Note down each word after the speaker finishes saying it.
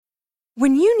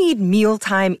When you need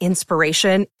mealtime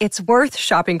inspiration, it's worth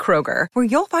shopping Kroger, where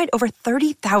you'll find over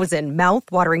 30,000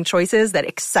 mouth-watering choices that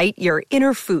excite your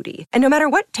inner foodie. And no matter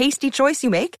what tasty choice you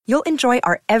make, you'll enjoy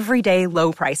our everyday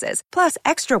low prices, plus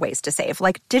extra ways to save,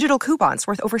 like digital coupons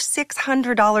worth over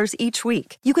 $600 each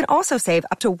week. You can also save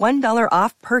up to $1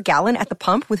 off per gallon at the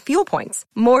pump with fuel points.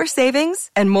 More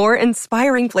savings and more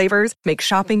inspiring flavors make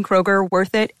shopping Kroger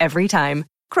worth it every time.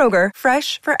 Kroger,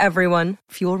 fresh for everyone.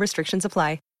 Fuel restrictions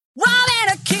apply. Rob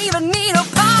and Akiva need a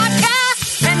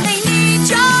podcast, and they need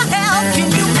your help. Can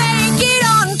you make it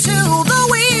onto the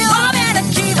wheel? Rob and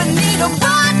Akiva need a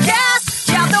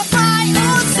podcast. Yeah, they'll write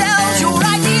or sell your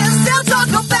ideas. They'll talk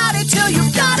about it till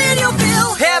you've got it, you'll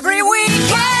bill. Every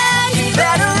weekend, you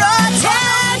better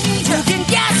attend. You can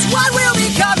guess what will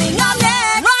be coming up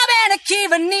next. Rob and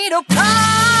Akiva need a podcast.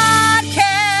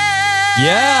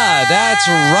 Yeah, that's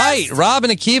right. Rob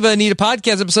and Akiva Need a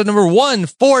Podcast, episode number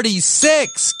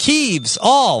 146. Keeves,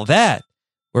 All That,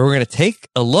 where we're going to take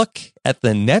a look at the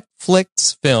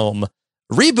Netflix film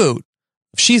reboot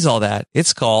of She's All That.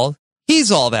 It's called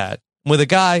He's All That, with a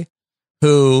guy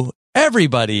who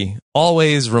everybody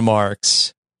always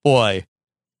remarks, boy,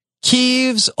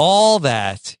 Keeves All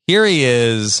That. Here he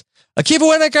is, Akiva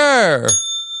Winokur.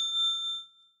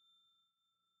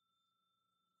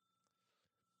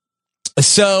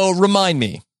 So remind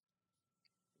me.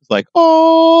 It's like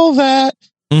all that.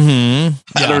 Mm-hmm.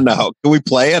 I don't know. Can we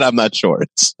play it? I'm not sure.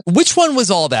 Which one was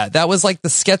All That? That was like the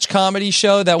sketch comedy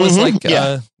show. That was like,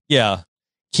 Kenan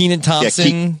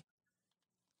Thompson.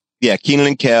 Kenan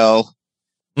and Kel.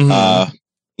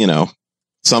 Mm-hmm.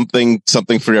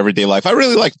 Something for everyday life. I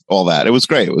really liked All That. It was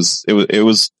great. It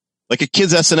was like a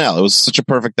kid's SNL. It was such a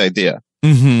perfect idea.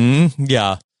 Mm-hmm.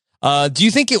 Yeah. Do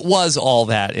you think it was All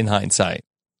That in hindsight?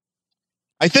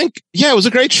 I think, it was a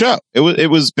great show. It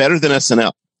was better than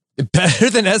SNL. Better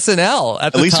than SNL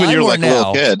at least time, when you're like now? a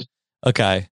little kid.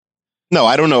 Okay. No,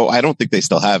 I don't know. I don't think they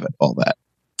still have it. All That.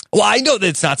 Well, I know that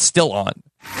it's not still on.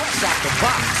 What's out the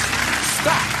box?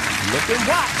 Stop, look and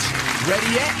watch.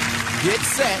 Ready yet? Get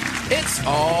set. It's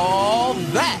All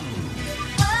That.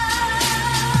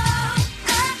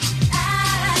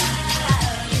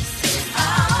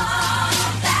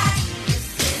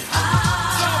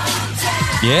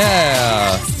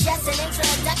 Yeah.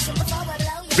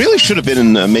 Really should have been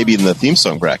in maybe in the theme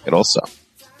song bracket also.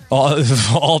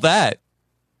 All That.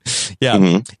 Yeah.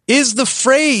 Mm-hmm. Is the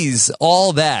phrase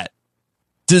All That,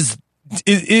 is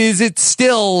it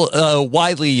still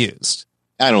widely used?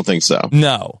 I don't think so.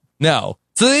 No. So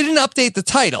they didn't update the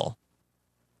title.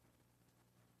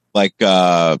 Like, they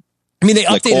updated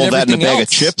like All That in a everything bag else. of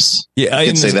chips. Yeah,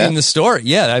 in the story.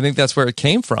 Yeah, I think that's where it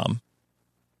came from.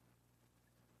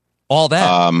 All That.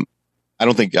 I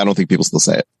don't think people still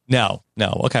say it. No.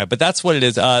 Okay, but that's what it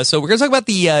is. So we're going to talk about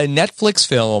the Netflix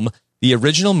film, the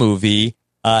original movie,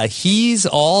 He's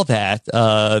All That.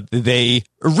 They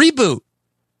reboot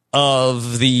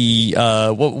of the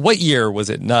what year was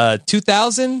it?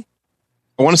 2000?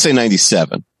 I want to say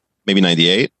 97, maybe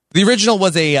 98. The original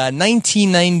was a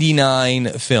 1999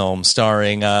 film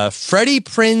starring Freddie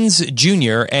Prinze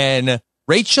Jr. and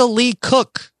Rachel Lee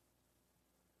Cook,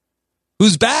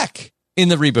 who's back in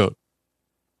the reboot.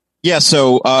 Yeah,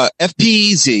 so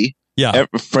FPZ. Yeah.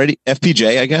 Freddie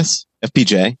FPJ, I guess.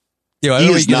 FPJ. Yeah, I don't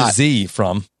know where you get a Z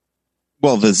from.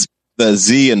 Well, the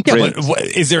Z and Prince. But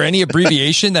is there any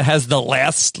abbreviation that has the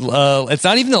last? It's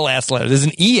not even the last letter. There's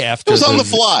an E after. It was on the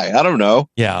fly. I don't know.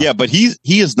 Yeah, but he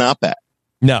is not back.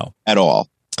 No, at all.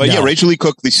 But no. Yeah, Rachel Lee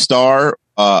Cook, the star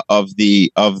of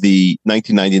the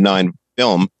 1999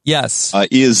 film, yes,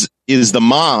 is the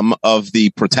mom of the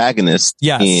protagonist.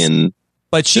 Yes. In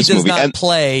but she this does movie. not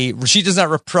play. She does not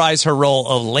reprise her role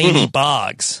of Lainey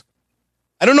Boggs.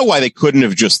 I don't know why they couldn't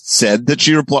have just said that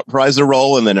she reprised the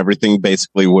role, and then everything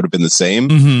basically would have been the same.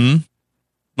 Mm-hmm.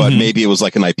 But maybe it was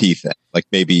like an IP thing. Like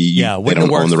maybe they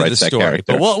don't own the rights to that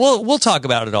character. But we'll talk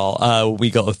about it all. We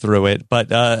go through it. But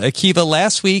Akiva,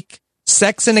 last week,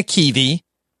 Sex and Akiva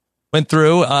went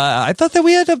through. I thought that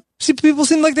we had people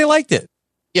seemed like they liked it.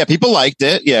 Yeah, people liked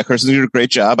it. Yeah, Kirsten did a great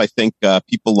job. I think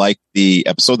people liked the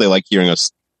episode. They like hearing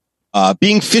us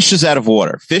being fishes out of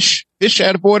water. Fish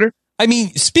out of water. I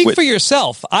mean, speak for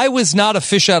yourself. I was not a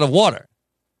fish out of water.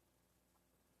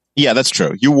 Yeah, that's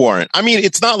true. You weren't. I mean,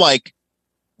 it's not like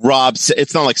Rob.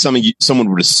 It's not like someone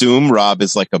would assume Rob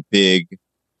is like a big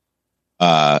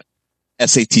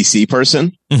SATC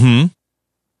person. Mm-hmm.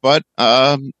 But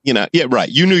yeah, right.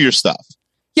 You knew your stuff.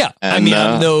 Yeah, and, I mean,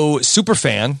 I'm no super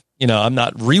fan. I'm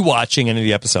not rewatching any of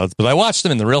the episodes, but I watched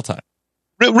them in the real time.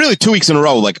 Really, 2 weeks in a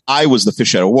row, like I was the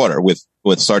fish out of water with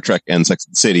Star Trek and Sex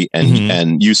and the City,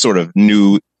 and you sort of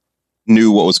knew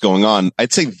knew what was going on.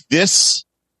 I'd say this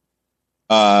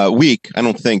week, I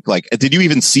don't think, like, did you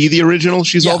even see the original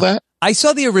She's All That? I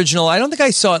saw the original. I don't think I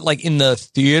saw it like in the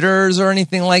theaters or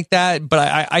anything like that, but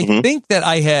I think that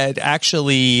I had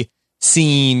actually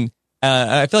seen,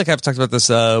 I feel like I've talked about this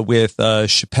with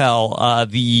Chappelle,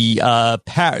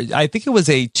 I think it was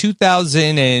a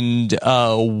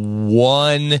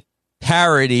 2001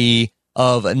 parody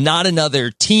of Not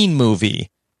Another Teen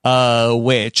Movie,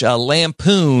 which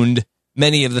lampooned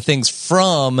many of the things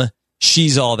from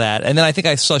She's All That. And then I think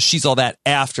I saw She's All That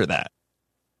after that.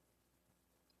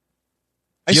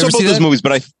 I saw both those movies,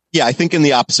 but I think in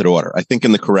the opposite order. I think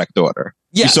in the correct order.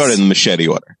 Yes. You started in the machete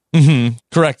order. Mm-hmm.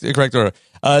 Correct order.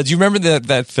 Do you remember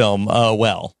that film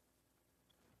well?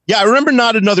 Yeah, I remember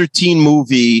Not Another Teen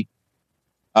Movie,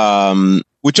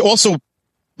 which also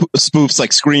spoofs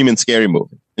like Scream and Scary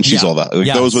Movie. And She's All That.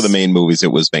 Like, those were the main movies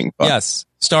it was making fun. Yes.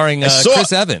 Starring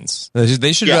Chris Evans.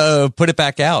 They should put it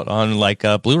back out on like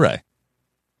Blu-ray.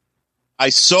 I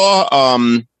saw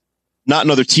Not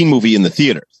Another Teen Movie in the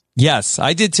theaters. Yes,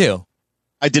 I did too.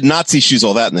 I did not see She's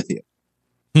All That in the theater.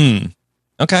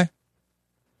 Okay.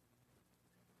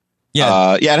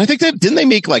 Yeah. And I think didn't they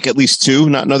make like at least two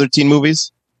Not Another Teen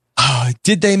movies?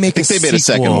 Did they make I think they made a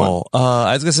second one.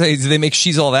 I was going to say, did they make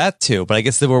She's All That too? But I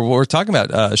guess we're talking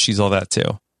about She's All That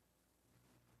too.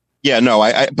 Yeah, no,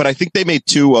 but I think they made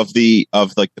two of the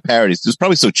parodies. It was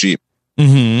probably so cheap.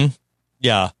 Mm-hmm.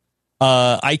 Yeah.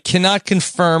 I cannot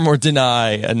confirm or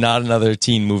deny a Not Another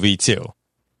Teen Movie too.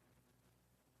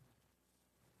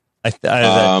 I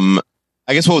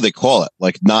guess what would they call it?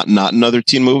 Like not Another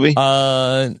Teen Movie?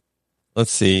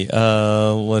 Let's see.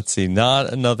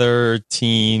 Not Another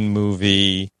Teen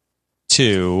Movie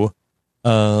 2.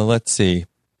 Let's see.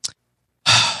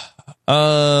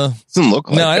 Doesn't look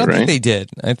like no, I don't right? think they did.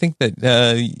 I think that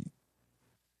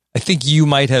I think you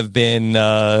might have been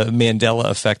Mandela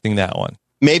affecting that one.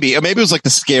 Maybe it was like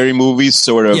the Scary Movies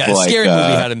sort of like Scary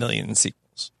Movie had a million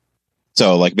sequels.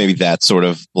 So like maybe that sort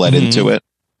of bled into it.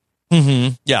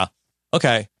 Mm-hmm. Yeah.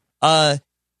 Okay.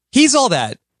 He's All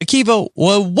That. Akiva,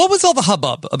 what was all the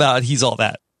hubbub about He's All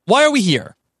That? Why are we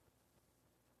here?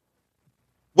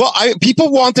 Well,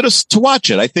 people wanted us to watch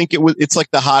it. I think it's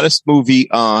like the hottest movie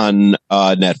on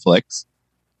Netflix.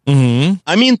 Mm-hmm.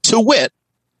 I mean, to wit,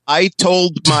 I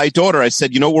told my daughter, I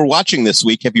said, we're watching this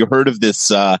week. Have you heard of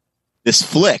this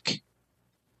flick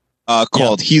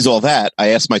called He's All That?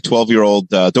 I asked my 12-year-old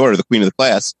daughter, the queen of the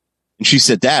class, and she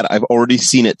said, Dad, I've already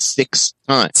seen it 6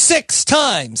 times. 6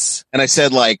 times. And I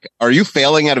said, like, are you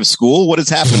failing out of school? What is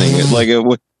happening?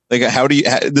 How do you,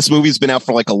 this movie's been out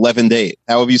for like 11 days.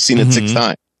 How have you seen it 6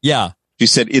 times? Yeah. She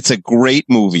said, it's a great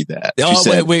movie, Dad. She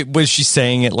said, wait, was she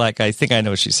saying it like, I think I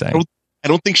know what she's saying. I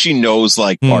don't think she knows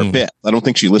like our bit. I don't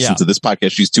think she listens to this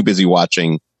podcast. She's too busy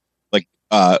watching like,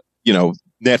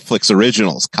 Netflix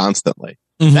originals constantly.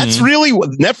 Mm-hmm. That's really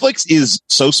what Netflix is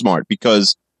so smart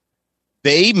because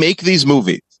they make these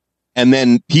movies and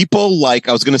then people like,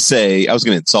 I was going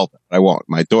to insult them. I won't.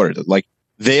 My daughter did. Like,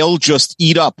 they'll just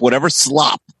eat up whatever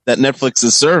slop that Netflix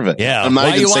is serving. Yeah. I'm not Why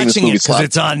even are you saying watching this it? Because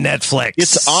it's on Netflix.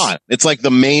 It's on. It's like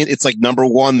it's like number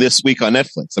 1 this week on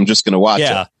Netflix. I'm just going to watch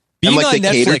it. Being like, on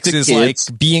Netflix is like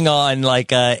being on like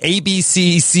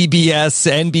ABC,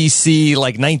 CBS, NBC,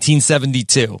 like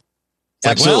 1972. It's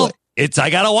Absolutely. Like, well, I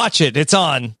gotta watch it. It's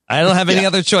on. I don't have any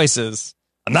other choices.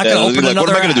 I'm not gonna open another. What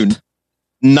am I gonna do?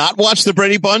 Not watch the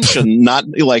Brady Bunch and not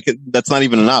like that's not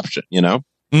even an option,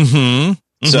 Mm-hmm.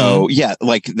 So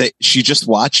like she just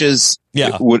watches.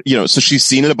 Yeah. So she's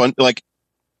seen it a bunch, like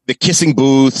the Kissing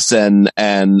Booths and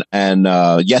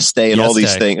Yes Day and all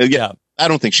these things. Yeah. I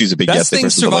don't think she's a big Best Yes Day thing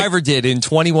person, Survivor did in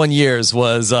 21 years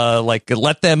was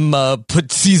let them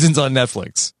put seasons on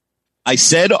Netflix. I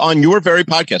said on your very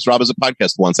podcast, Rob, as a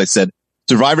podcast once, I said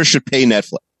Survivor should pay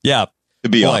Netflix. Yeah. To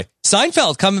be on.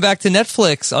 Seinfeld coming back to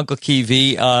Netflix, Uncle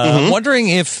Kiwi. I'm wondering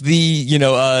if the,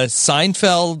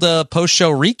 Seinfeld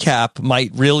post-show recap might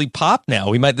really pop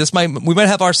now. We might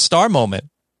have our star moment.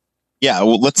 Yeah,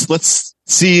 well, let's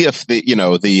see if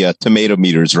the tomato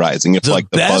meter is rising. If like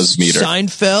the buzz meter.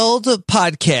 Seinfeld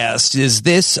podcast is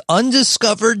this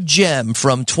undiscovered gem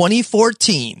from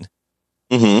 2014.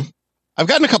 Mm-hmm. I've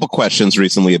gotten a couple questions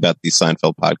recently about the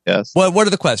Seinfeld podcast. What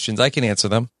are the questions? I can answer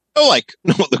them.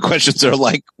 The questions are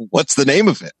like, what's the name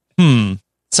of it?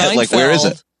 Seinfeld, like, where is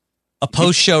it? A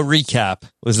post-show recap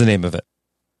was the name of it.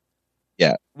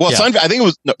 Yeah. Well, Seinfeld, I think it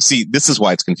was, this is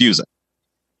why it's confusing.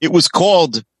 It was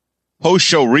called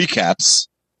Post-Show Recaps,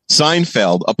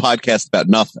 Seinfeld, a podcast about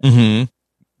nothing. Mm-hmm.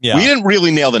 Yeah. We didn't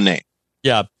really nail the name.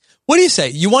 Yeah. What do you say?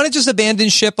 You want to just abandon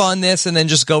ship on this and then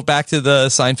just go back to the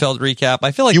Seinfeld recap?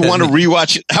 I feel like you want to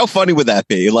rewatch it. How funny would that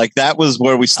be? Like that was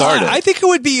where we started. I think it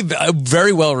would be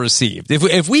very well received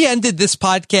if we ended this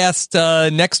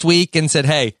podcast next week and said,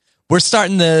 "Hey, we're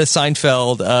starting the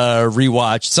Seinfeld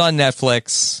rewatch. It's on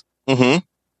Netflix." Mm-hmm.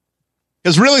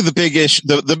 Because really, the big issue,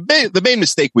 the main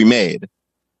mistake we made.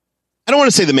 I don't want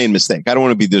to say the main mistake. I don't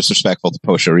want to be disrespectful to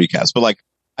post-show recaps, but like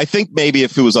I think maybe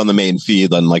if it was on the main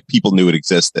feed and like people knew it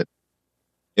existed,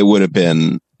 it would have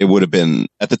been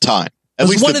at the time. At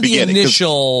least one of the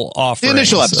initial offerings. The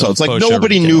initial episodes, like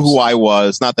nobody knew who I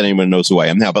was. Not that anyone knows who I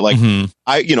am now, but like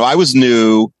I was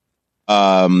new,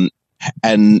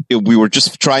 and we were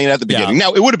just trying it at the beginning.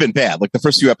 Now it would have been bad. Like the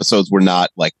first few episodes were not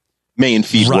like main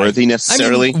feed worthy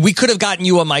necessarily. I mean, we could have gotten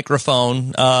you a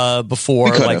microphone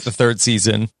before like the third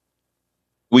season.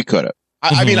 We could have.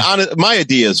 I mean, my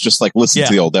idea is just like listen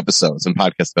to the old episodes and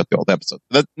podcast about the old episodes.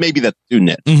 Maybe that's too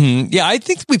nit. Yeah, I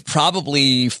think we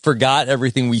probably forgot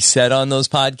everything we said on those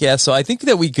podcasts. So I think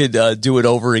that we could do it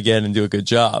over again and do a good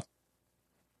job.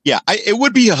 Yeah, it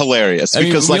would be hilarious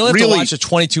because we like only really have to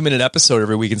watch a 22-minute episode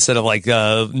every week instead of like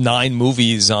 9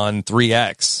 movies on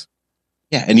 3X.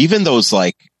 Yeah, and even those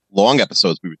like long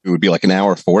episodes would be like an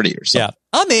hour 40 or something.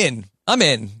 Yeah, I'm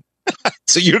in.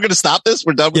 So you're going to stop this?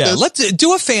 We're done with this? Let's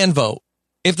do a fan vote.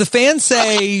 If the fans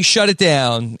say shut it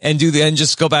down and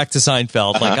just go back to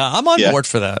Seinfeld, like I'm on board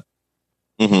for that.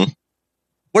 Mm-hmm.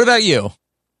 What about you?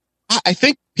 I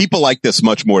think people like this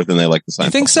much more than they like the Seinfeld.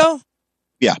 You think so?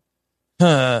 Yeah,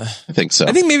 I think so.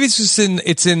 I think maybe it's just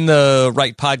it's in the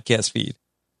right podcast feed.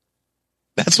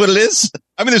 That's what it is.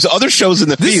 I mean, there's other shows in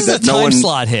the feed that no one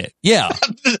slot hit. Yeah.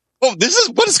 Oh, this is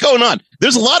what is going on.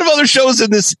 There's a lot of other shows in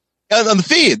this on the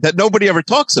feed that nobody ever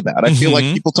talks about. I feel like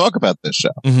people talk about this show.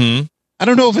 Mm-hmm. I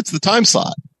don't know if it's the time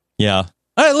slot. Yeah.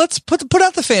 All right, let's put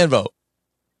out the fan vote.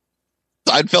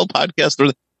 Seinfeld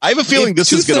podcast. I have a feeling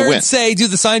this is going to win. Say do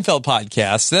the Seinfeld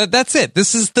podcast. That's it.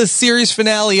 This is the series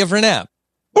finale of Renap.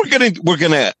 We're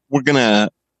gonna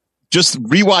just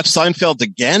rewatch Seinfeld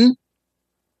again.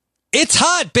 It's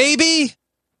hot, baby.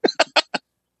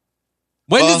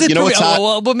 When does it premiere?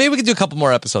 Well, maybe we can do a couple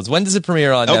more episodes. When does it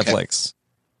premiere on Netflix?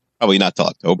 Probably not till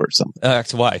October or something.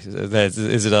 Why?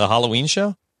 Is it a Halloween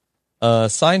show?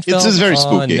 Seinfeld it's very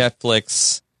spooky. on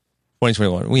Netflix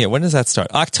 2021. Yeah, when does that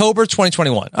start? October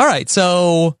 2021. All right,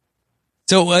 so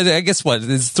I guess what?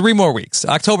 There's 3 more weeks.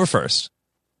 October 1st.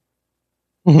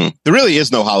 Mm-hmm. There really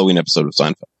is no Halloween episode of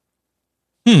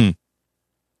Seinfeld.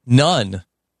 None.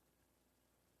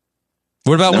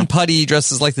 What about when Putty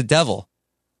dresses like the devil?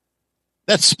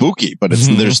 That's spooky, but it's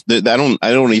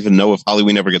I don't even know if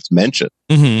Halloween ever gets mentioned.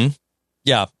 Mm-hmm.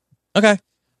 Yeah. Okay.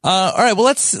 All right. Well,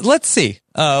 let's see.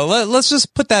 Let's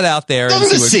just put that out there.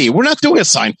 Let's see. We're not doing a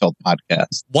Seinfeld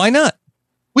podcast. Why not?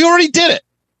 We already did it.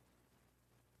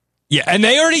 Yeah, and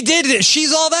they already did it.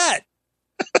 She's All That.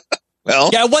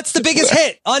 Well, yeah. What's the biggest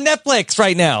hit on Netflix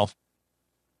right now?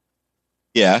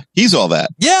 Yeah, He's All That.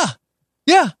 Yeah.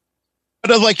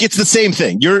 But like, it's the same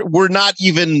thing. We're not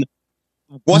even.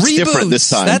 What's different this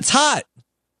time? That's hot.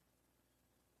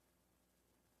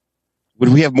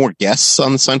 Would we have more guests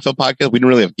on the Seinfeld podcast? We didn't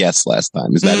really have guests last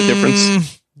time. Is that a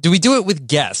difference? Do we do it with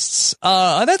guests?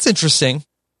 That's interesting.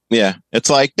 Yeah. It's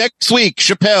like next week,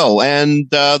 Chappelle and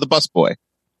the Busboy.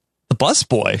 The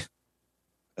Busboy?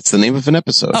 That's the name of an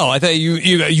episode. Oh, I thought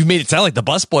you made it sound like the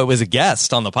Busboy was a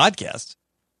guest on the podcast.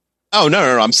 Oh,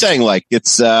 no. I'm saying like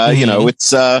it's, it's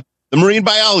the marine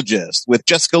biologist with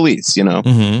Jessica Leese,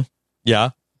 Mm-hmm.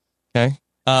 Yeah. Okay.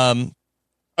 Probably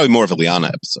more of a Liana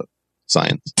episode.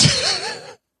 Science.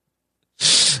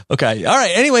 Okay. All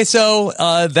right. Anyway, so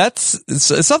that's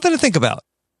something to think about.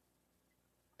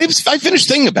 I finished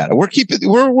thinking about it. We're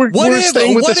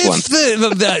staying with this one.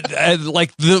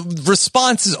 The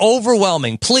response is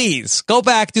overwhelming? Please go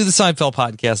back, do the Seinfeld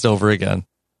podcast over again.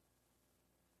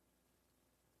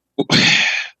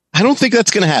 I don't think that's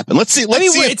going to happen. Let's see.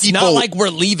 It's not like we're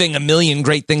leaving a million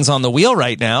great things on the wheel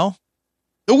right now.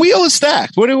 The wheel is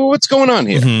stacked. What's going on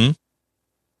here? Mm-hmm.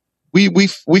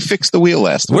 We fixed the wheel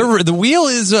last week. We're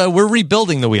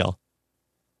rebuilding the wheel.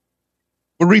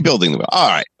 We're rebuilding the wheel. All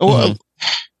right. Well,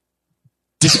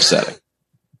 this is upsetting.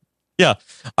 Yeah.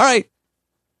 All right.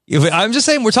 I'm just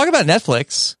saying we're talking about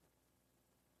Netflix.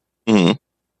 Mm-hmm.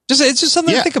 It's just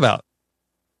something to think about.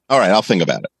 All right. I'll think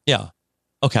about it. Yeah.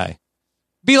 Okay.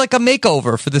 Be like a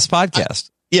makeover for this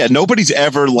podcast. Nobody's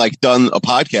ever done a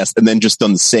podcast and then just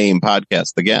done the same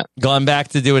podcast again. Gone back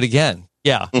to do it again.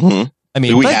 Yeah. Mm-hmm. I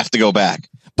mean, we have to go back.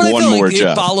 But one I feel more like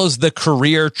job. It follows the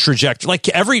career trajectory. Like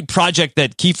every project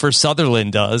that Kiefer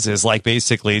Sutherland does is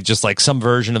basically just some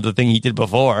version of the thing he did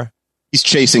before. He's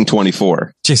chasing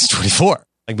 24. Chasing 24.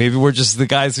 Like maybe we're just the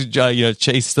guys who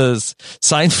chase the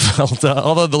Seinfeld.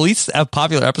 Although the least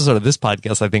popular episode of this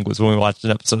podcast, I think, was when we watched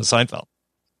an episode of Seinfeld.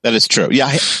 That is true. Yeah,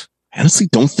 I honestly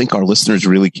don't think our listeners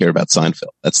really care about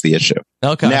Seinfeld. That's the issue.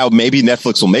 Okay. Now maybe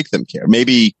Netflix will make them care.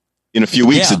 Maybe in a few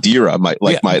weeks, Adira might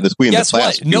the Queen Guess of the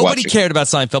Class. what? Nobody cared about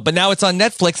Seinfeld, but now it's on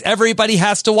Netflix. Everybody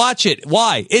has to watch it.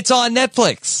 Why? It's on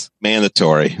Netflix.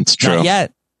 Mandatory. It's true. Not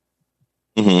yet.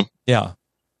 Mm-hmm. Yeah.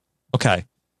 Okay.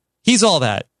 He's all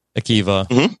that, Akiva.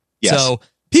 Mm-hmm. Yes. So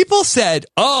people said,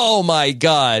 "Oh my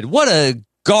God, what a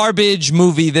garbage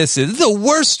movie this is! This is the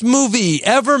worst movie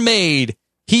ever made."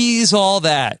 He's all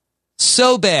that.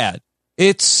 So bad.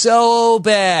 It's so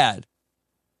bad.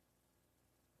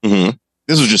 Mm-hmm.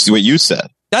 This was just what you said.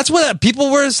 That's what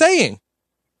people were saying.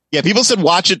 Yeah, people said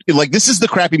watch it. Like, this is the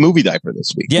crappy movie diaper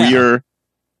this week. Yeah.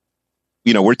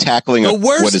 We're tackling the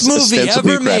worst what is movie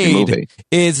ostensibly ever a crappy made movie.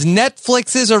 is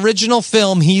Netflix's original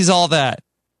film, He's All That.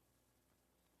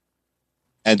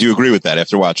 And do you agree with that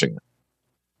after watching it?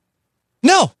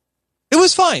 No, it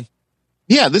was fine.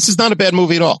 Yeah, this is not a bad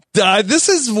movie at all. This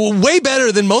is way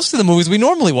better than most of the movies we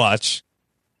normally watch.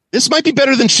 This might be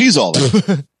better than She's All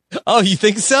That. Oh, you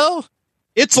think so?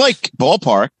 It's like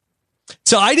ballpark.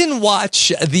 So I didn't watch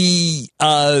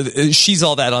the She's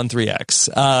All That on 3X.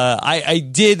 I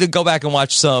did go back and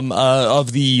watch some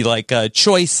of the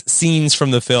choice scenes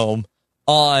from the film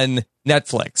on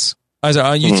Netflix. On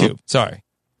YouTube. Mm-hmm. Sorry,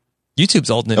 YouTube's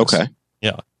old news. Okay.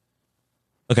 Yeah.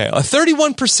 Okay.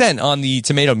 31% on the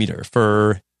tomato meter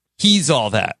for He's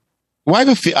All That. Well, I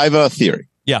have a theory.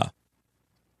 Yeah.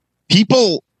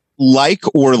 People like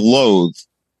or loathe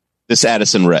this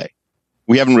Addison Rae.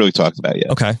 We haven't really talked about it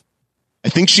yet. Okay. I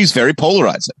think she's very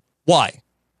polarizing. Why?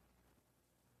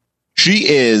 She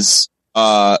is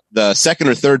the second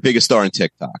or third biggest star on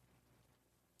TikTok.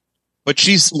 But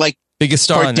she's like biggest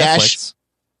star on Netflix.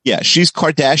 Yeah, she's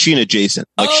Kardashian adjacent.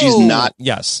 Like she's not.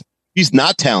 Yes. She's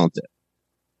not talented.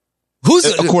 Who's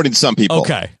according to some people?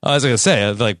 Okay, I was going to say, I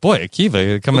was like, boy, Akiva,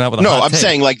 you're coming out with a no. hot I'm take.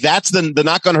 saying like that's the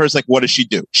knock on her is like, what does she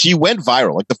do? She went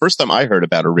viral. Like the first time I heard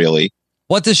about her, really.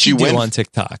 What does she do on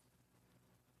TikTok?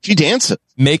 She dances.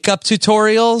 Makeup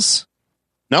tutorials?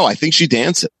 No, I think she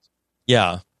dances.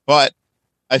 Yeah, but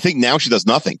I think now she does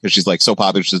nothing because she's like so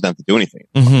popular she doesn't have to do anything.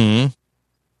 Mm-hmm.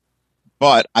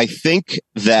 But I think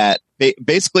that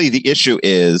basically the issue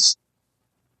is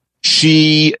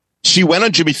she went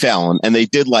on Jimmy Fallon and they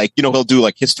did like, he'll do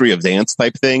like history of dance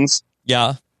type things.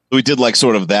 Yeah. So we did like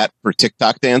sort of that for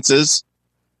TikTok dances.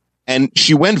 And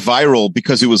she went viral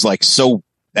because it was like so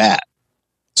bad.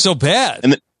 So bad.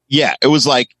 And it was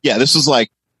like, this was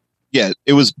like,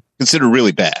 it was considered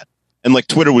really bad. And like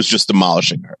Twitter was just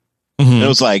demolishing her. Mm-hmm. And it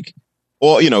was like,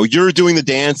 well, you're doing the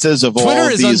dances of Twitter all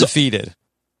is these. Undefeated.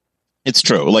 It's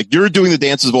true. Like you're doing the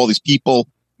dances of all these people,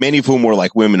 many of whom were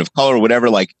like women of color or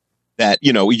whatever, like that,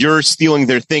 you're stealing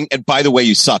their thing. And by the way,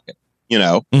 you suck it,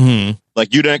 mm-hmm.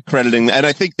 like you're not crediting. And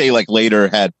I think they like later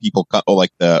had people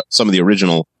like some of the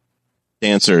original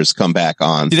dancers come back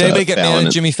on. Did anybody get mad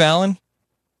at Jimmy Fallon?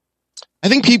 I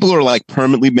think people are like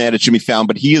permanently mad at Jimmy Fallon,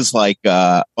 but he is like,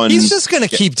 he's just going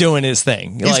to keep doing his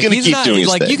thing. He's going to keep doing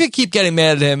his thing. You could keep getting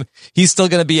mad at him. He's still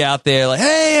going to be out there like,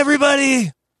 hey,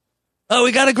 everybody. Oh,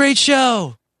 we got a great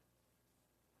show.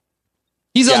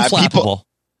 He's unflappable.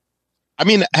 Have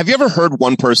you ever heard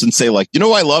one person say like,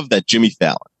 I love that Jimmy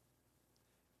Fallon?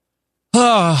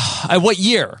 What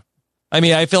year?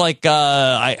 I feel like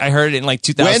I heard it in like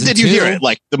 2002. When did you hear it?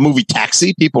 Like the movie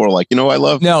Taxi? People were like, I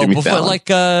love Jimmy before, Fallon. Like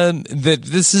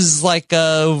this is like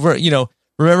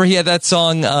remember he had that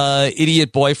song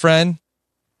Idiot Boyfriend?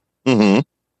 Mm-hmm.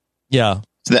 Yeah.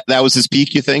 So that was his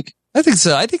peak, you think? I think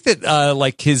so. I think that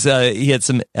like his he had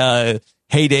some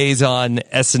heydays on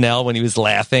SNL when he was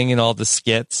laughing in all the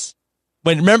skits.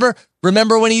 Remember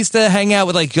when he used to hang out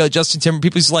with like Justin Timberlake?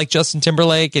 People used to like Justin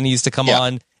Timberlake, and he used to come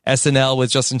on SNL with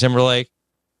Justin Timberlake.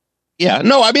 Yeah,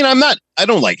 no, I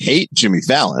don't like hate Jimmy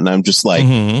Fallon. I'm just like,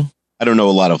 I don't know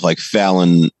a lot of like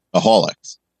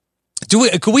Fallon-aholics.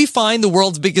 Could we find the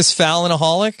world's biggest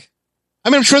Fallon-aholic?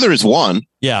 I'm sure there is one.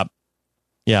 Yeah.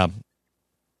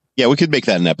 Yeah, we could make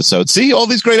that an episode. See, all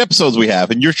these great episodes we have,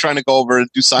 and you're trying to go over and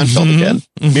do Seinfeld again.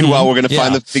 Mm-hmm. Meanwhile, we're going to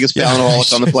find the biggest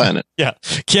Fallon-aholic on the planet. Yeah.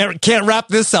 Can't wrap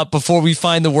this up before we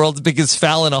find the world's biggest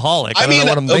Fallon-aholic. I don't know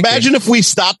what I'm imagine thinking. if we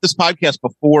stopped this podcast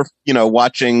before,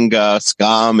 watching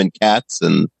Scum and Cats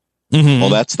and all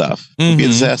that stuff. It'd be a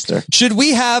disaster. Should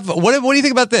we have, what do you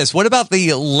think about this? What about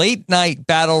the late night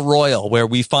battle royal where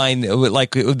we find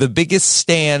like the biggest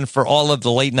stand for all of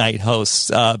the late night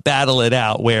hosts, battle it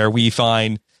out, where we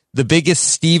find the biggest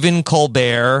Stephen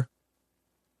Colbert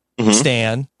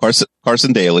stan.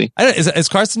 Carson Daly. Is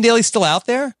Carson Daly still out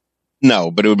there?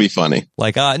 No, but it would be funny.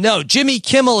 Like, no, Jimmy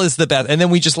Kimmel is the best. And then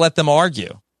we just let them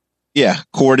argue. Yeah.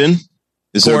 Corden.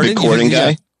 Is there a big Corden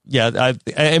guy? Yeah.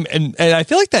 And I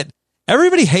feel like that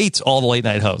everybody hates all the late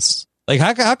night hosts. Like,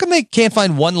 how come they can't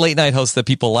find one late night host that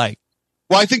people like?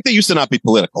 Well, I think they used to not be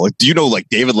political. Like, do you know, like,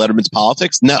 David Letterman's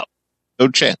politics? No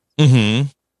chance. Mm-hmm.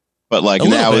 But like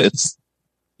now it's,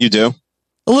 you do?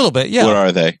 A little bit, yeah. What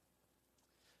are they?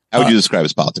 How would you describe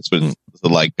his politics? Was it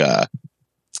like, like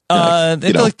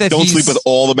that don't sleep with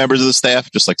all the members of the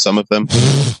staff, just like some of them?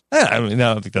 I mean,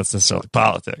 I don't think that's necessarily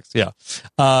politics. Yeah.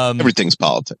 Everything's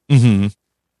politics. Mm-hmm.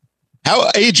 How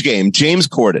age game? James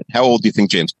Corden. How old do you think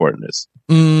James Corden is?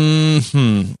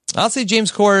 I'll say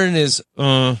James Corden is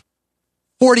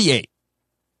 48.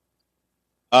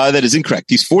 That is incorrect.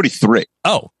 He's 43.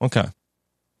 Oh, okay.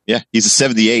 Yeah, he's a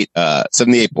 78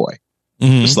 boy,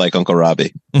 just like Uncle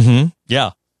Robbie. Mm-hmm.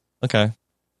 Yeah. Okay.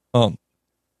 Well,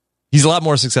 he's a lot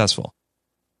more successful.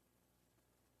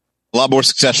 A lot more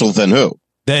successful than who?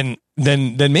 Than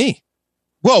me.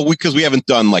 Well, because we haven't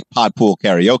done like pod pool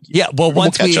karaoke. Yeah. Well,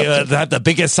 once we have the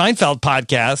biggest Seinfeld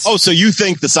podcast. Oh, so you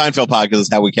think the Seinfeld podcast is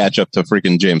how we catch up to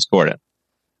freaking James Corden?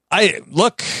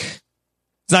 It's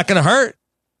not going to hurt.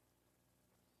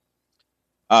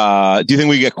 Do you think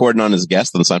we get Corden on as a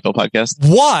guest on the Seinfeld podcast?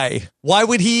 Why? Why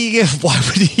would he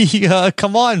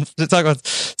come on to talk about?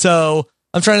 So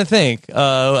I'm trying to think.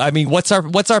 I mean, what's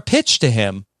our pitch to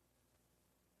him?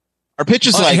 Our pitch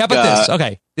is like, how about this?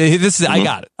 Okay. This is, I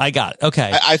got it.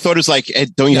 Okay. I thought it was like, hey,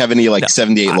 don't you have any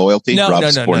 78 loyalty? No.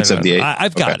 78.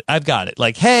 I've got it.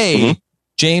 Like, hey,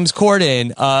 James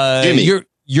Corden, Jimmy.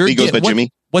 He goes by Jimmy.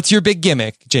 What's your big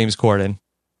gimmick, James Corden?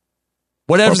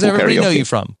 What does everybody know you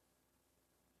from?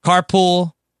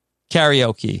 Carpool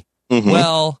karaoke.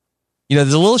 Well,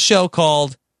 there's a little show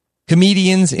called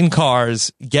Comedians in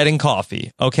Cars Getting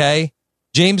Coffee. Okay.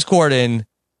 James Corden,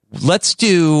 let's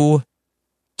do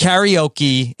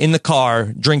karaoke in the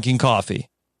car drinking coffee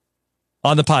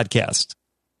on the podcast.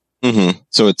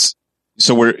 So it's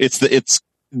carpool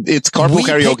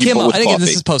karaoke but with I think coffee.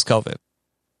 This is post-COVID.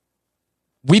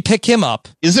 We pick him up.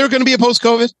 Is there going to be a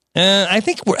post-COVID? I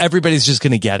think everybody's just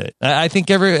going to get it. I think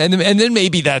and then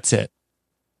maybe that's it.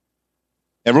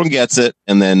 Everyone gets it,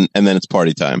 and then it's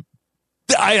party time.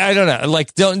 I don't know.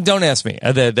 Like, don't ask me.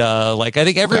 I think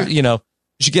you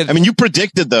should get. I mean, you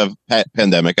predicted the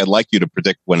pandemic. I'd like you to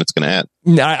predict when it's going to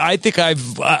end. I think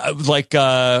I've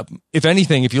if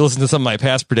anything, if you listen to some of my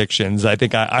past predictions, I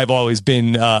think I've always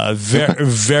been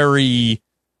very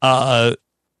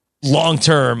long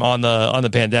term on the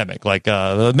pandemic. Like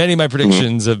many of my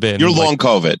predictions have been. You're long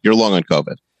COVID. You're long on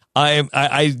COVID.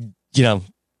 I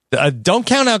don't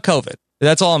count out COVID.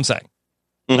 That's all I'm saying.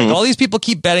 Like, all these people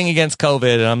keep betting against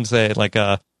COVID, and I'm saying like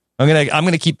I'm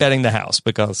gonna keep betting the house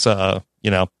because much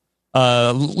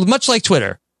like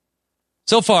Twitter,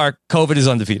 so far COVID is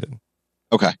undefeated.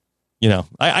 Okay.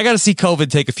 I got to see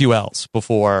COVID take a few L's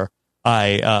before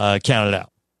I count it out.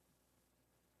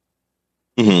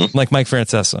 Like Mike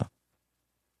Francesa.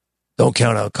 Don't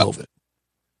count out COVID.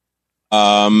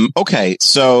 Okay,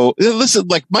 so listen,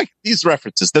 like Mike, these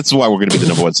references. That's why we're going to be the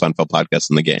number one Seinfeld podcast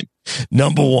in the game.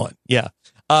 Number one, yeah.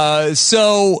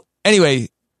 So anyway,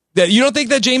 you don't think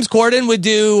that James Corden would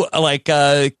do would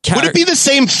it be the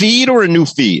same feed or a new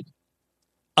feed?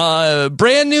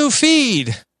 Brand new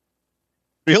feed.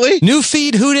 Really? New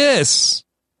feed. Who dis?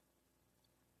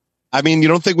 I mean, you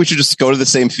don't think we should just go to the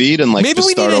same feed and like just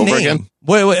start over again?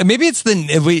 Wait, maybe it's we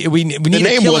need the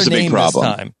name was a big problem.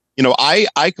 This time.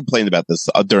 I complained about this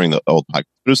during the old podcast,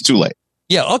 but it was too late.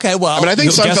 Yeah. Okay. Well, I mean, I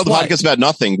think Seinfeld the podcast about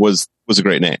nothing was a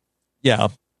great name. Yeah,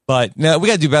 but no, we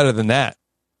got to do better than that.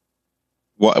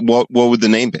 What would the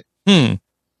name be?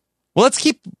 Well, let's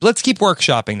keep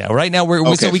workshopping now. Right now,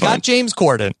 we got James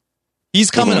Corden.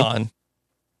 He's coming on.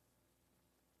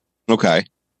 Okay.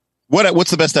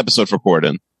 What's the best episode for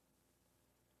Corden?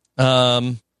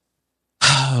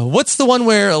 What's the one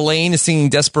where Elaine is singing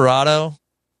Desperado?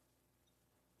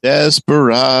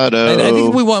 Desperado. I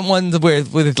think we want one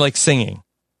with like singing.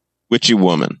 Witchy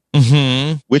Woman.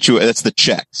 That's the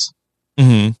Checks.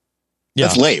 Yeah.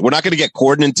 That's late. We're not going to get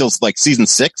Corden until like season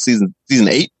 6, season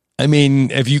 8. I mean,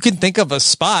 if you can think of a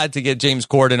spot to get James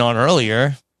Corden on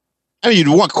earlier. I mean, you'd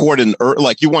want Corden,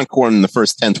 in the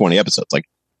first 10, 20 episodes. Like,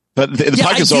 but the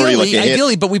podcast already like a hit.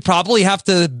 Ideally, but we probably have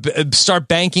to start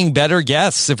banking better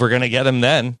guests if we're going to get him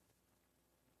then.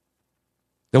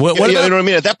 What about, you know what I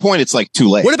mean? At that point, it's like too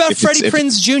late. What about Freddie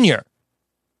Prinze Jr.?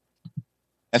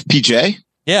 FPJ?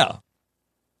 Yeah.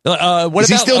 Is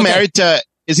he still married to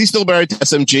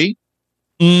SMG?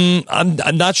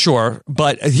 I'm not sure,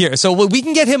 but here, so we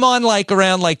can get him on like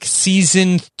around like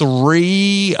season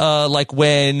 3, like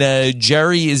when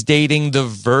Jerry is dating the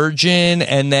Virgin,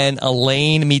 and then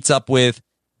Elaine meets up with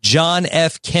John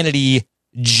F. Kennedy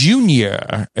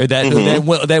Jr. Then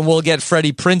we'll get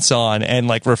Freddie Prinze on and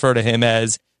like refer to him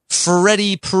as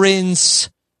Freddie Prinze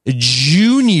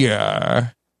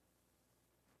Jr.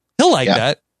 He'll like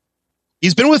that.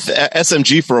 He's been with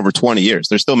SMG for over 20 years.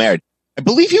 They're still married. I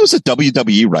believe he was a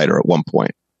WWE writer at one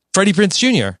point. Freddie Prinze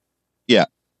Jr. Yeah.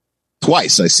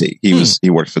 Twice, I see. He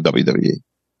worked for WWE.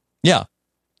 Yeah.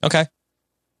 Okay.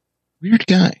 Weird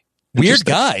guy. Weird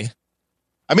guy.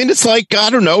 I mean, it's like, I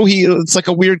don't know. It's like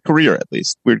a weird career, at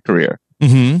least. Weird career.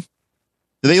 Mm-hmm. Do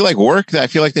they like work? I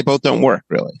feel like they both don't work,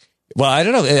 really. Well, I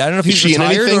don't know. I don't know if he's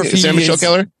retired or if Sarah Michelle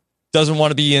Gellar doesn't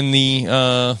want to be in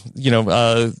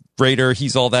the, greater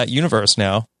He's All That universe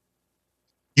now.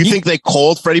 You think they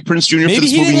called Freddie Prinze Jr. for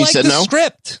this movie and he said no?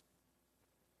 Script.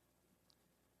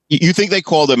 You think they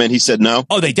called him and he said no?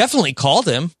 Oh, they definitely called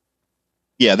him.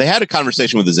 Yeah, they had a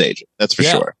conversation with his agent. That's for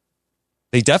sure.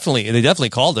 They definitely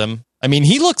called him. I mean,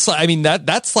 he looks like, I mean,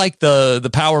 that's like the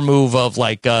power move of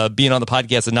like being on the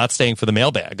podcast and not staying for the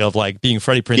mailbag, of like being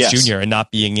Freddie Prinze Jr. and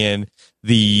not being in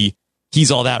the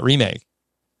He's All That remake.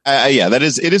 Yeah, it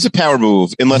is a power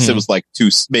move, unless it was like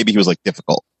maybe he was like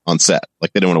difficult on set.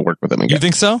 Like they didn't want to work with him again. You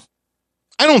think so?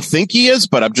 I don't think he is,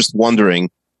 but I'm just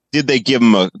wondering, didn't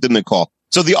they call?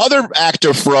 So the other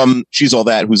actor from She's All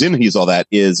That, who's in He's All That,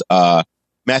 is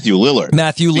Matthew Lillard.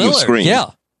 Matthew Lillard, Scream,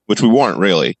 yeah. Which we weren't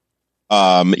really.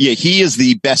 He is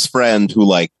the best friend who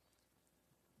like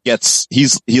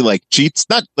he like cheats,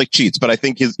 not like cheats, but I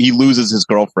think he loses his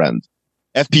girlfriend.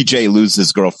 FPJ loses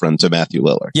his girlfriend to Matthew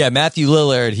Lillard. Yeah, Matthew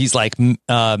Lillard, he's like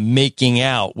making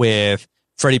out with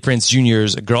Freddie Prinze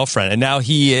Jr.'s girlfriend, and now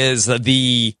he is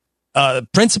the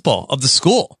principal of the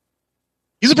school.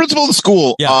 He's the principal of the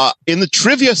school. Yeah. In the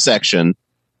trivia section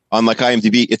on like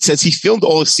IMDb, it says he filmed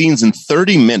all his scenes in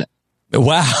 30 minutes.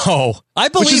 Wow. I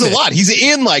believe Which is a lot. He's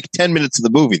in like 10 minutes of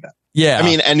the movie then. Yeah. I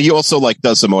mean, and he also like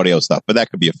does some audio stuff, but that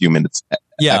could be a few minutes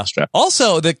extra.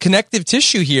 Also, the connective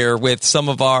tissue here with some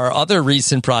of our other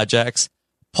recent projects.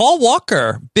 Paul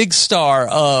Walker, big star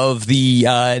of the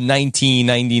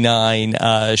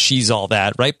 1999 She's All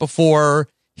That, right before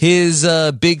his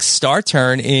big star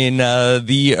turn in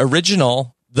the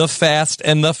original The Fast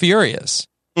and the Furious.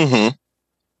 Mm-hmm.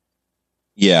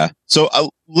 Yeah. So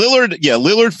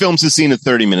Lillard films the scene in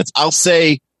 30 minutes. I'll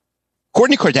say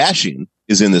Kourtney Kardashian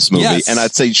is in this movie, and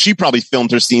I'd say she probably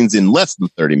filmed her scenes in less than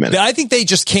 30 minutes. I think they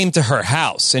just came to her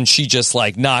house and she just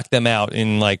like knocked them out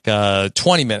in like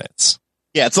 20 minutes.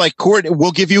 Yeah, it's like Kourtney,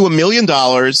 we'll give you $1 million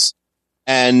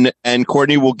and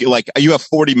Kourtney will get like, you have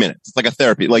 40 minutes. It's like a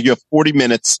therapy. Like you have 40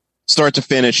 minutes start to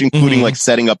finish, including like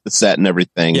setting up the set and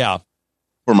everything. Yeah.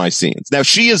 For my scenes. Now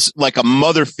she is like a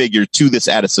mother figure to this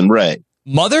Addison Rae.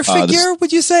 Mother figure,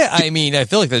 would you say? I mean, I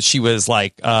feel like that she was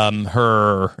like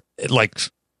her, like,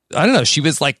 I don't know. She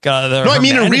was like no, I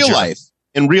mean manager.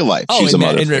 In real life, she's a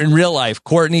mother. In real life,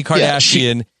 Kourtney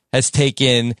Kardashian has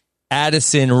taken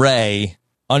Addison Rae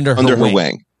under her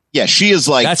wing. Yeah, she is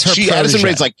like Addison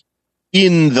Rae's like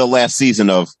in the last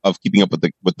season of Keeping Up with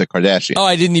the Kardashians. Oh,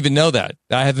 I didn't even know that.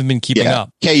 I haven't been keeping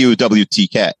up.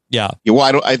 KUWTK. Yeah.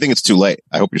 Well, I think it's too late.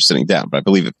 I hope you're sitting down, but I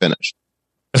believe it finished.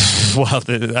 Well,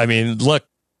 I mean, look,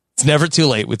 it's never too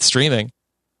late with streaming.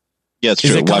 Yeah, it's true.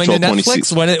 Is it coming to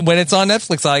Netflix? When it's on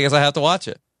Netflix, I guess I have to watch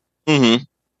it. Mm-hmm.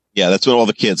 Yeah, that's when all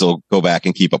the kids will go back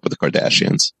and keep up with the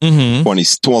Kardashians. Mm-hmm.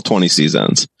 20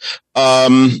 seasons.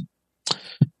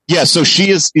 Yeah, so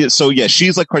she's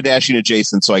like Kardashian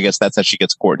adjacent. So I guess that's how she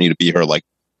gets Kourtney to be her like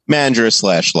manager /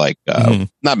 like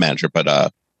not manager,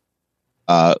 but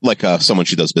like someone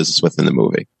she does business with in the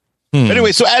movie. But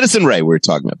anyway, so Addison Rae, we were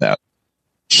talking about.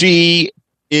 She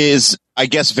is, I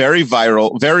guess, very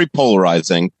viral, very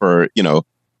polarizing for,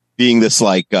 being this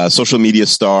like social media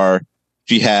star.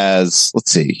 She has,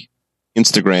 let's see,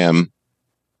 Instagram.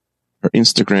 Her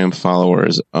Instagram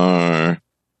followers are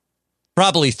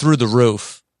probably through the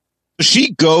roof.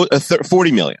 She goes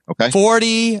 40 million. Okay.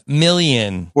 40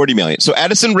 million. So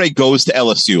Addison Rae goes to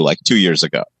LSU like 2 years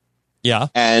ago. Yeah.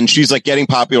 And she's like getting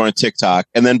popular on TikTok.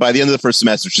 And then by the end of the first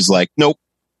semester, she's like, nope,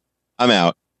 I'm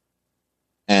out.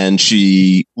 And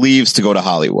she leaves to go to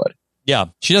Hollywood. Yeah.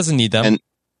 She doesn't need them. And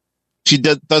she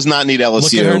does not need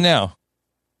LSU. Look at her now.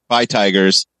 Bye,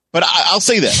 Tigers. But I'll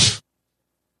say this.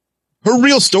 Her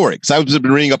real story, because I've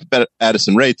been reading up about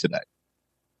Addison Rae today.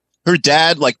 Her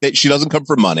dad, like, she doesn't come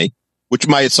from money, which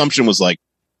my assumption was like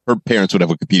her parents would have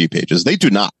Wikipedia pages. They do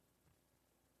not.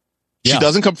 Yeah. She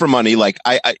doesn't come from money. Like,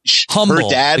 humble her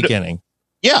dad, beginning.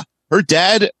 Yeah. her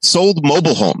dad sold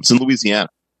mobile homes in Louisiana.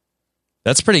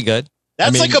 That's pretty good.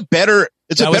 That's like a better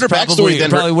backstory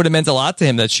than probably would have meant a lot to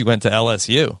him that she went to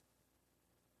LSU.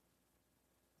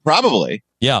 Probably.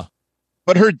 Yeah.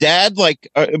 But her dad,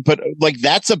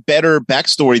 that's a better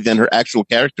backstory than her actual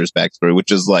character's backstory,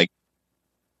 which is like,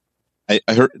 I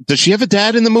heard. Does she have a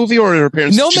dad in the movie, or her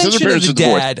parents? No she says mention her parents of the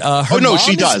dad.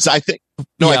 she does. I think.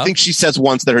 No, Yeah. I think she says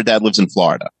once that her dad lives in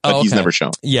Florida, but he's never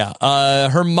shown. Yeah.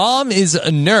 Her mom is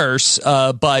a nurse,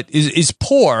 but is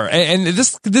poor, and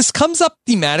this comes up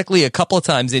thematically a couple of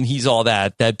times in He's All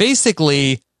That. That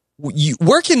basically, you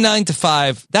working 9 to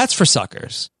 5. That's for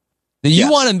suckers.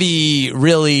 You want to be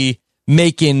really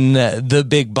making the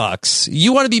big bucks.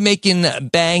 You want to be making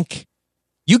bank.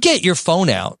 You get your phone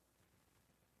out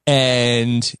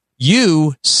and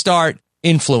you start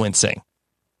influencing,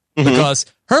 because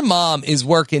her mom is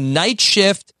working night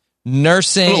shift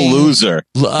nursing. What a loser.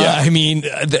 I mean,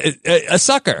 a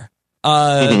sucker.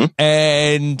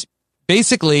 And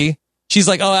basically she's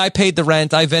like, oh, I paid the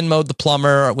rent. I Venmo'd the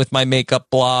plumber with my makeup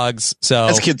blogs. So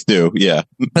as kids do. Yeah.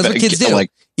 That's what kids do.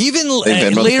 Even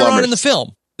later on in the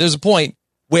film, there's a point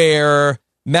where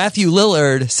Matthew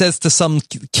Lillard says to some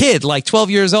kid, like 12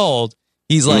 years old,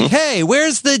 he's like, hey,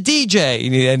 where's the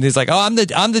DJ? And he's like, oh, I'm the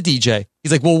DJ.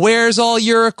 He's like, well, where's all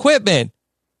your equipment?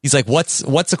 He's like, what's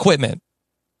equipment?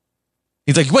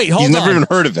 He's like, wait, hold on. He's never even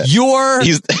heard of it.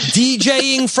 He's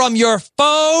DJing from your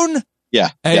phone? Yeah.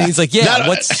 And he's like,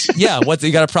 what,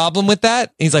 you got a problem with that?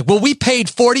 And he's like, well, we paid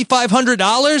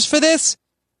 $4,500 for this.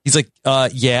 He's like,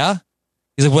 yeah.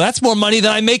 He's like, well, that's more money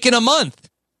than I make in a month.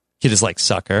 Kid is like,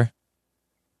 sucker.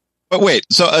 But wait,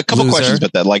 so a couple questions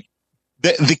about that. Like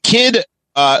the kid,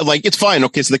 it's fine.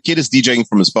 Okay. So the kid is DJing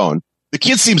from his phone. The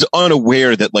kid seems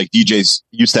unaware that like DJs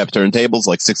used to have turntables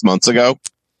like 6 months ago.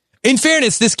 In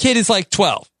fairness, this kid is like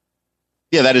 12.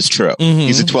 Yeah, that is true.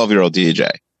 He's a 12-year-old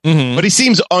DJ. But he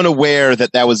seems unaware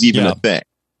that was even a thing.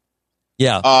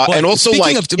 Yeah. And also,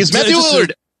 like, is Matthew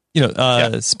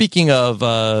Lillard... speaking of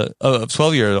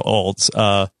 12-year-olds,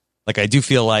 like, I do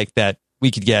feel like that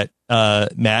we could get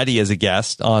Maddie as a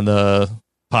guest on the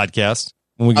podcast.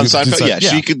 On Seinfeld?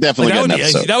 She could definitely get an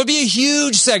episode. That would be a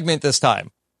huge segment this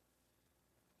time.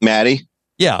 Maddie?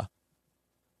 Yeah.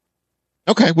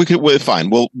 Okay, fine.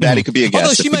 Well, Maddie could be a guest.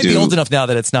 Although she might be old enough now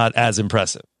that it's not as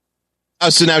impressive. Oh,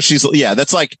 so now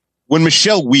that's like when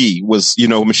Michelle Wie was, you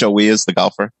know who Michelle Wie is, the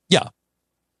golfer? Yeah.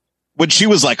 When she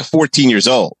was like 14 years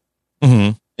old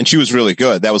and she was really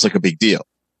good, that was like a big deal.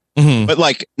 But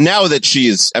like now that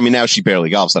now she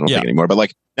barely golfs, I don't think anymore, but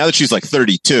like now that she's like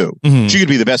 32, she could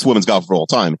be the best women's golfer of all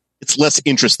time. It's less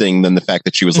interesting than the fact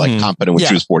that she was like competent when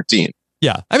she was 14.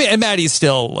 Yeah. I mean, and Maddie's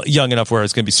still young enough where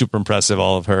it's going to be super impressive,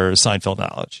 all of her Seinfeld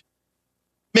knowledge.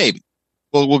 Maybe.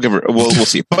 We'll give her, we'll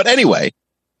see. But anyway,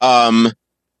 is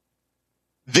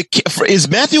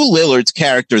Matthew Lillard's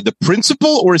character the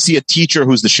principal, or is he a teacher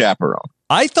who's the chaperone?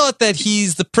 I thought that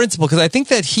he's the principal because I think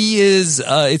that he is,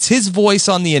 it's his voice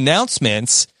on the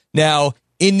announcements. Now,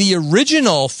 in the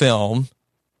original film,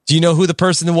 do you know who the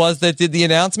person was that did the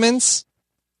announcements?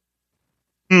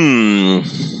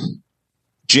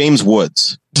 James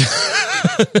Woods.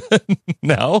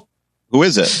 No. Who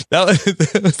is it?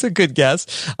 That's a good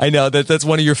guess. I know that's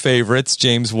one of your favorites,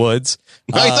 James Woods.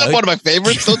 No, he's not one of my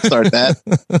favorites. Don't start that.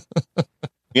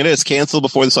 You know, it's canceled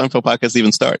before the Seinfeld podcast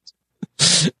even starts.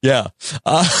 Yeah.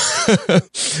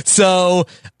 So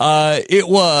it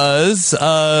was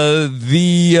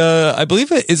I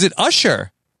believe is it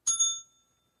Usher?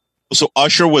 So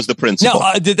Usher was the principal.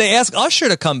 No, did they ask Usher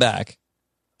to come back?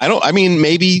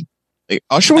 Maybe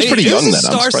Usher was pretty young then. It was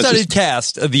a star-studded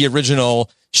cast of the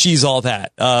original She's All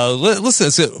That.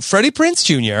 Listen, so Freddie Prinze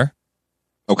Jr.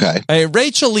 Okay.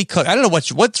 Rachel Lee Cook. I don't know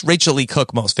what's Rachel Lee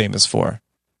Cook most famous for.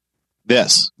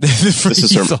 This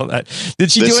is her. All that.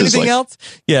 Did she do anything else?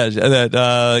 Yeah.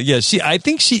 I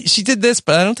think she did this,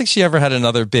 but I don't think she ever had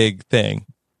another big thing.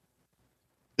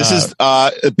 This is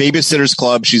Babysitter's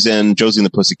Club. She's in Josie and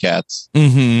the Pussycats,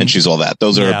 and She's All That.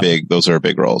 Those are her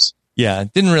big roles. Yeah,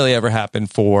 it didn't really ever happen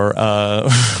for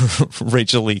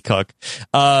Rachel Lee Cook.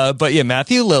 But yeah,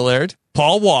 Matthew Lillard,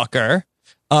 Paul Walker,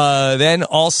 then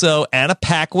also Anna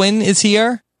Paquin is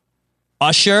here,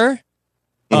 Usher,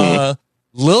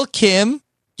 Lil' Kim,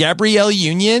 Gabrielle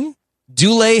Union,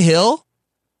 Dule Hill,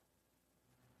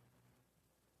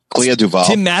 Clea Duvall,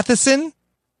 Tim Matheson,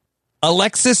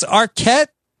 Alexis Arquette,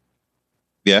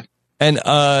 and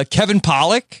Kevin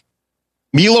Pollak,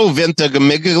 Milo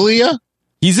Ventimiglia.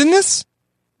 He's in this?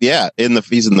 Yeah,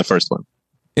 he's in the first one.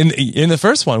 In the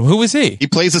first one, who was he? He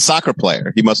plays a soccer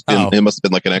player. He must have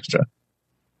been like an extra.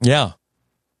 Yeah.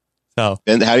 Oh,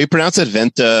 And how do you pronounce it?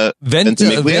 Ventimiglia?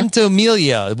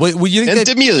 Ventimiglia. Would you think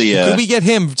Ventimiglia. could we get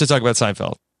him to talk about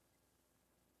Seinfeld?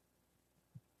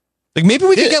 Like maybe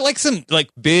we could get like some like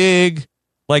big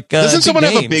like. Doesn't big someone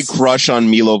have a names. big crush on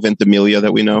Milo Ventimiglia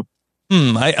that we know?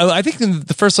 I think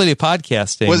the first lady of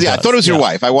podcasting. I thought it was your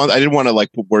wife. I didn't want to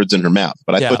like put words in her mouth,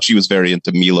 but I Yeah. thought she was very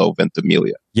into Milo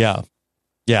Ventimiglia. Yeah,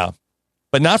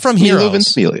 but not from Milo Heroes.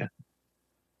 Ventimiglia.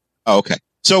 Oh, okay.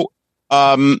 So,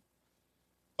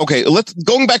 okay,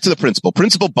 going back to the principal.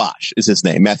 Principal Bosch is his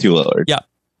name, Matthew Lillard. Yeah.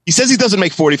 He says he doesn't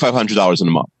make $4,500 in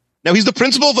a month. Now he's the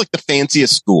principal of like the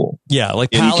fanciest school. Yeah,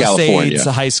 like in Palisades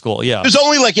California. High School. Yeah, There's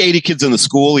only like 80 kids in the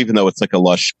school, even though it's like a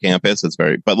lush campus. It's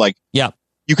but like, yeah,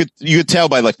 you could tell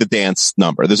by like the dance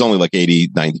number. There's only like 80,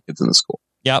 90 kids in the school.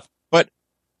 yep. But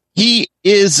he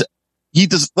does,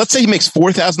 let's say he makes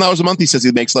 $4,000 a month. He says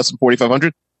he makes less than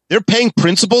 4,500. They're paying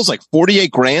principals like 48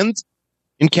 grand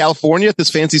in California at this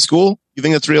fancy school. You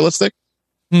think that's realistic?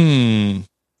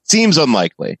 Seems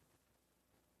unlikely.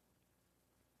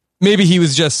 Maybe he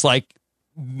was just like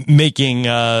making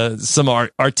some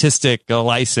artistic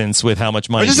license with how much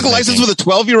money. Artistic he's license making. with a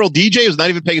 12-year-old DJ who's not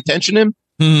even paying attention to him?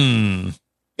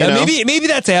 Yeah, You know? maybe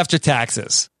that's after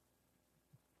taxes.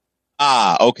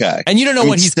 Ah, okay. And you don't know I mean,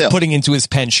 what he's still. putting into his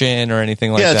pension or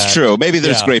anything like that. Yeah, that's true. Maybe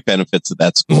there's Yeah. great benefits at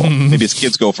that school. Maybe his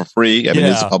kids go for free. I mean,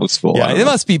 it's a Yeah. public school. Yeah, it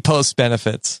must be post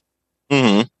benefits.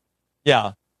 Mm-hmm.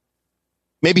 Yeah,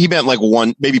 Maybe he meant like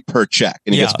one, maybe per check,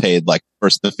 and he Yeah. gets paid like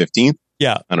first to 15th.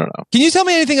 yeah. I don't know. Can you tell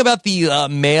me anything about the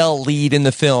male lead in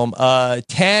the film,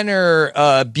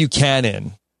 Tanner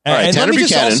Buchanan? All right, and Tanner let me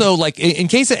Buchanan. just also, like, in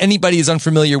case anybody is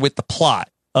unfamiliar with the plot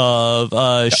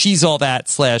of She's All That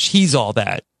 / He's All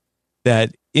That,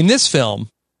 that in this film,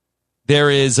 there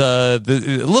is a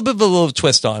little bit of a little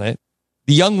twist on it.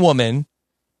 The young woman,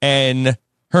 and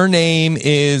her name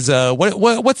is,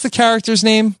 what's the character's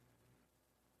name?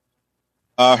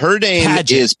 Her name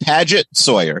Paget. is Paget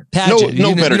Sawyer. Paget. No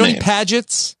you better know name. any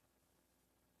Pagets?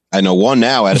 I know one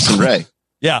now, Addison Rae.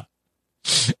 Yeah.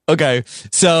 Okay.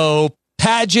 So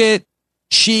Paget,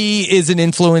 she is an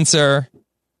influencer.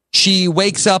 She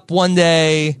wakes up one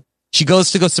day. She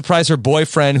goes to go surprise her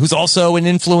boyfriend, who's also an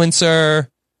influencer.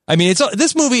 I mean,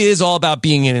 this movie is all about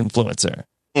being an influencer.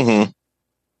 Mm-hmm.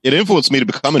 It influenced me to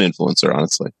become an influencer,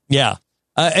 honestly. Yeah.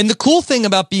 And the cool thing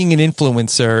about being an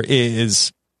influencer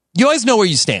is you always know where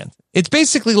you stand. It's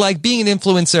basically like being an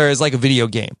influencer is like a video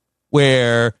game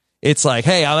where it's like,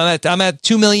 hey, I'm at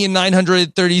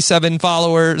 2,937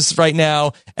 followers right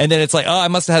now. And then it's like, oh, I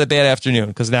must have had a bad afternoon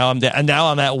because now I'm at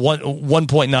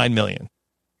 1.9 million.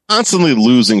 Constantly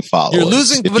losing followers. You're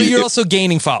losing, but you're also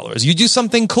gaining followers. You do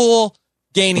something cool,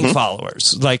 gaining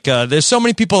followers. Like, there's so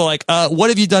many people like, what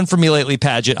have you done for me lately,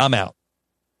 Paget? I'm out.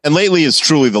 And lately is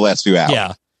truly the last few hours.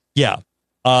 Yeah. Yeah.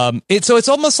 So it's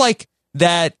almost like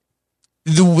that.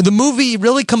 The movie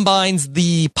really combines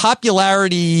the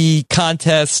popularity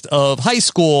contest of high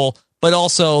school, but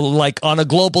also like on a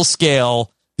global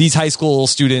scale, these high school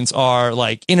students are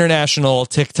like international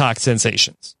TikTok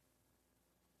sensations.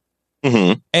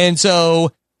 Mm-hmm. And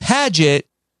so Paget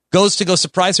goes to go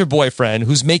surprise her boyfriend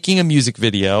who's making a music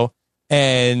video,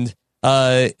 and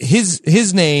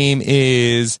his name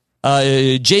is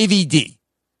JVD.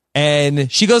 And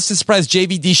she goes to surprise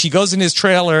JVD. She goes in his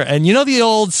trailer, and you know the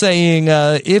old saying,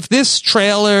 if this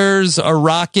trailer's a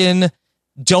rockin',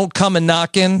 don't come a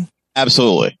knockin'?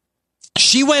 Absolutely.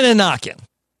 She went a knockin'.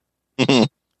 Mhm.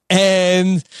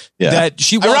 And Yeah. that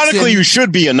she walks Ironically, in- you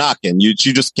should be a knockin'. You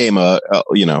just came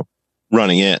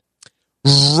running in.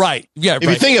 Right. Yeah. If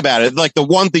you think about it, like the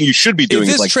one thing you should be doing if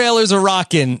is this like, trailer's a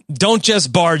rockin', don't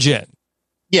just barge in.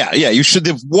 yeah, you should.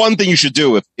 The one thing you should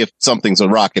do if something's a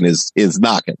rockin' is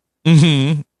knocking.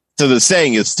 Mm-hmm. So the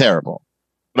saying is terrible,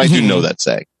 but I do know that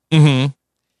saying. Mm-hmm.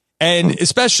 And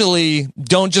especially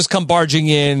don't just come barging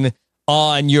in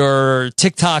on your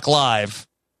TikTok live.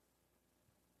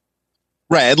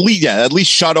 Right. At least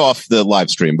shut off the live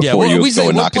stream before you go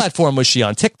and what knock it. platform was she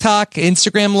on? TikTok,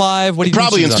 Instagram Live? What do you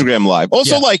Probably think she's on? Instagram Live.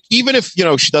 Also, Yeah. like, even if,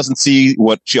 she doesn't see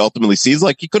what she ultimately sees,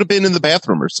 like, he could have been in the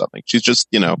bathroom or something. She's just,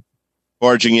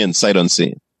 barging in sight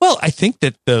unseen. Well, I think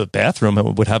that the bathroom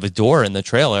would have a door in the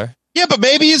trailer. Yeah, but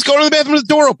maybe he's going to the bathroom with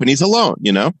the door open. He's alone,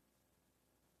 I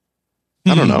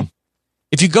don't know.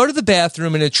 If you go to the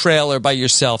bathroom in a trailer by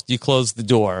yourself, do you close the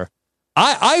door?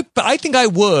 I think I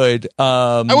would.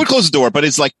 I would close the door, but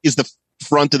it's like, is the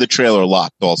front of the trailer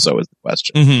locked also is the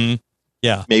question. Mm-hmm.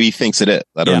 Yeah. Maybe he thinks it is.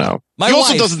 I don't Yeah. know. My He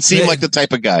also wife, doesn't seem like the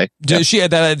type of guy.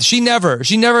 She never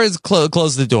has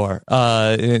closed the door.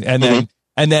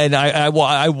 And then I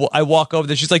walk over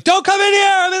there. She's like, "Don't come in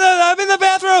here. I'm in the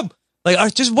bathroom." Like, why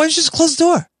don't you just close the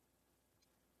door?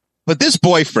 But this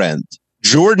boyfriend,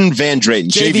 Jordan Van Drayton,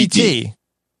 JVD.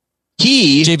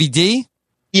 JVD?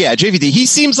 Yeah, JVD. He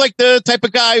seems like the type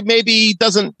of guy maybe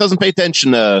doesn't pay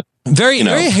attention to very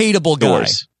hateable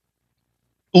doors.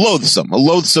 Guy. A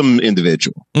loathsome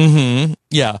individual. Mm-hmm.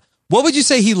 Yeah. What would you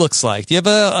say he looks like? Do you have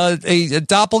a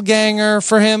doppelganger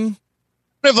for him?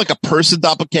 I have like a person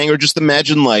doppelganger. Just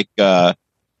imagine like the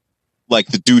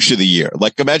douche of the year.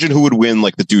 Like imagine who would win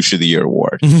like the douche of the year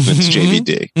award. It's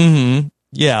JVD. Mm-hmm.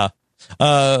 Yeah.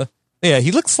 Yeah,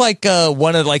 he looks like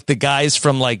one of like the guys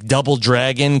from like Double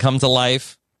Dragon come to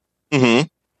life. Mm-hmm.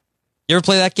 You ever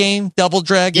play that game, Double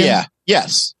Dragon? Yeah.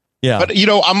 Yes. Yeah. But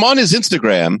I'm on his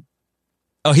Instagram.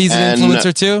 Oh, he's an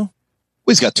influencer too?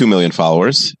 He's got 2 million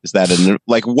followers. Is that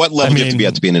what level do you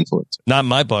have to be an influencer? Not in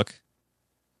my book.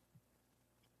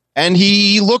 And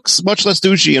he looks much less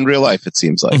douchey in real life, it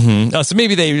seems like. Mm-hmm. Oh, so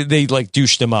maybe they like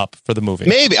douched him up for the movie.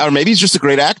 Maybe he's just a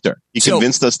great actor. He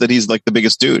convinced us that he's like the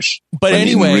biggest douche. But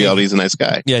anyway, in reality, he's a nice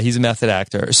guy. Yeah, he's a method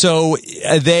actor. So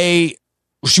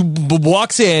she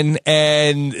walks in,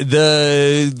 and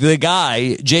the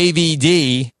guy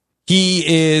JVD, he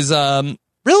is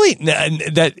really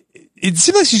that. It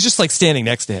seems like she's just like standing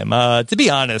next to him. To be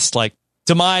honest, like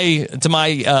to my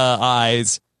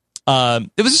eyes,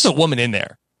 it was just a woman in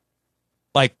there.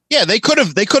 Like, yeah, they could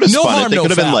have no spun harm, it. They no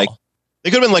could have been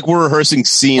foul. like we're rehearsing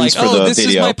scenes like, for the this video.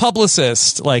 This is my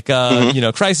publicist. Like,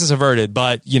 crisis averted.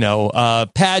 But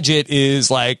Paget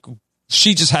is like,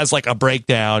 she just has like a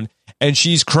breakdown, and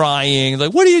she's crying.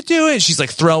 Like, what are you doing? She's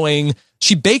like throwing.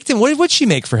 She baked him. What'd she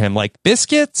make for him? Like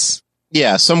biscuits.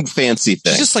 Yeah, some fancy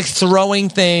thing. She's just like throwing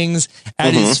things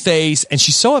at his face, and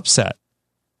she's so upset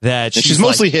that she's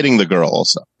mostly hitting the girl.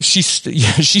 Also,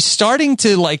 she's starting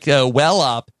to like well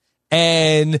up,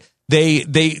 and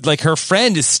they like her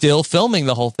friend is still filming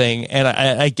the whole thing, and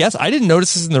I guess I didn't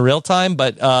notice this in the real time,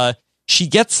 but she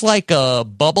gets like a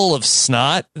bubble of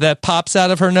snot that pops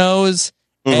out of her nose,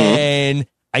 and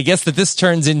I guess that this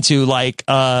turns into like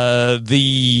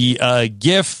the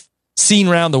GIF seen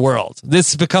around the world.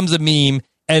 This becomes a meme,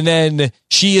 and then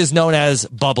she is known as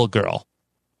Bubble Girl.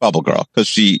 Bubble Girl, because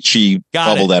she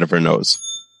bubbled out of her nose.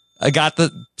 I got the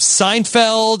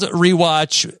Seinfeld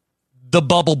rewatch, The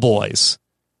Bubble Boys.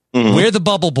 We're the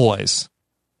Bubble Boys.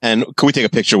 And can we take a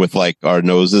picture with like our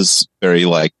noses very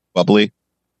like bubbly?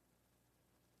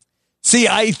 See,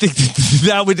 I think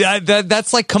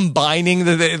that's like combining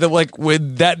the like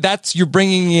with that. That's you're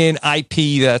bringing in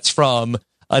IP that's from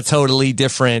a totally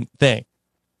different thing.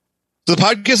 So the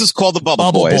podcast is called The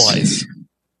Bubble Boys.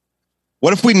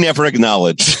 What if we never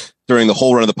acknowledged during the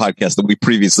whole run of the podcast that we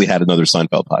previously had another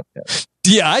Seinfeld podcast?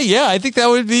 Yeah, I think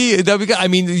that'd be good. I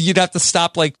mean, you'd have to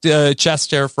stop like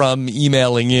Chester from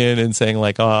emailing in and saying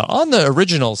like on the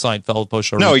original Seinfeld post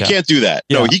show. No, recap. he can't do that.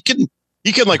 Yeah. No, he can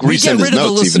like resend his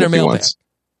notes even if he wants.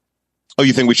 Oh,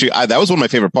 you think we should? That was one of my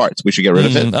favorite parts. We should get rid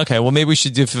of it. Okay, well, maybe we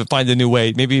should find a new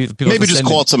way. Maybe just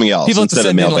call it something else. People have to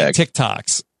send in like mailbag.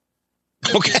 TikToks.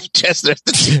 Okay, Chester.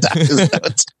 The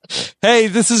TikTok. Hey,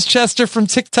 this is Chester from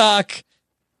TikTok.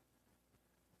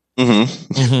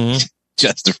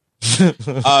 Chester.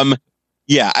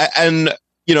 Yeah, and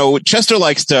Chester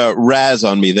likes to razz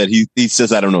on me that he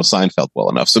says I don't know Seinfeld well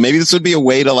enough. So maybe this would be a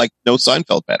way to like know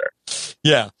Seinfeld better.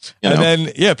 Yeah.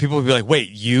 Then people would be like, wait,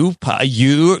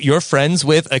 you're friends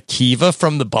with Akiva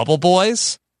from the Bubble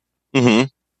Boys? Bubble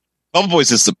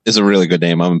Boys is a really good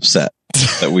name. I'm upset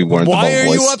that we weren't the Bubble Boys.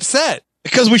 Why are you upset?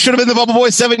 Because we should have been the Bubble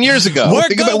Boys 7 years ago. We're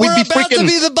about to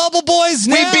be the Bubble Boys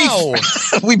now.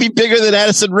 We'd be bigger than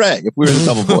Addison Rae if we were the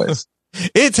Bubble Boys.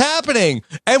 It's happening.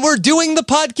 And we're doing the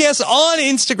podcast on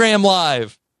Instagram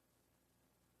Live.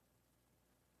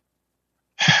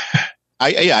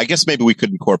 I guess maybe we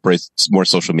could incorporate more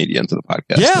social media into the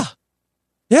podcast.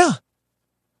 Yeah.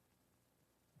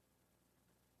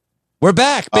 We're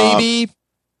back, baby.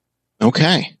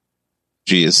 Okay.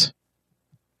 Jeez.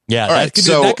 Yeah, all right,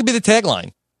 that could be the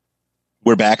tagline.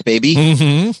 We're back, baby.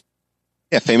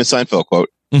 Yeah, famous Seinfeld quote.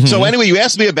 So anyway, you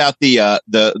asked me about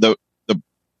the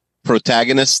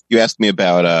protagonist. You asked me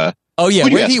about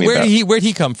where'd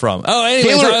he come from? Oh,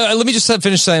 anyway, let me just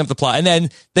finish setting up the plot, and then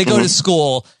they go to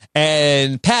school.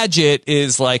 And Paget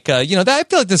is like, I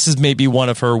feel like this is maybe one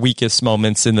of her weakest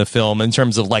moments in the film in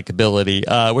terms of likability,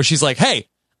 where she's like, hey,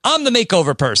 I'm the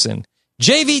makeover person.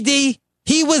 JVD,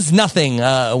 he was nothing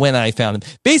when I found him.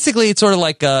 Basically, it's sort of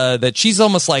like that she's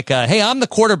almost like, hey, I'm the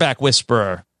quarterback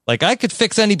whisperer. Like, I could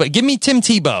fix anybody. Give me Tim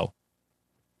Tebow.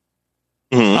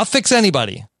 I'll fix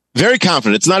anybody. Very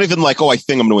confident. It's not even like, I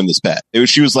think I'm going to win this bet.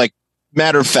 She was like,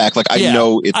 matter of fact, like I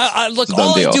know it's look, it's a done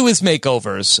all deal. I do is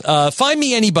makeovers. Find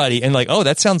me anybody, and like, oh,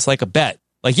 that sounds like a bet.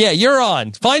 Like, yeah, you're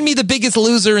on. Find me the biggest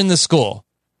loser in the school.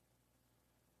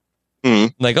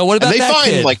 Like, oh, what about and they that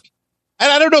find kid? like,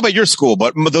 and I don't know about your school,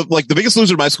 but the biggest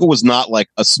loser in my school was not like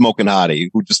a smoking hottie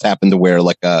who just happened to wear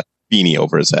like a beanie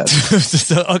over his head.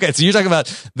 So you're talking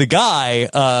about the guy,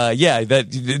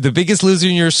 that the biggest loser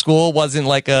in your school wasn't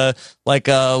like a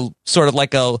sort of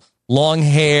like a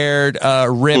long-haired,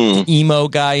 ripped emo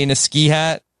guy in a ski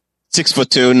hat.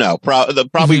 6'2", no,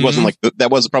 probably wasn't like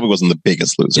probably wasn't the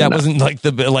biggest loser. Yeah, it no. wasn't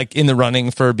like in the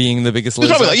running for being the biggest It was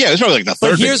loser. probably it was probably like the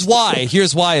third. But here's why.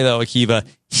 Here's why, though, Akiva.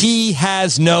 He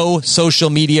has no social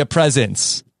media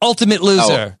presence. Ultimate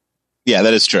loser. Yeah,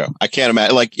 that is true. I can't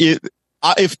imagine. Like,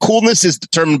 if coolness is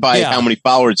determined by how many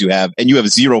followers you have, and you have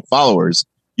 0 followers,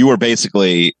 you are at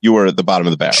the bottom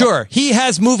of the barrel. Sure, he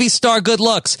has movie star good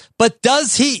looks, but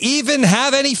does he even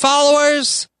have any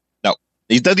followers? No,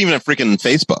 he doesn't even have freaking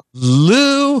Facebook.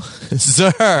 Loser.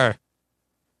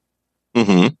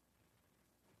 Mm-hmm.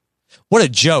 What a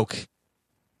joke.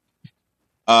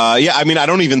 Yeah, I mean, I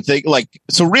don't even think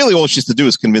so really all she has to do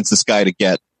is convince this guy to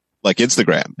get like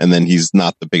Instagram, and then he's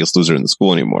not the biggest loser in the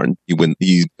school anymore, and he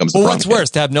becomes the Well, prom what's kid. worse,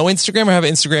 to have no Instagram or have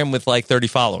Instagram with like 30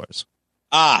 followers?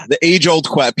 The age-old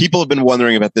question. People have been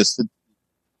wondering about this.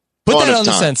 Put that on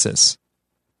the census.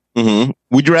 Mm-hmm.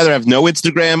 Would you rather have no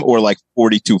Instagram or like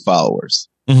 42 followers?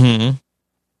 Mm-hmm.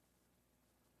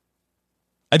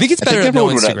 I think it's better to have no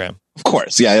Instagram. Of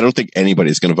course. Yeah, I don't think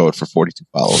anybody's going to vote for 42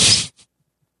 followers.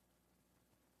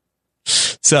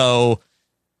 So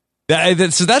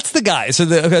that's the guy.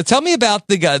 So tell me about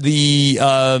the guy,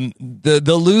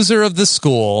 the loser of the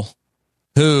school,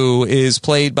 who is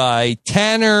played by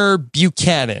Tanner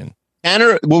Buchanan.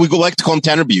 Tanner, well, we like to call him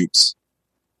Tanner Bukes.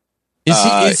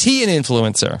 Is he an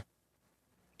influencer?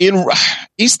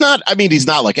 He's not. I mean, he's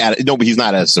not like but he's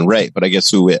not Addison Rae. But I guess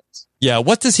who is? Yeah.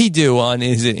 What does he do on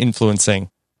his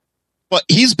influencing? Well,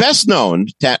 he's best known.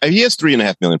 He has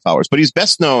 3.5 million followers, but he's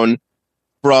best known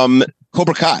from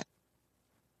Cobra Kai.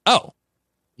 Oh,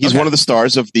 he's one of the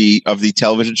stars of the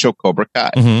television show Cobra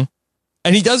Kai. Mm-hmm.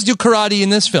 And he does do karate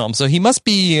in this film, so he must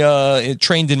be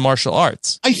trained in martial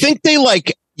arts. I think they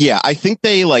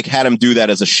had him do that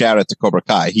as a shout out to Cobra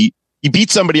Kai. He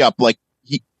beat somebody up like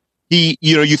he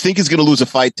you think he's going to lose a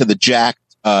fight to the jacked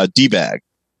D-bag.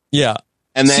 Yeah.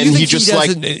 And then so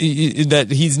that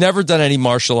he's never done any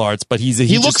martial arts, but he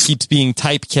just keeps being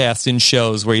typecast in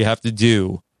shows where you have to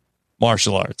do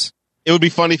martial arts. It would be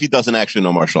funny if he doesn't actually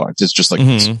know martial arts. It's just like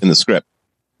in the script.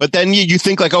 But then you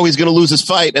think like, oh, he's going to lose his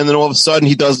fight, and then all of a sudden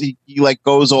he like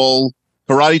goes all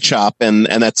karate chop, and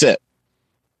that's it.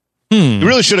 He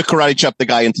really should have karate chopped the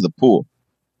guy into the pool.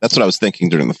 That's what I was thinking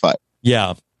during the fight.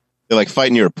 Yeah, they like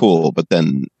fight near a pool, but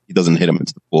then he doesn't hit him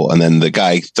into the pool, and then the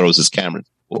guy throws his camera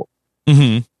into the pool.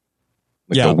 Mm-hmm.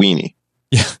 Like a weenie.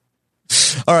 Yeah.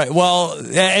 All right. Well,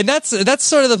 and that's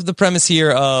sort of the premise here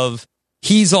of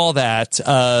he's all that.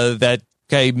 The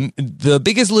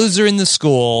biggest loser in the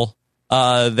school.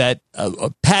 That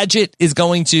Paget is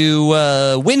going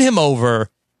to win him over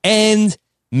and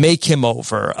make him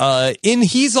over. In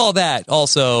He's All That,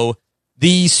 also,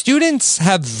 the students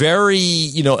have very,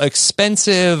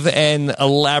 expensive and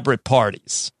elaborate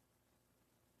parties.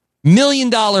 $1 million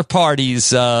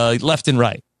parties left and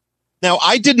right. Now,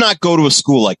 I did not go to a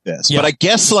school like this, but I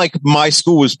guess like my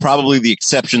school was probably the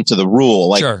exception to the rule.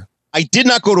 Like, sure. I did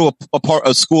not go to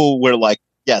a school where like,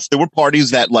 yes, there were parties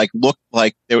that like looked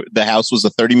like the house was a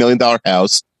 $30 million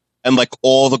house, and like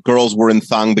all the girls were in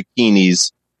thong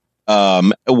bikinis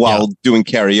while doing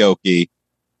karaoke.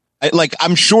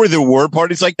 I'm sure there were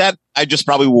parties like that. I just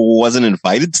probably wasn't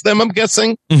invited to them. I'm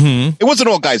guessing It wasn't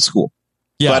all guys' school.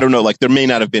 Yeah, so I don't know. Like there may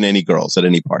not have been any girls at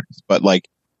any parties, but like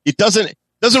it doesn't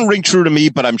ring true to me.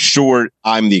 But I'm sure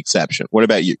I'm the exception. What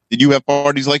about you? Did you have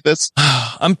parties like this?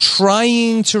 I'm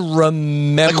trying to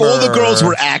remember. Like all the girls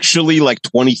were actually like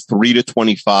 23 to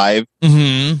 25.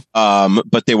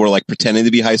 But they were like pretending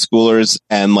to be high schoolers,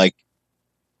 and like,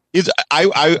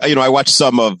 I watched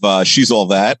some of She's All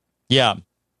That. Yeah.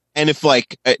 And if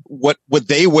like what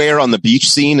they wear on the beach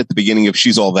scene at the beginning of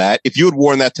She's All That, if you had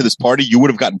worn that to this party, you would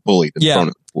have gotten bullied and thrown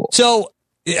in the pool. So,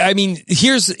 I mean,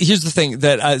 here's the thing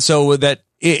that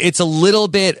it's a little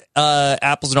bit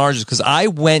apples and oranges, because I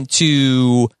went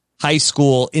to high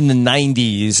school in the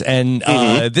 90s, and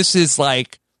this is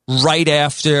like right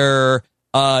after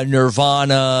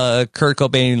Nirvana, Kurt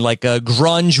Cobain, like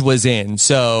grunge was in.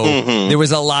 So there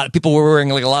was a lot of people were wearing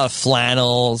like a lot of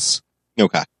flannels.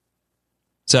 Okay.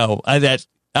 So I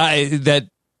think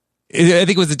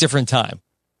it was a different time.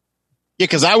 Yeah,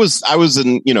 because I was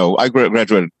in, I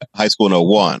graduated high school in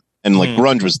 2001, and like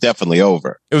grunge was definitely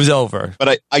over. It was over.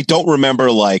 But I don't remember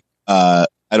I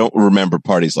don't remember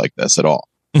parties like this at all.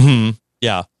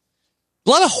 Yeah. A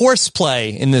lot of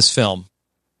horseplay in this film.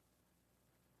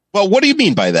 Well, what do you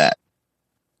mean by that?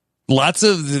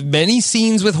 Many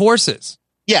scenes with horses.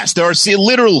 Yes, there are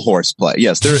literal horseplay.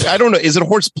 Yes, there. I don't know. Is it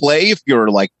horseplay if you're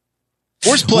like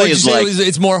horseplay is like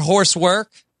it's more horse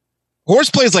work?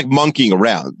 Horseplay is like monkeying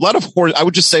around. A lot of horse. I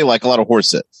would just say like a lot of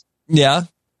horses. Yeah.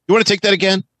 You want to take that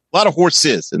again? A lot of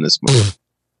horses in this movie.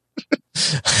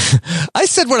 I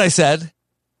said what I said.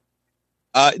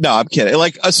 No, I'm kidding.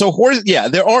 Like so, horse. Yeah,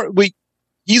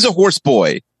 he's a horse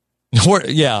boy.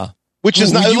 Yeah. Which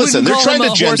is not. Listen, they're trying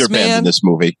to gender bend in this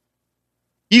movie.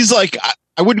 He's like,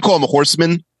 I wouldn't call him a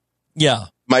horseman. Yeah.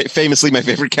 My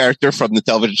favorite character from the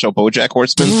television show BoJack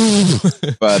Horseman.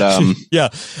 But yeah,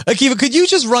 Akiva, could you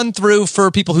just run through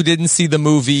for people who didn't see the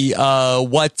movie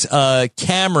what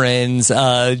Cameron's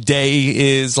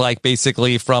day is like,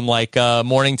 basically from like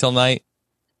morning till night?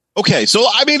 Okay, so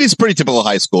I mean, he's a pretty typical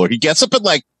high schooler. He gets up at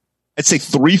like, I'd say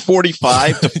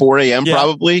 3:45 to 4 a.m. Yeah.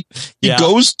 Probably. He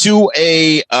goes to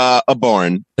a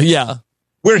barn. Yeah,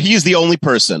 where he's the only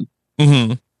person.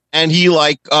 Mm-hmm. And he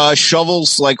like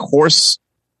shovels like horse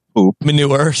poop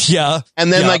manure. Yeah.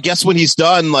 And then I guess when he's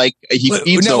done, like he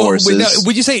feeds the horses.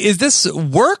 Would you say, is this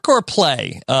work or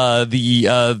play?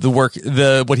 The work,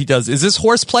 what he does, is this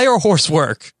horse play or horse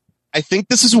work? I think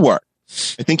this is work.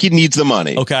 I think he needs the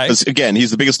money. Okay. Because again,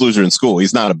 he's the biggest loser in school.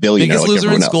 He's not a billionaire. Biggest like loser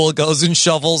in everyone school else. goes and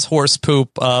shovels horse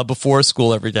poop before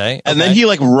school every day. Okay. And then he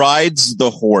like rides the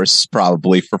horse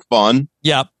probably for fun.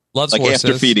 Yeah. Loves like horses.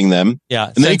 After feeding them. Yeah.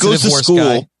 And then he goes to school.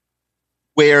 Guy.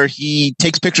 Where he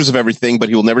takes pictures of everything, but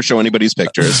he will never show anybody's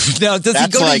pictures. Now,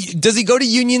 does he go to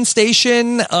Union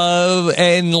Station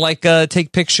and like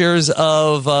take pictures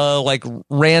of like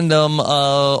random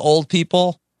old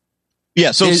people?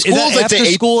 Yeah, so is that after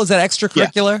school? Is that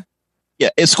extracurricular? Yeah,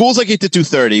 school's like 8 to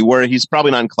 2:30, where he's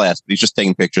probably not in class, but he's just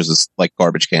taking pictures of like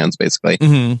garbage cans, basically.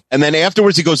 Mm-hmm. And then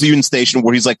afterwards, he goes to Union Station,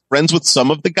 where he's like friends with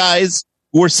some of the guys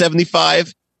who are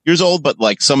 75 years old, but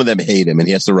like some of them hate him, and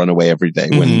he has to run away every day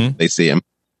when they see him.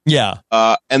 Yeah.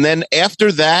 And then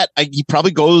after that, he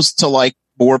probably goes to like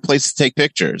more places to take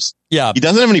pictures. Yeah. He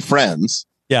doesn't have any friends.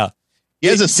 Yeah. He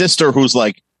has a sister who's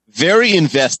like very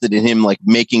invested in him, like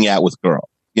making out with girls,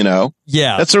 you know?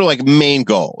 Yeah. That's her like main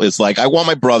goal is like, I want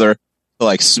my brother to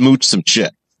like smooch some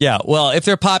chick. Yeah. Well, if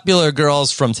they're popular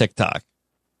girls from TikTok.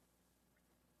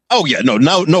 Oh yeah. No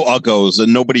uggos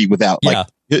and nobody without like,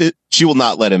 she will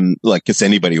not let him like kiss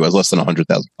anybody who has less than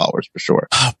 100,000 followers for sure.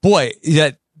 Boy,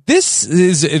 this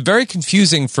is very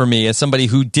confusing for me as somebody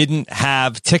who didn't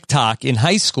have TikTok in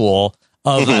high school.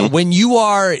 When you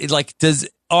are like,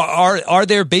 are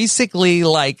there basically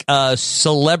like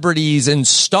celebrities and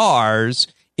stars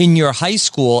in your high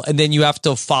school, and then you have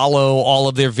to follow all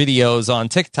of their videos on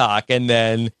TikTok, and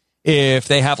then if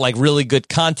they have like really good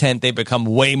content, they become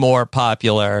way more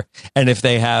popular, and if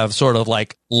they have sort of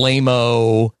like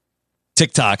lame-o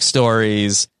TikTok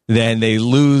stories, then they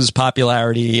lose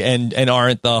popularity and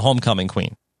aren't the homecoming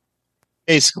queen.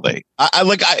 Basically,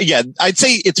 I'd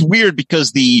say it's weird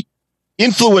because the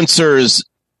influencers,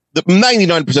 the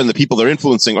 99% of the people they're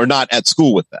influencing are not at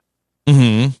school with them.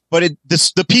 Mm-hmm. But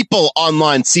the people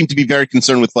online seem to be very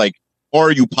concerned with like,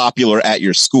 are you popular at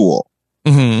your school?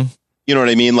 Mm-hmm. You know what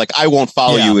I mean? Like, I won't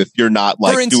follow you if you're not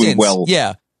like doing well.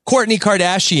 Yeah. Kourtney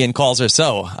Kardashian calls her,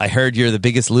 so I heard you're the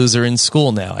biggest loser in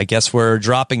school now. I guess we're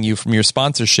dropping you from your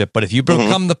sponsorship, but if you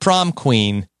become the prom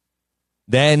queen,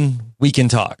 then we can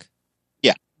talk.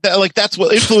 Yeah. That's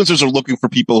what influencers are looking for,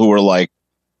 people who are like,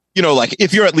 you know, like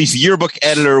if you're at least yearbook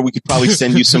editor, we could probably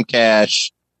send you some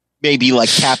cash. Maybe like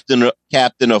captain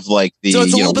of like the so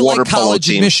it's a little bit water like college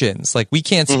team. admissions. Like, we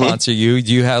can't sponsor you.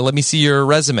 Do you have? Let me see your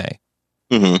resume.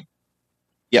 Mm-hmm.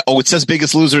 Yeah. Oh, it says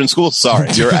biggest loser in school. Sorry,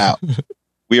 you're out.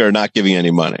 We are not giving any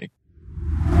money.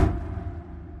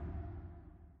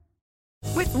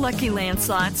 With Lucky Land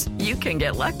Slots, you can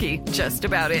get lucky just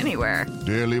about anywhere.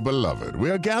 Dearly beloved,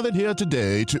 we are gathered here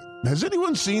today to... Has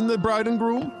anyone seen the bride and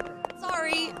groom?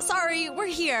 Sorry, we're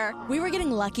here. We were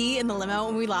getting lucky in the limo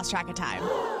and we lost track of time.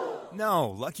 No,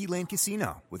 Lucky Land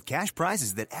Casino, with cash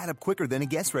prizes that add up quicker than a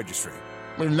guest registry.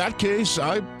 In that case,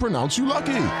 I pronounce you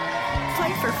lucky.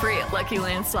 Play for free at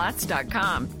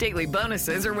LuckyLandSlots.com. Daily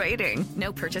bonuses are waiting.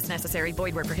 No purchase necessary.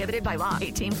 Void where prohibited by law.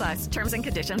 18+. Terms and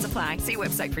conditions apply. See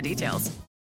website for details.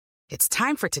 It's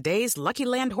time for today's Lucky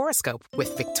Land horoscope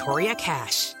with Victoria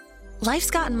Cash.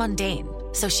 Life's gotten mundane,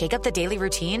 so shake up the daily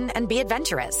routine and be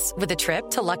adventurous with a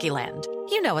trip to Lucky Land.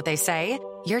 You know what they say.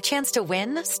 Your chance to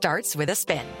win starts with a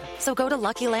spin. So go to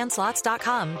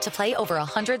LuckyLandSlots.com to play over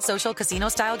 100 social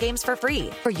casino-style games for free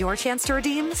for your chance to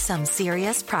redeem some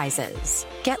serious prizes.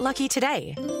 Get lucky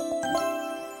today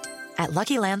at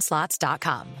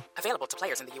LuckyLandSlots.com. Available to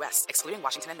players in the U.S., excluding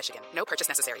Washington and Michigan. No purchase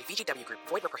necessary. VGW Group.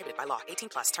 Void where prohibited by law.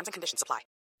 18+. Terms and conditions apply.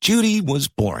 Judy was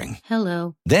boring.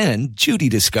 Hello. Then Judy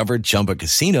discovered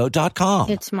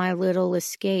ChumbaCasino.com. It's my little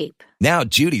escape. Now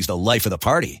Judy's the life of the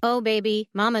party. Oh,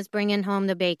 baby, mama's bringing home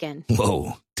the bacon.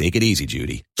 Whoa, take it easy,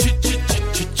 Judy.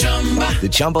 The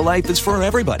Chumba life is for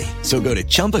everybody. So go to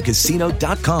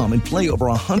ChumbaCasino.com and play over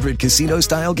 100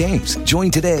 casino-style games. Join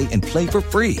today and play for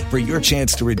free for your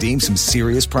chance to redeem some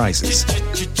serious prizes.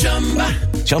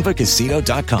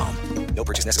 ChumbaCasino.com. No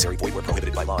purchase necessary. Void where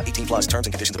prohibited by law. 18 plus terms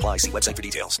and conditions apply. See website for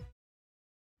details.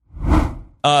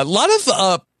 A lot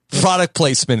of product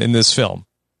placement in this film.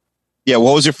 Yeah,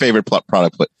 what was your favorite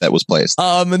product that was placed?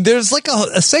 And there's like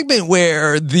a segment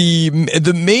where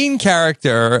the main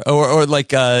character or like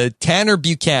Tanner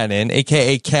Buchanan,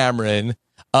 aka Cameron,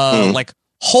 like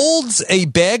holds a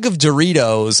bag of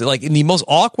Doritos, like in the most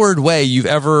awkward way you've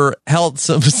ever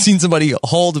seen somebody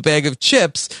hold a bag of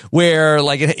chips, where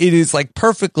like it is like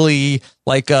perfectly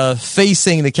like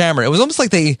facing the camera. It was almost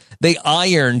like they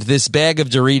ironed this bag of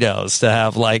Doritos to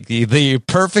have like the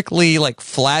perfectly like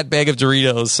flat bag of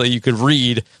Doritos so you could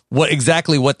read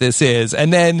exactly what this is.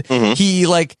 And then he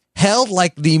like held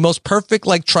like the most perfect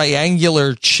like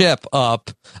triangular chip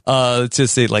up to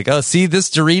say like, oh, see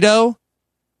this Dorito?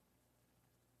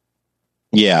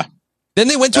 Yeah. Then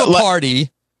they went to a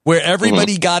party where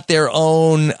everybody got their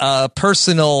own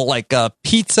personal like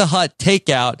Pizza Hut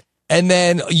takeout. And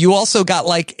then you also got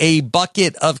like a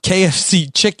bucket of KFC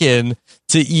chicken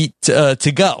to eat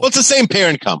to go. Well, it's the same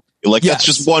parent company. Like that's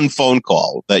just one phone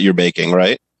call that you're making,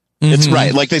 right? It's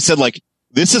right. Like they said, like,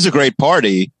 this is a great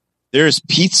party. There's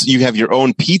pizza. You have your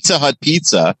own Pizza Hut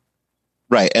pizza.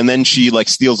 Right. And then she like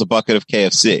steals a bucket of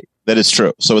KFC. That is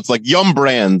true. So it's like Yum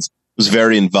Brands was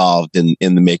very involved in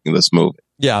the making of this movie.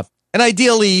 Yeah. And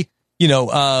ideally, you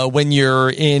know, when you're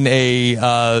in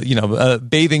a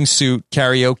bathing suit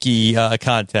karaoke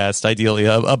contest, ideally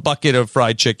a bucket of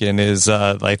fried chicken is,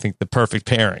 I think, the perfect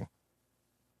pairing.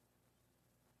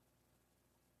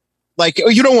 Like,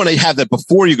 you don't want to have that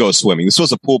before you go swimming. This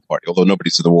was a pool party, although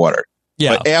nobody's in the water.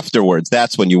 Yeah. But afterwards,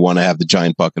 that's when you want to have the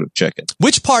giant bucket of chicken.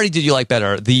 Which party did you like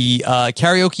better? The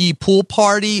karaoke pool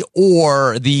party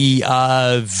or the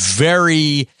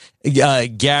very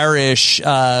garish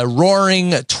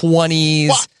roaring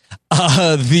 20s,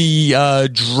 the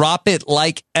drop it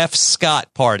like F.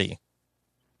 Scott party?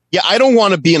 Yeah, I don't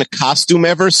want to be in a costume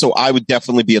ever, so I would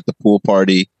definitely be at the pool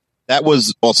party. That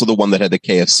was also the one that had the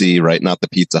KFC, right? Not the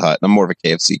Pizza Hut. I'm more of a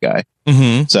KFC guy.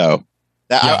 So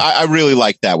I really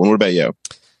like that one. What about you?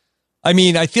 I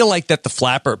mean, I feel like that the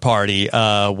flapper party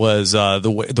was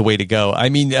the way to go. I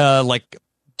mean, like,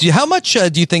 how much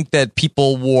do you think that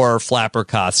people wore flapper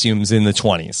costumes in the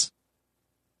 20s?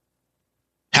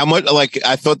 How much? Like,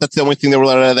 I thought that's the only thing they were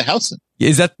allowed out of the house in.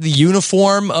 Is that the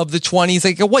uniform of the 20s?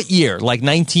 Like, what year? Like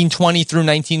 1920 through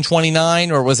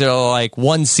 1929, or was it like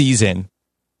one season?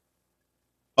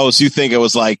 Oh, so you think it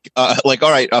was like all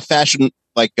right, fashion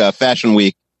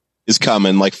week is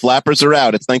coming. Like, flappers are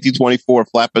out. It's 1924.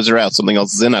 Flappers are out. Something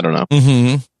else is in. I don't know.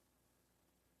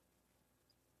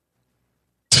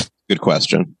 Good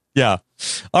question. Yeah.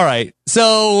 All right.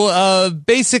 So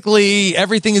basically,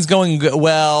 everything is going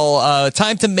well.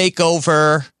 Time to make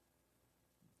over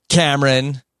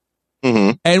Cameron.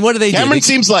 And what do they do? Cameron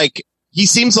seems like he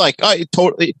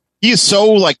totally. He is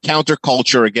so like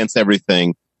counterculture against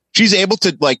everything. She's able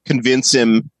to like convince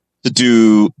him to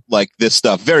do like this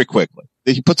stuff very quickly.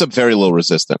 He puts up very little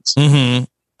resistance.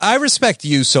 I respect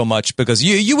you so much because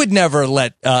you would never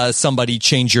let somebody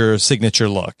change your signature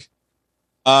look.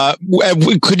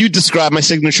 Could you describe my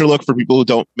signature look for people who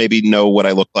don't maybe know what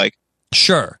I look like?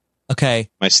 Sure. Okay.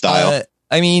 My style.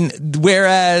 I mean,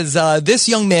 whereas this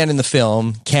young man in the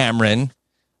film, Cameron,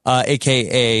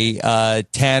 aka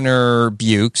Tanner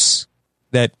Bukes,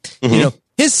 that you know.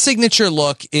 His signature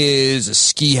look is a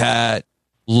ski hat,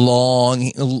 long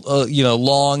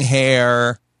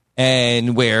hair,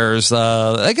 and wears,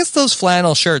 I guess, those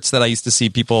flannel shirts that I used to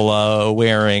see people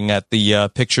wearing at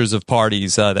the pictures of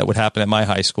parties that would happen at my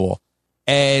high school.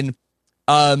 And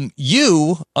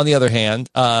you, on the other hand,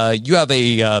 you have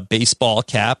a baseball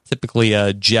cap, typically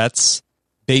a Jets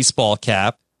baseball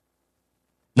cap,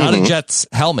 not a Jets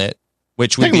helmet,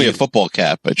 which would be a football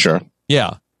cap, but sure.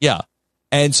 Yeah.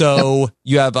 And so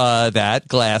you have that,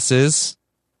 glasses.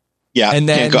 Yeah. And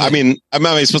then I mean, I'm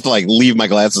not supposed to like leave my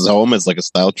glasses home as like a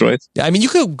style choice. Yeah, I mean, you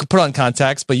could put on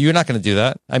contacts, but you're not going to do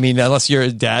that. I mean, unless your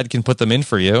dad can put them in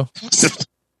for you. It's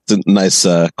a nice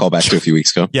callback to a few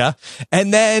weeks ago. Yeah.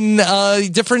 And then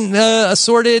different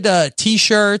assorted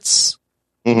T-shirts.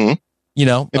 You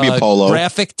know, maybe a polo.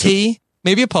 Graphic tee.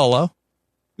 Maybe a polo.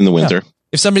 In the winter. Yeah.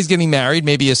 If somebody's getting married,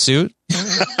 maybe a suit.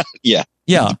 Yeah.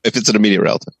 If it's an immediate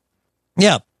relative.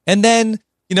 Yeah. And then,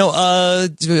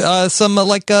 some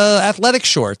athletic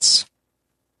shorts.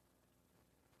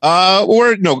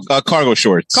 Cargo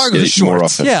shorts. Cargo shorts. More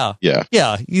often. Yeah.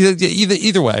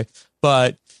 Either way.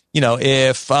 But,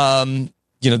 if,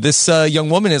 this young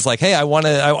woman is like, hey, I want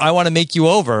to make you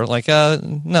over. Like,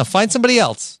 no, find somebody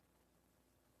else.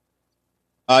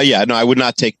 I would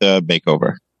not take the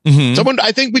makeover. Mm-hmm.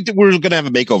 I think we were going to have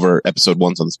a makeover episode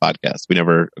once on this podcast. We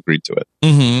never agreed to it.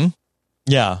 Mm-hmm.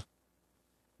 Yeah.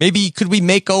 Maybe could we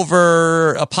make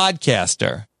over a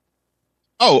podcaster?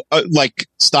 Oh, like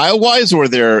style wise or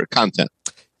their content?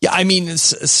 Yeah, I mean,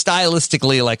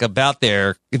 stylistically, like about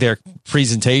their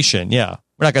presentation. Yeah,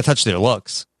 we're not going to touch their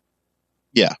looks.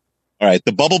 Yeah. All right.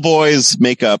 The Bubble Boys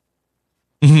makeup.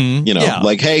 Mm-hmm.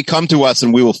 Like, hey, come to us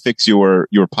and we will fix your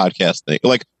podcast thing.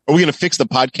 Like, are we going to fix the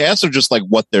podcast or just like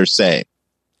what they're saying?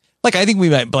 Like, I think we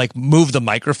might like move the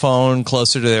microphone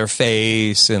closer to their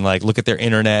face and like look at their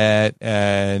internet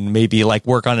and maybe like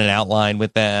work on an outline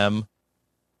with them.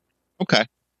 Okay.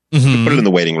 Mm-hmm. Put it in the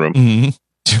waiting room.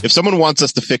 Mm-hmm. If someone wants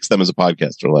us to fix them as a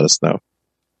podcaster, let us know.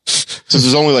 Since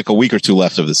there's only like a week or two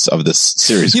left of this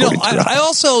series. I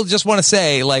also just want to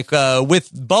say, like, with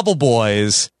Bubble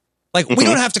Boys, like we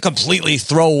don't have to completely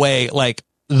throw away like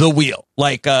the wheel.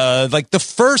 Like the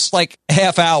first like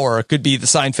half hour could be the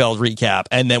Seinfeld recap,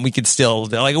 and then we could still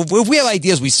like if we have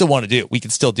ideas we still want to do, we can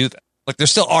still do them. Like there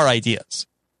still are ideas.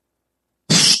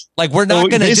 Like we're not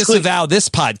going to disavow this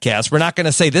podcast. We're not going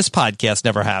to say this podcast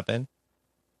never happened.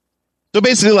 So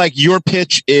basically, like your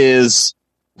pitch is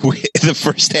the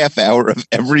first half hour of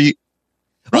every.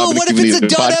 Well, what if it's a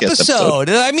dud episode?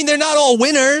 I mean, they're not all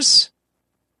winners.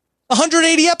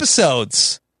 180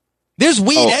 episodes. There's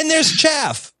wheat and there's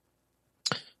chaff.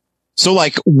 So,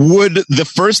 like, would the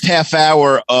first half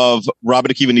hour of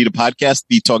Robin and Akiva Need a Podcast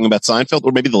be talking about Seinfeld,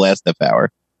 or maybe the last half hour,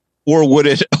 or would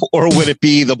it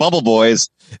be the Bubble Boys?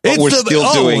 But we're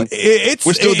still doing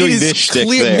this shtick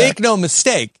there. Make no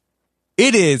mistake.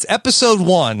 It is episode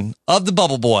 1 of the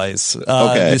Bubble Boys.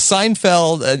 The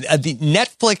Seinfeld, the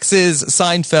Netflix's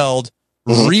Seinfeld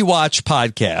rewatch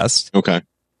podcast. Okay.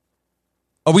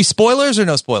 Are we spoilers or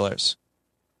no spoilers?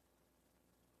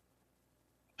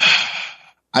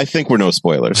 I think we're no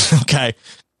spoilers. Okay.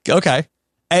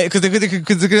 Because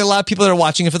there are a lot of people that are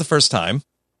watching it for the first time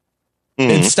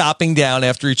and stopping down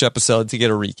after each episode to get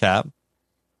a recap.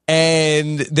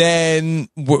 And then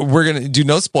we're going to do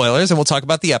no spoilers and we'll talk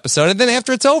about the episode. And then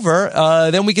after it's over,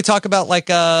 then we could talk about like,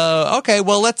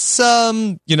 let's,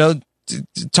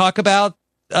 talk about,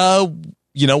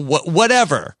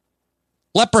 whatever.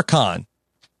 Leprechaun.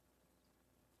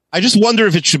 I just wonder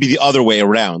if it should be the other way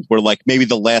around, where like maybe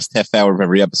the last half hour of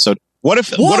every episode. What would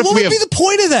be the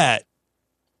point of that?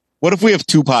 What if we have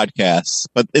 2 podcasts,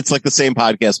 but it's like the same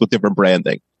podcast with different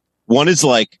branding? One is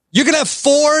like you're gonna have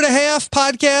 4.5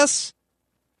 podcasts.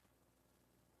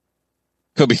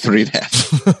 Could be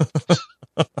 3.5.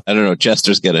 I don't know.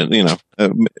 Chester's getting, yeah.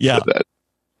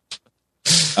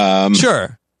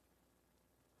 Sure.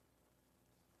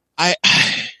 Let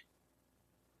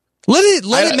it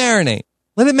marinate.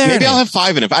 Let it marinate. Maybe I'll have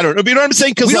 5 in it. I don't know. But you know what I'm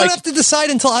saying? Because we don't have to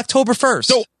decide until October 1st.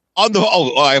 So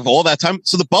I have all that time.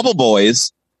 So the Bubble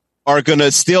Boys are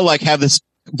gonna still like have this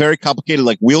very complicated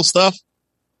like wheel stuff.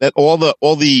 That all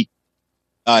the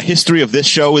history of this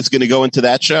show is going to go into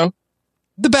that show.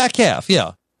 The back half,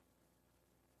 yeah.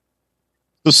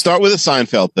 So start with a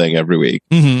Seinfeld thing every week.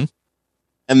 Mm-hmm.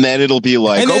 And then it'll be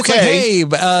like, okay.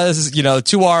 Like, hey,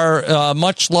 to our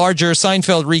much larger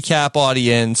Seinfeld recap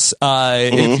audience,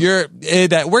 if you're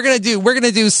we're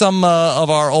gonna do some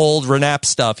of our old Renap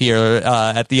stuff here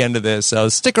at the end of this. So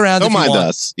stick around. Don't if you mind want.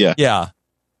 us, yeah,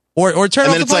 or turn.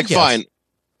 And off then it's the like podcast. fine.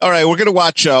 All right, we're gonna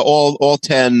watch all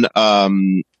 10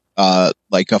 Friday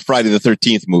the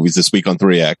 13th movies this week on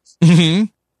 3X. Mm-hmm.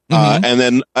 And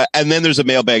then there's a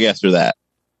mailbag after that.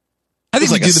 I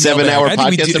think it's like a 7-hour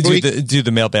podcast every week. Do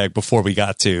the mailbag before we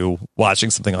got to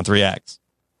watching something on 3X.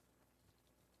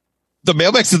 The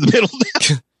mailbag's in the middle.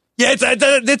 Yeah,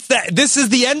 it's that. This is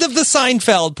the end of the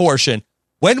Seinfeld portion.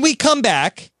 When we come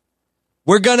back,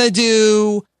 we're gonna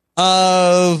do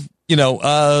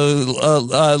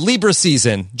Libra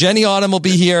season. Jenny Autumn will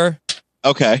be here.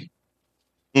 Okay.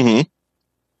 Mm-hmm.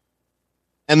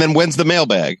 And then when's the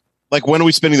mailbag? Like, when are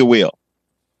we spinning the wheel?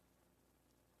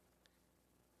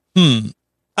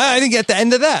 I think at the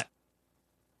end of that.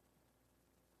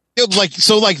 Like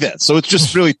that. So it's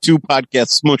just really 2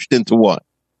 podcasts smushed into one.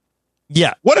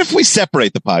 Yeah. What if we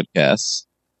separate the podcasts?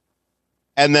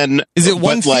 And then is it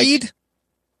one feed?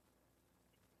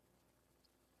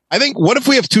 I think, what if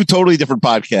we have 2 totally different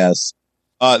podcasts?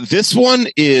 This one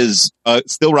is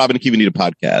still Robin and Akiva Need a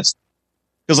Podcast,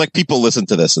 because like people listen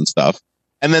to this and stuff.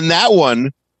 And then that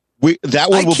one That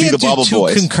one will be the Bubble two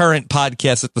Boys. Concurrent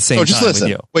podcasts at the same No, just time listen.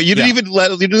 with you. Wait, you didn't even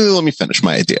let me finish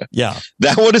my idea. Yeah.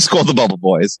 That one is called the Bubble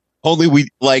Boys. Only we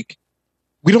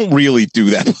don't really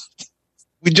do that.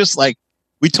 We just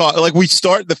we talk, we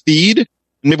start the feed, and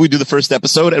maybe we do the first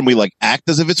episode and we act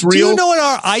as if it's real. Do you know what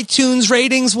our iTunes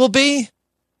ratings will be?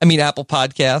 I mean, Apple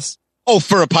Podcasts. Oh,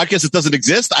 for a podcast that doesn't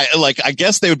exist? I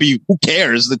guess they would be, who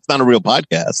cares? It's not a real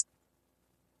podcast.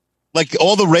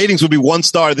 All the ratings would be 1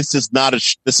 star. This is not a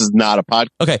podcast.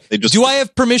 Okay. Do I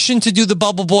have permission to do the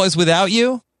Bubble Boys without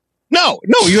you? No,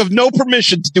 you have no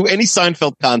permission to do any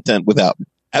Seinfeld content without me.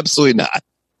 Absolutely not.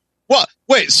 Well,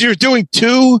 wait, so you're doing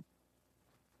 2?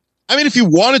 I mean, if you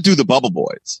want to do the Bubble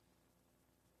Boys,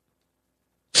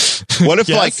 what if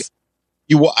Yes.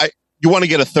 you want to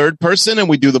get a third person and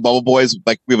we do the Bubble Boys,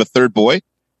 we have a third boy?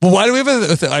 Well, why do we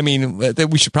have I mean,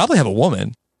 we should probably have a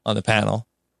woman on the panel.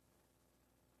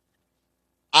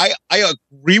 I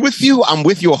agree with you. I'm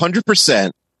with you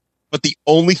 100%. But the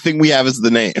only thing we have is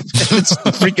the name. It's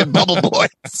the freaking Bubble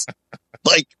Boys.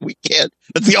 We can't.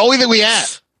 That's the only thing we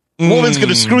have. Woman's going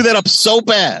to screw that up so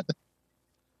bad.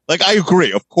 I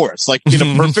agree, of course. In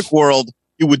a perfect world,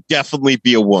 it would definitely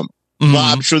be a woman. Well,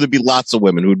 I'm sure there'd be lots of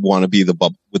women who would want to be in the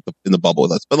bubble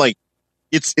with us. But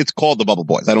it's called the Bubble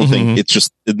Boys. I don't think it's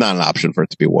not an option for it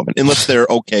to be a woman, unless they're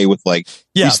okay with we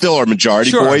still are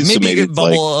majority boys. Maybe, so maybe it's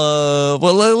bubble.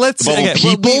 Well, let's Bubble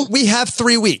people? we have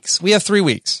 3 weeks. We have 3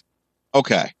 weeks.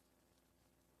 Okay.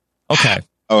 Okay.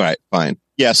 All right. Fine.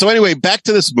 Yeah. So anyway, back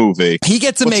to this movie. He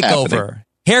gets a What's makeover, happening?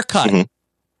 haircut.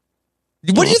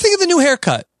 Mm-hmm. What do you think of the new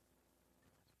haircut?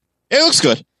 It looks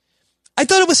good. I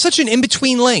thought it was such an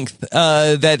in-between length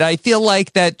that I feel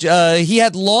like that he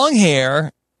had long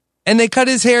hair and they cut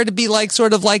his hair to be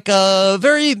sort of a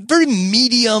very, very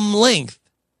medium length.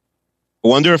 I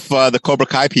wonder if the Cobra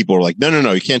Kai people were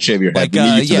no, you can't shave your head. We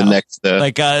need you to the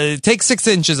next. Take 6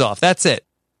 inches off. That's it.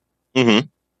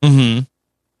 Mm-hmm. Mm-hmm.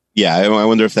 Yeah, I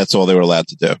wonder if that's all they were allowed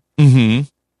to do. Mm-hmm.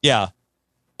 Yeah.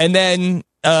 And then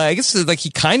I guess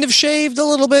he kind of shaved a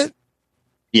little bit.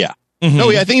 Yeah. Mm-hmm. No,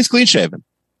 I think he's clean shaven.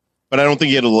 But I don't think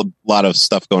he had a lot of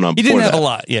stuff going on. He didn't have a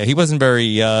lot. Yeah, he wasn't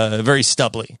very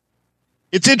stubbly.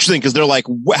 It's interesting because they're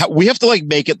we have to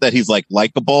make it that he's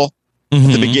likable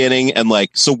at the beginning, and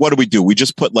so what do? We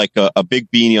just put a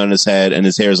big beanie on his head, and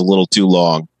his hair is a little too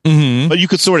long. Mm-hmm. But you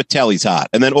could sort of tell he's hot,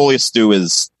 and then all he has to do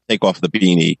is take off the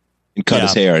beanie and cut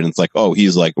his hair, and it's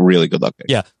he's really good looking.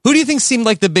 Yeah. Who do you think seemed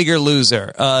like the bigger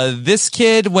loser? This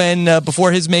kid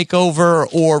before his makeover,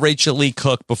 or Rachel Lee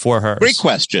Cook before hers? Great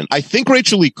question. I think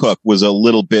Rachel Lee Cook was a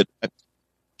little bit.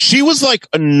 She was a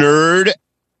nerd,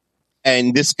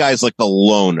 and this guy's a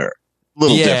loner. A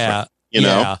little different, you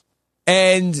know.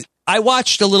 And I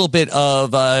watched a little bit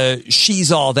of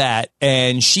She's All That,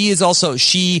 and she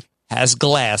has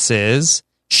glasses.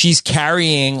 She's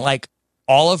carrying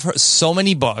all of her, so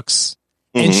many books,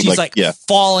 and she's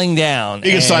falling down.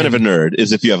 Biggest sign of a nerd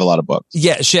is if you have a lot of books.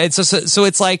 Yeah, so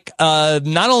it's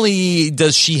not only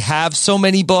does she have so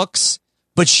many books,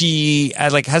 but she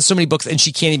has so many books and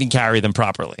she can't even carry them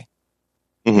properly.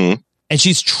 Mm-hmm. And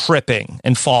she's tripping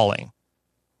and falling.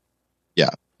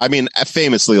 Yeah, I mean,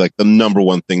 famously, the number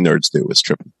one thing nerds do is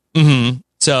tripping. Mm-hmm.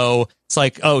 So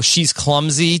it's she's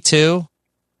clumsy too.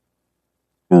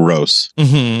 Gross.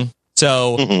 Mm-hmm.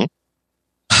 So.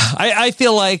 I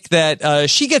feel like that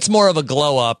she gets more of a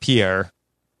glow up here.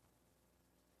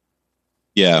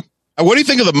 Yeah. What do you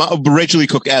think of Rachel Lee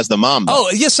Cook as the mom, though?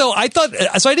 Oh, yeah. So I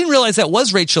didn't realize that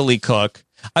was Rachel Lee Cook.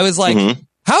 I was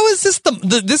how is this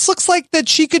this looks like that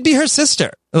she could be her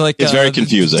sister. It's very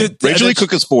confusing. Rachel Lee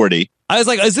Cook is 40. I was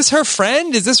is this her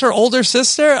friend? Is this her older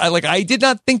sister? I did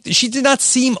not think she did not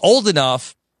seem old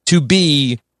enough to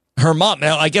be her mom.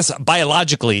 Now, I guess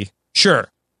biologically, sure,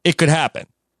 it could happen.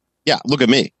 Yeah, look at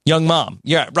me. Young mom.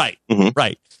 Yeah, right. Mm-hmm.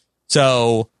 Right.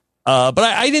 So, but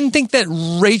I didn't think that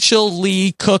Rachel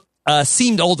Lee Cook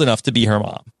seemed old enough to be her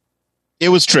mom. It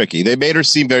was tricky. They made her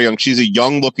seem very young. She's a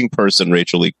young-looking person,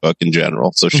 Rachel Lee Cook, in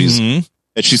general. So she's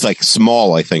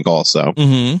small, I think, also.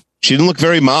 Mm-hmm. She didn't look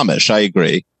very momish, I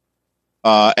agree.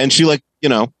 And she,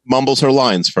 mumbles her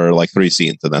lines for, 3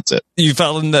 scenes, and that's it. You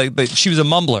felt that she was a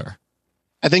mumbler.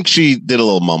 I think she did a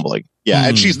little mumbling. Yeah,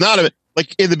 and she's not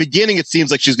in the beginning, it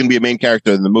seems like she's going to be a main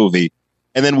character in the movie,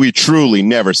 and then we truly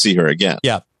never see her again.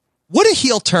 Yeah. What a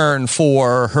heel turn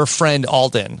for her friend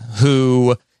Alden,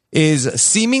 who is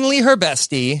seemingly her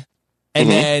bestie, and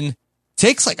then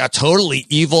takes a totally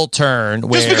evil turn.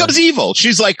 Just becomes evil.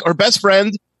 She's her best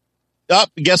friend.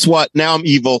 Guess what? Now I'm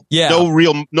evil. Yeah. No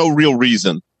real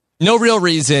reason. No real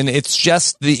reason. It's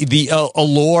just the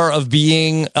allure of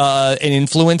being an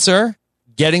influencer.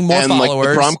 Getting more followers,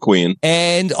 the prom queen,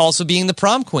 and also being the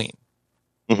prom queen.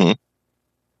 Mm-hmm.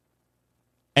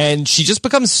 And she just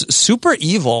becomes super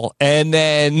evil and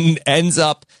then ends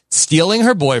up stealing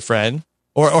her boyfriend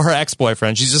or her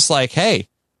ex-boyfriend. She's just like, hey,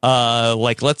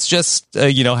 like, let's just,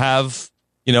 have,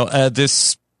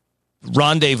 this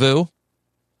rendezvous.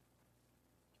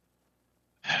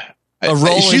 A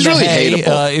roll she's in the really hay,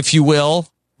 hateable. if you will.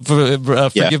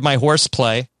 Forgive my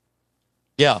horseplay.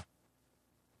 Yeah.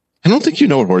 I don't think you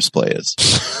know what horseplay is.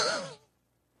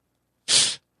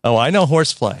 Oh, I know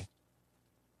horseplay.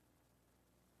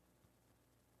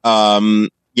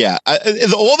 Yeah.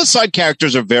 All the side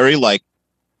characters are very like,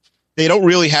 they don't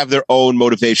really have their own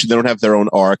motivation. They don't have their own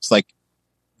arcs. Like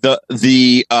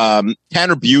the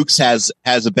Tanner Bukes has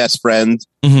a best friend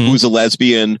who's a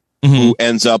lesbian who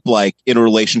ends up like in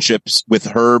relationships with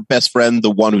her best friend,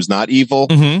 the one who's not evil.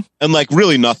 And like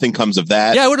really nothing comes of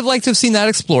that. Yeah, I would have liked to have seen that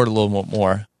explored a little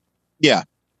more. Yeah.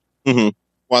 Well,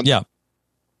 yeah.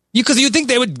 Because you'd think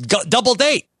they would double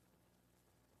date.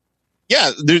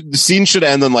 Yeah, the scene should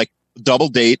end on like double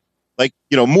date, like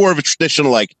more of a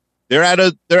traditional like they're at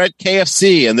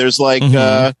KFC and there's like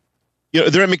they're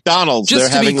at McDonald's. Just they're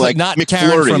to having be like not McFlurries.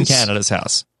 Karen from Canada's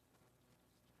house.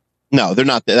 No, they're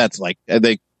not. That's like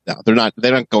they're not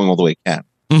going all the way Canada.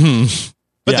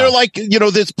 But Yeah. they're like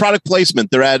this product placement.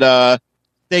 They're at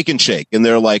Steak and Shake and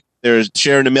they're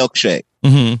sharing a milkshake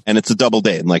and it's a double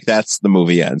date and like that's the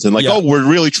movie ends and like oh we're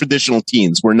really traditional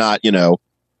teens. We're not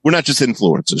we're not just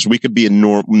influencers. We could be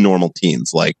normal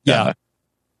teens like the rest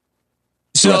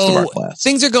of our So class.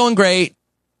 things are going great.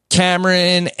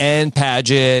 Cameron and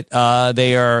Paget,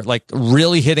 they are like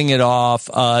really hitting it off.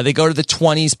 They go to the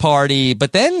 20s party,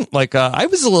 but then like I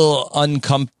was a little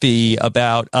uncomfy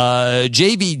about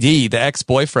JVD, the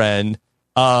ex-boyfriend.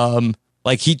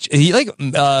 Like he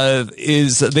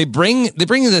is they bring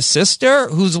the sister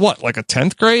who's what, like a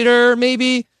 10th grader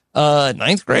maybe,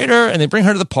 9th grader, and they bring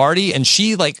her to the party and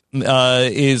she like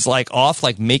is like off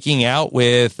like making out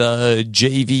with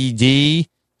JVD,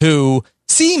 who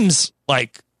seems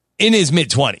like in his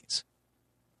mid-20s.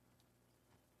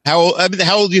 How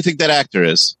old do you think that actor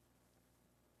is?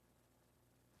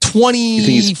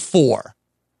 24.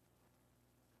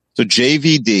 So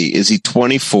JVD, is he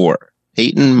 24?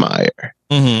 Peyton Meyer.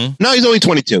 Mm-hmm. No, he's only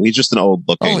 22. He's just an old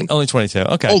looking. Only 22.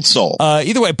 Okay. Old soul.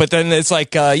 Either way, but then it's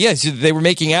like, yes, they were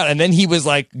making out and then he was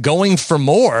like going for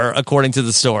more, according to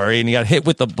the story, and he got hit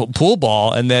with the pool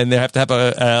ball and then they have to have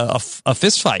a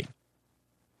fist fight.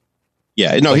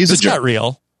 Yeah, no, Like, he's a this jerk. got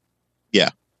real.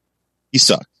 Yeah. He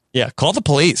sucks. Yeah, call the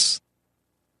police.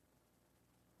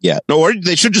 Yeah. No, or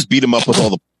they should just beat him up with all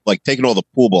the, like, taking all the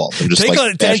pool balls and just, Take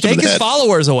bash him in the his head.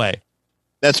 followers away.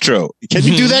 That's true. Can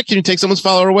you do that? Can you take someone's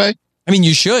follower away? I mean,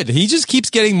 you should. He just keeps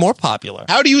getting more popular.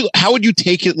 How would you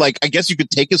take it? Like, I guess you could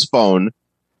take his phone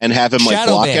and have him, like,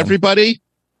 Shadow block ban. everybody.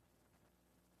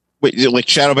 Wait, like,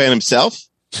 shadow ban himself?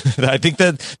 I think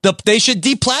that they should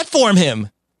deplatform him.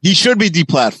 He should be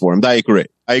deplatformed. I agree.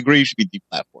 He should be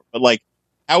deplatformed. But like,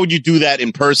 how would you do that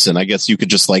in person? I guess you could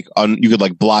just like you could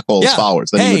like block all his followers.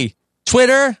 Then Hey,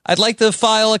 Twitter, I'd like to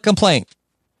file a complaint.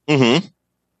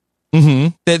 Mm-hmm.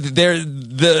 They're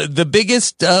the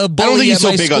biggest bully I don't think he's at so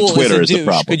my big on school Twitter a is the douche.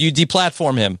 problem. Could you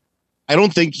deplatform him? I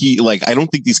don't think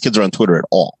these kids are on Twitter at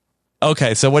all.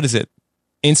 Okay, so what is it?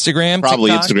 Instagram? Probably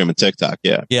TikTok? Instagram and TikTok.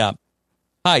 Yeah. Yeah.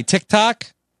 Hi, TikTok.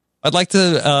 I'd like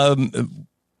to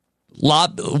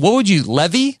what would you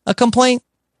levy a complaint?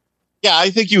 Yeah, I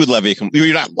think you would levy a complaint.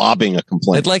 You're not lobbing a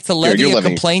complaint. I'd like to levy You're a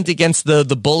levying complaint against the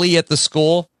bully at the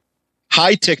school.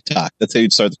 Hi, TikTok. That's how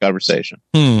you'd start the conversation.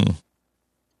 You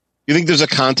think there's a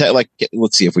contact? Like,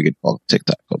 let's see if we could call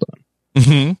TikTok. Hold on.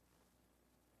 Mm-hmm.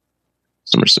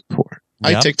 Customer support.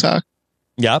 Hi, Yep. TikTok.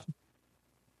 Yep.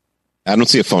 I don't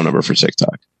see a phone number for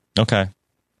TikTok. Okay.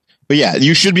 But yeah,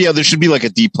 there should be like a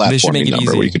They should make deplatforming it number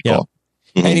easy. where you could Yeah. call.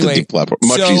 Mhm, Anyway, to deplatform.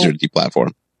 Much so- easier to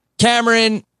deplatform.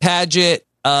 Cameron, Paget,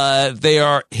 they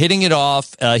are hitting it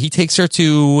off. He takes her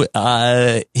to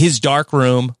his dark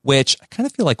room, which I kind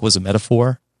of feel like was a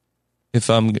metaphor. If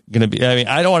I'm going to be, I mean,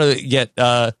 I don't want to get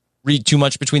read too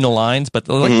much between the lines, but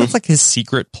like, that's like his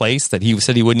secret place that he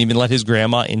said he wouldn't even let his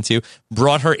grandma into.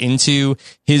 Brought her into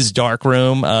his dark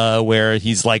room where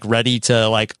he's like ready to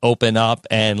like open up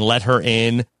and let her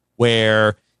in,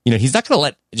 where, you know, he's not going to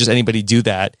let just anybody do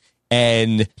that.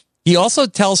 And he also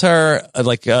tells her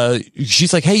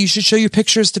she's like, hey, you should show your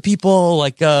pictures to people.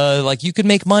 Like you could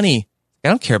make money. I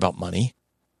don't care about money.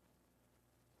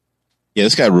 Yeah,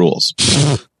 this guy rules.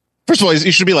 First of all,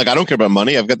 he should be like, I don't care about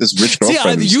money. I've got this rich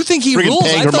girlfriend. See, you think he friggin' rules?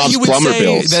 paying I her thought mom's you would plumber say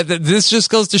bills. that this just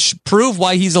goes to prove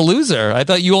why he's a loser. I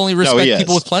thought you only respect he is.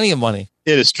 people with plenty of money.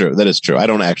 It is true. That is true. I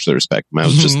don't actually respect him. I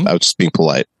was just being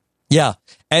polite. Yeah.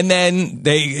 And then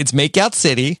it's Makeout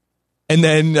City. And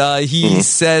then he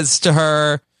says to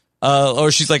her,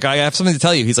 or she's like, I have something to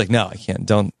tell you. He's like, no, I can't.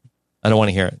 I don't want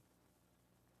to hear it.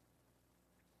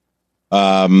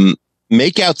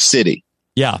 Makeout City.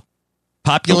 Yeah.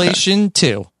 Population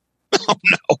 2. Oh,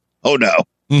 no. Oh, no.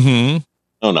 Mm-hmm.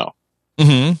 Oh, no.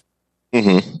 Mm-hmm.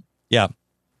 Mm-hmm. Yeah.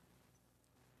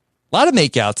 A lot of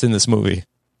makeouts in this movie.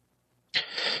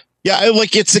 Yeah,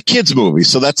 like it's a kids movie,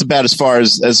 so that's about as far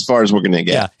as we're going to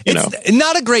get. Yeah, it's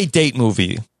not a great date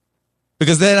movie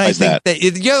because then I think that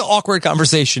you have an awkward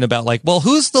conversation about like, well,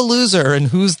 who's the loser and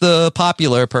who's the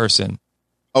popular person?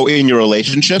 Oh, in your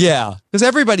relationship? Yeah, because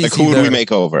everybody's like who do we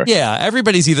make over? Yeah,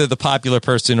 everybody's either the popular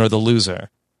person or the loser.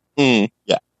 Yeah,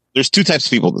 there's two types of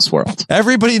people in this world.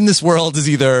 Everybody in this world is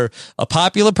either a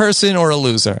popular person or a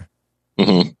loser.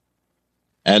 Mm-hmm.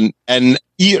 And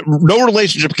no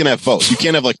relationship can have both. You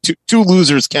can't have like two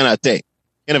losers cannot date.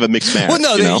 You can't have a mixed marriage.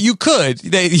 Well, no, you could.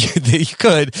 You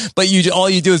could, but all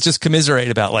you do is just commiserate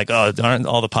about like, oh, aren't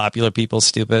all the popular people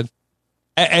stupid?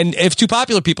 And if two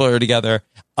popular people are together,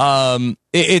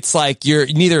 it's like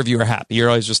neither of you are happy. You're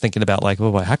always just thinking about like,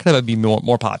 oh boy, how could I be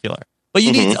more popular? But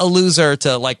you need a loser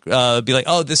to like be like,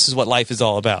 oh, this is what life is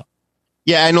all about.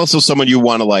 Yeah, and also someone you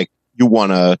want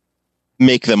to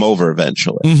make them over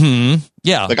eventually. Mm-hmm.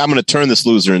 Yeah. Like, I'm going to turn this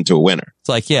loser into a winner. It's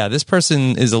like, yeah, this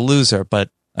person is a loser, but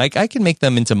I can make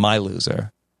them into my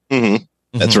loser. Mm-hmm.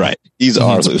 That's right. He's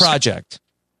our loser. It's a project.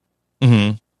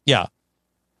 Mm-hmm. Yeah.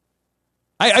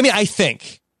 I mean, I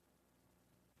think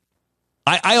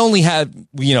I only had,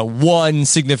 one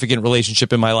significant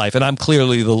relationship in my life, and I'm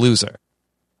clearly the loser.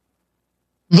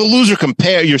 The loser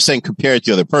you're saying compared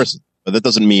to the other person, but that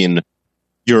doesn't mean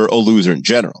you're a loser in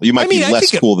general. You might be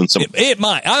less cool than someone. It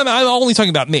might. I'm only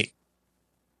talking about me.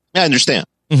 I understand.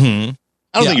 Mm-hmm.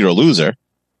 I don't think you're a loser.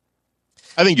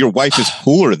 I think your wife is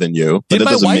cooler than you, but Did it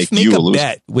my doesn't wife make you a loser.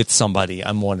 bet with somebody?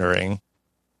 I'm wondering.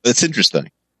 That's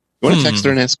interesting. You want to text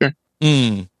her and ask her?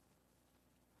 Let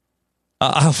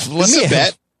me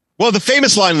bet. Well, the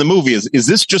famous line in the movie is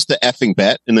this just the effing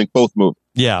bet? And then both movies.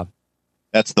 Yeah.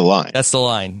 That's the line. That's the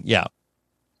line. Yeah.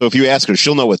 So if you ask her,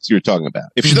 she'll know what you're talking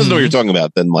about. If she doesn't know what you're talking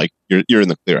about, then like you're in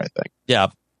the clear, I think. Yeah.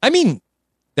 I mean,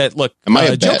 look,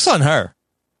 joke's on her.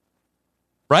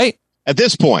 Right? At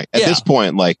this point,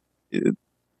 like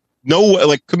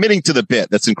committing to the bit,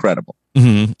 that's incredible.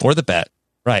 Mm-hmm. Or the bet.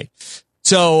 Right.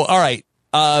 So, all right.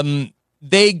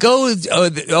 They go,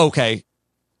 okay.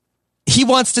 He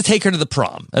wants to take her to the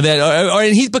prom. And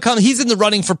then, he's in the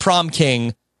running for prom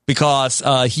king because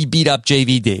he beat up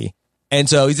JVD. And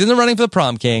so he's in the running for the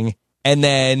prom king. And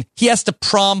then he has to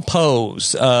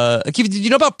prompose. Did you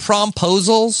know about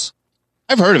promposals?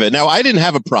 I've heard of it. Now, I didn't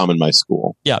have a prom in my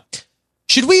school. Yeah.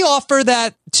 Should we offer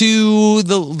that to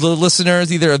the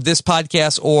listeners, either of this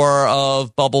podcast or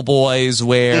of Bubble Boys,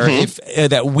 where Rob and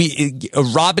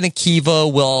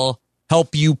Akiva will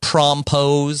help you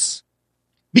prompose?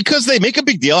 Because they make a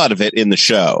big deal out of it in the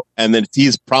show, and then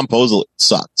his promposal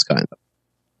sucks, kind of.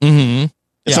 Mm-hmm.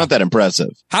 It's not that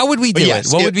impressive. How would we do it?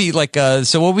 What would be like?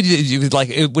 So what would you like?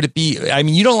 Would it be? I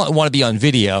mean, you don't want to be on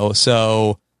video,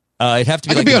 so it'd have to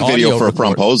be. I could be on video for a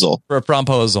promposal. For a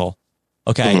promposal.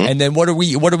 Okay, and then what are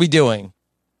we doing?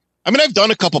 I mean, I've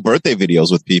done a couple birthday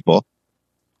videos with people.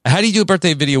 How do you do a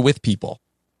birthday video with people?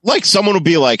 Like someone will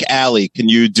be like, Allie, can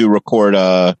you record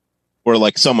or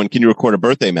like someone, can you record a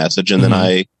birthday message? And then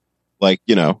I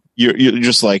you're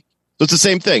just like, so it's the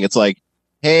same thing. It's like,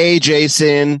 hey,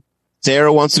 Jason,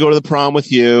 Sarah wants to go to the prom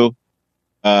with you.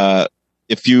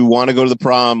 If you want to go to the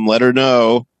prom, let her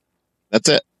know. That's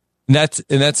it. And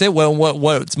that's it. Well,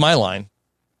 what's my line?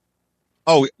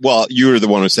 Oh, well, you were the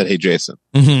one who said, hey, Jason.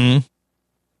 Mm-hmm.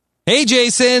 Hey,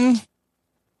 Jason.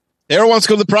 Sarah wants to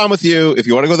go to the prom with you. If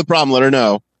you want to go to the prom, let her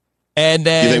know. And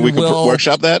then you think we can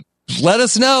workshop that? Let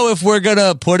us know if we're going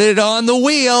to put it on the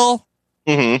wheel.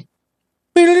 Mm-hmm.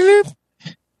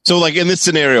 So, like, in this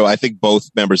scenario, I think both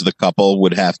members of the couple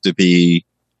would have to be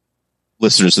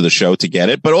listeners to the show to get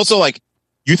it. But also, like,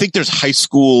 you think there's high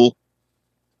school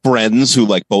friends who,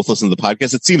 like, both listen to the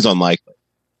podcast? It seems unlikely.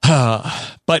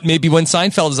 But maybe when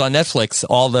Seinfeld is on Netflix,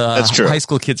 all the high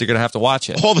school kids are going to have to watch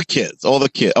it. All the kids.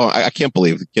 Oh, I can't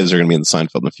believe the kids are going to be in the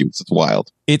Seinfeld in a few weeks. It's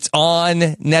wild. It's on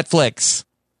Netflix.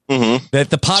 Mm-hmm. That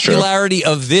the popularity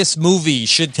of this movie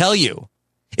should tell you.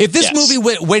 If this movie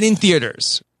went in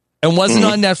theaters and wasn't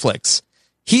on Netflix,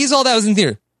 He's All That Was in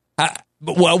Theater.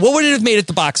 What would it have made at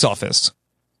the box office?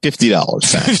 $50.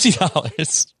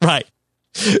 $50. Right.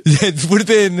 It would have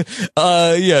been,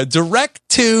 direct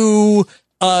to,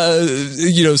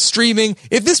 streaming.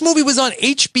 If this movie was on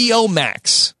HBO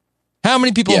Max, how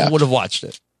many people would have watched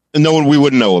it? No one, we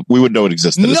wouldn't know. We wouldn't know it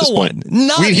existed at No this point. one.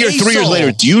 Not We'd hear a 3 years soul.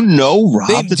 later. Do you know, Rob,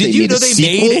 that did they you made know a they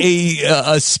sequel? made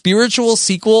a spiritual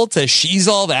sequel to She's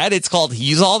All That? It's called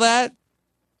He's All That.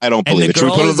 I don't And believe the it. Should we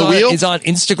girl put it on is the wheel? is on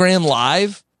Instagram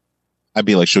Live. I'd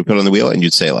be like, should we put it on the wheel? And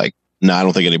you'd say like, no, I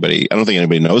don't think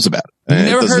anybody knows about it. And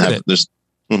Never doesn't heard of it. There's,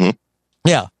 mhm.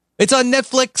 Yeah. It's on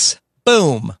Netflix.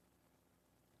 Boom.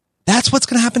 That's what's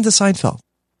going to happen to Seinfeld.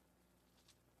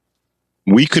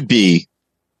 We could be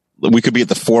at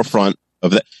the forefront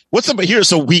of that. What's the here?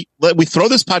 So we throw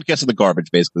this podcast in the garbage.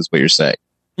 Basically, is what you're saying.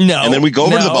 No. And then we go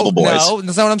over to the Bubble Boys. No,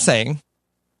 that's not what I'm saying.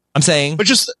 I'm saying, but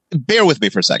just bear with me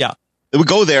for a second. Yeah. Then we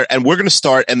go there, and we're going to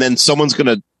start, and then someone's going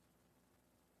to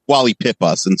Wally Pip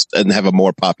us and have a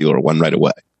more popular one right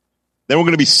away. Then we're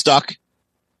going to be stuck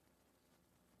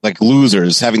like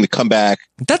losers, having to come back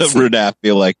to Runap,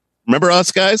 be like, remember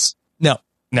us, guys? No.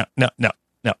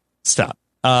 Stop.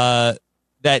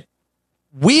 That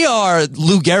we are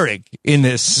Lou Gehrig in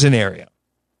this scenario.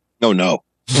 No.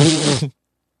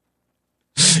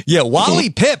 Yeah, Wally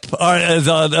Pip are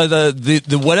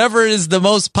the whatever is the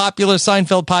most popular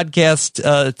Seinfeld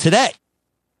podcast today.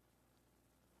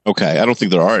 Okay, I don't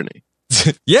think there are any.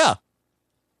 Yeah,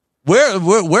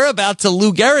 we're about to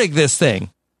Lou Gehrig this thing.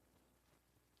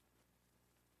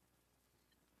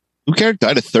 Lou Gehrig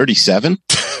died at 37.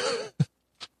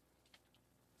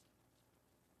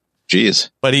 Jeez,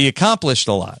 but he accomplished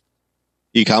a lot.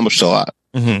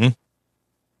 Mm-hmm.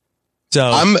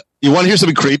 So you want to hear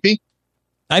something creepy?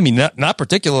 I mean, not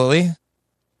particularly.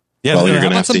 Yeah, well, you're going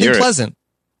to have something to hear pleasant.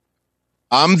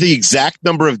 I'm the exact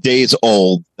number of days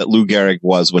old that Lou Gehrig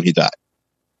was when he died.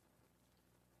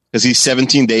 Because he's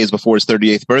 17 days before his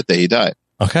 38th birthday, he died.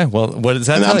 Okay, well, what does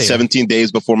that and tell I'm you? 17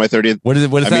 days before my 30th. What does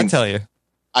that tell you?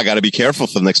 I got to be careful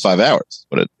for the next 5 hours.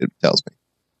 What it tells me.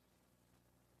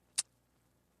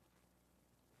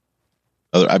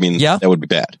 That would be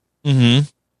bad. Mm-hmm.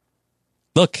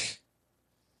 Look.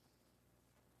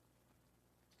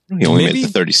 He only made it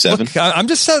to 37. Look, I'm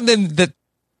just telling them that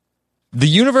the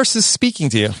universe is speaking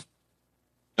to you.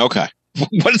 Okay.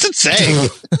 What is it saying?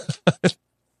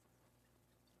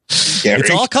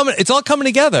 It's all coming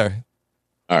together.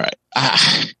 All right.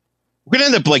 We're going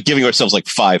to end up giving ourselves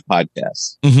 5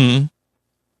 podcasts. Mm-hmm.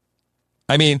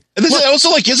 I mean, and this is also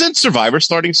isn't Survivor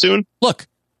starting soon? Look,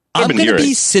 I'm going to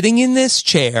be sitting in this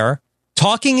chair,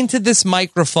 talking into this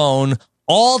microphone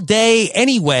all day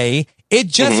anyway. It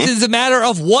just is a matter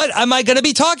of what am I going to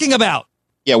be talking about?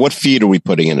 Yeah, what feed are we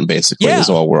putting in? Basically, is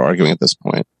all we're arguing at this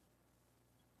point.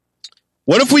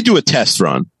 What if we do a test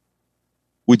run?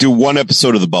 We do 1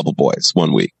 episode of the Bubble Boys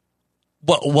 1 week.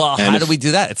 Well, how do we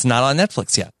do that? It's not on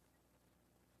Netflix yet.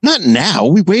 Not now.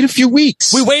 We wait a few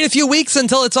weeks. We wait a few weeks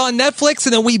until it's on Netflix,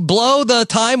 and then we blow the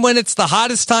time when it's the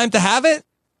hottest time to have it.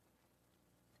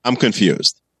 I'm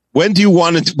confused. When do you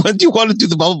want to do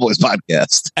the Bubble Boys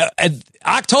podcast?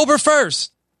 October 1st.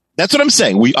 That's what I'm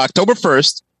saying. October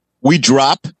 1st, we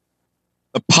drop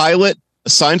a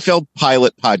Seinfeld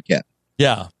pilot podcast.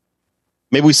 Yeah.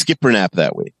 Maybe we skip Renap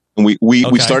that week. And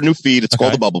we start a new feed. It's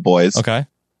called the Bubble Boys. Okay.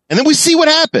 And then we see what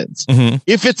happens. Mm-hmm.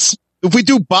 If we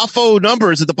do Buffo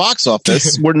numbers at the box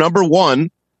office, we're number 1.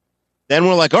 Then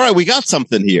we're like, all right, we got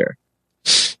something here.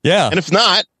 Yeah. And if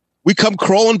not, we come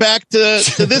crawling back to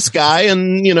this guy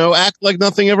and, act like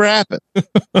nothing ever happened.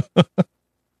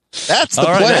 That's the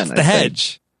plan. That's the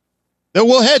hedge. Then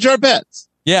we'll hedge our bets.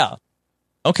 Yeah.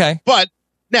 Okay. But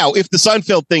now, if the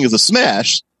Seinfeld thing is a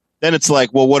smash, then it's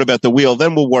like, well, what about the wheel?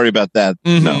 Then we'll worry about that.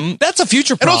 Mm-hmm. No. That's a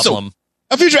future problem.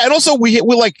 And also, we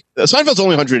Seinfeld's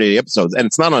only 180 episodes, and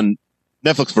it's not on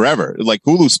Netflix forever.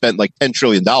 Hulu spent $10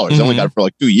 trillion. They only got it for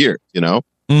 2 years,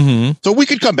 Mm-hmm. So we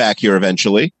could come back here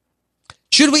eventually.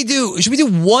 Should we do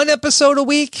 1 episode a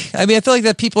week? I mean, I feel like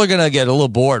that people are going to get a little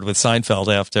bored with Seinfeld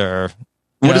after.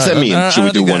 What does that mean? Should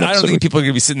we do 1 episode? I don't think people are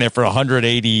going to be sitting there for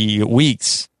 180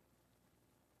 weeks.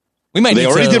 We might. They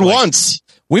already did once.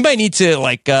 We might need to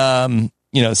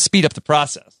speed up the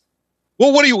process.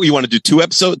 Well, what do you want to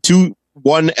do?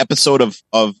 1 episode of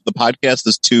the podcast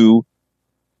is 2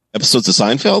 episodes of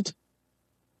Seinfeld?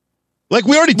 We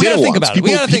already did it once.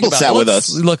 People sat with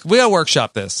us. Look, we got to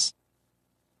workshop this.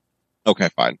 Okay,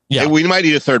 fine. Yeah. We might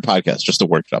need a 3rd podcast, just a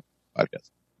workshop podcast.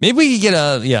 Maybe we could get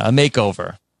a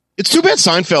makeover. It's too bad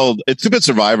Seinfeld. It's too bad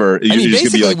Survivor.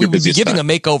 Basically, we would be giving a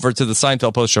makeover to the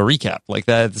Seinfeld post show recap.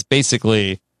 That's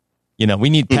basically, we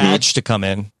need Padge to come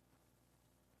in.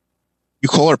 You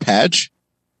call her Padge?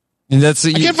 I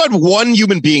can't find one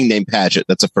human being named Padgett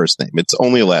that's a first name. It's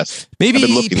only a last. Maybe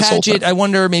Padgett. I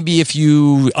wonder. Maybe if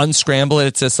you unscramble it,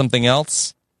 it says something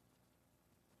else.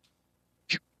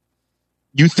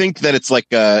 You think that it's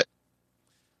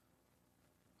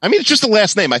I mean, it's just a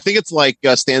last name. I think it's like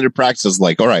standard practice is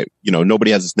like, all right,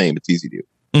 nobody has his name. It's easy to do.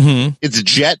 Mm-hmm. It's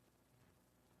Getpad.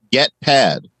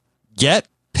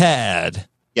 Getpad.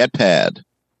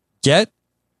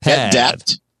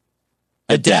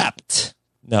 Adapt.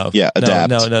 No. Yeah, adapt.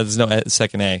 No, there's no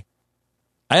second A.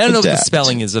 I don't know what the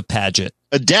spelling is of Paget.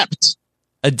 Adept.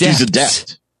 Adept. She's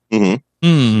adept.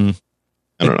 Mm-hmm.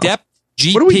 I don't Adept know.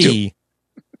 GP. What do we do?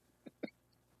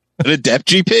 An Adept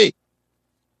GP.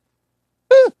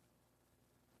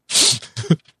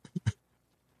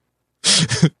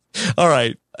 All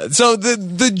right. So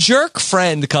the jerk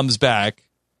friend comes back,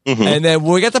 Mm-hmm. and then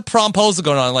we got the promposal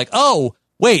going on. Like, oh,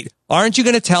 wait, aren't you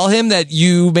going to tell him that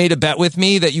you made a bet with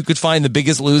me that you could find the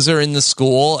biggest loser in the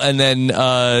school and then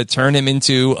turn him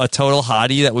into a total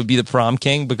hottie that would be the prom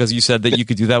king because you said that you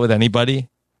could do that with anybody?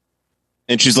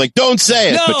 And she's like, don't say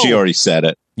it. No! But she already said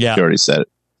it. Yeah. She already said it.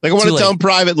 Like, I want Too to tell late. him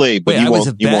privately, but Wait,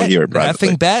 you won't hear it privately.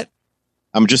 Effing bet?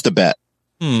 I'm just a bet.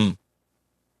 Would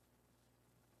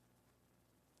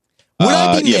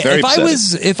I be very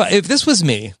if this was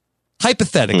me,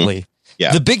 hypothetically,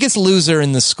 Yeah. the biggest loser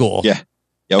in the school, Yeah.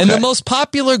 Okay. and the most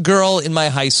popular girl in my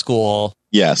high school,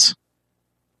 Yes.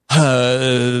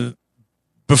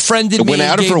 befriended me, Went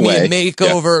out of gave her me way. a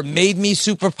makeover, made me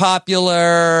super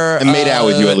popular, And made out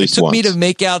with you at least took me once. to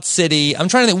Make Out City. I'm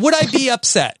trying to think, would I be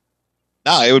upset?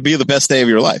 No, it would be the best day of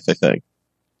your life, I think.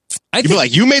 You'd be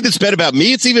like, you made this bet about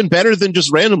me? It's even better than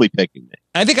just randomly picking me.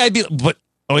 I think I'd be, but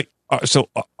wait, so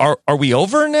are we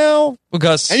over now?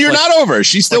 Because And you're not over.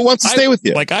 She still wants to stay with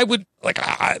you. Like I would, like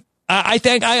I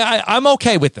think I'm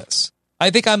okay with this. I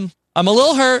think I'm a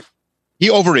little hurt. He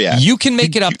overreacts. You can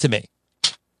make it up to me.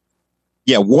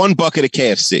 Yeah, 1 bucket of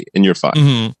KFC and you're fine.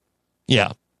 Mm-hmm.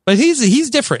 Yeah, but he's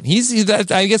different.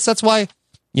 I guess that's why,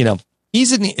 he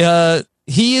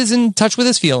is in touch with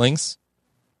his feelings.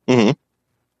 Mm-hmm.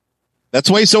 That's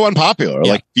why he's so unpopular.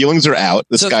 Yeah. Like, feelings are out.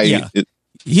 This guy,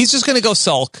 he's just going to go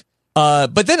sulk.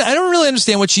 But then I don't really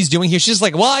understand what she's doing here. She's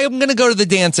like, well, I'm going to go to the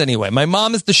dance anyway. My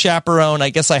mom is the chaperone. I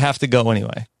guess I have to go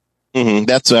anyway. Mm-hmm.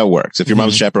 That's how it works. If your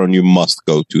mom's a chaperone, you must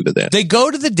go to the dance. They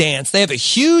go to the dance. They have a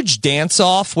huge dance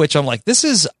off, which I'm like, this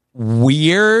is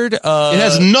weird. It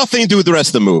has nothing to do with the rest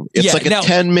of the movie. It's like a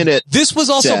 10-minute. This was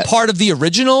also set. part of the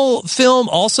original film,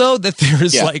 also, that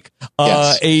there's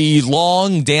a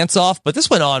long dance off, but this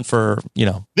went on for,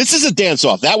 This is a dance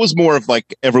off. That was more of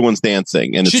like everyone's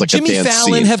dancing, and it's Should like Jimmy a dance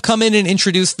Fallon scene. have come in and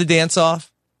introduced the dance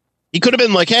off? He could have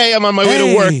been like, "Hey, I'm on my way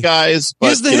to work, guys." But,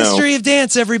 Here's the history of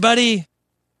dance, everybody.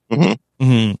 Mm-hmm.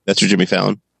 Mm-hmm. That's your Jimmy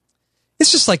Fallon.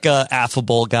 It's just like a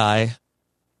affable guy.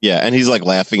 Yeah, and he's like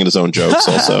laughing at his own jokes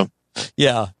also.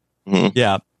 Yeah. Mm-hmm.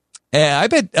 Yeah. And I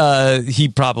bet he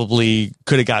probably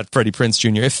could have got Freddie Prinze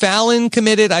Jr. If Fallon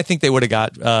committed, I think they would have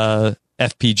got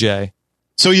FPJ.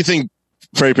 So you think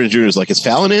Freddie Prinze Jr. is like, is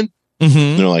Fallon in? Mm-hmm.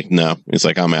 And they're like, no. He's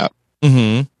like, I'm out.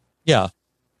 Mm-hmm. Yeah. Let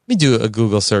me do a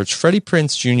Google search. Freddie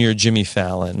Prinze Jr., Jimmy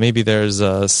Fallon. Maybe there's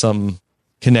some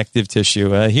connective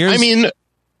tissue. I mean,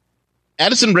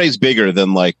 Addison Rae's bigger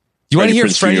than like. You want to hear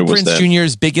Prinze Freddie Jr. was Prinze then.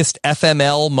 Jr.'s biggest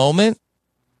FML moment?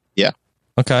 Yeah.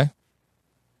 Okay.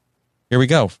 Here we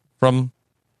go. From.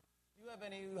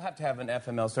 You have to have an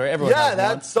FML story. Everyone has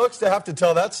that one. sucks to have to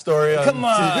tell that story. Come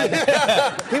on.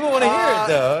 People want to hear it,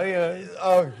 though.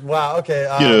 Oh, wow. Okay.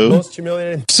 know. Most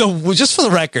humiliating. So, just for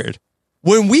the record,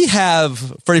 when we have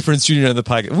Freddie Prinze Jr. on the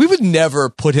podcast, we would never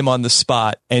put him on the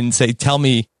spot and say, tell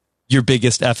me your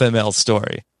biggest FML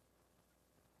story.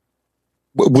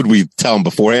 Would we tell him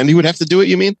beforehand he would have to do it,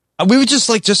 you mean? We would just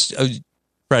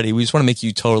Freddie, we just want to make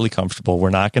you totally comfortable. We're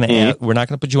not going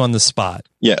to put you on the spot.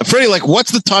 Yeah. Freddie, like,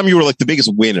 what's the time you were like the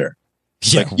biggest winner?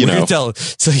 Yeah, like, you know. tell.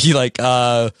 So he like,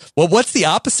 well, what's the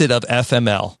opposite of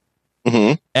FML?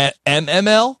 Mm-hmm.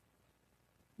 MML?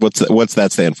 What's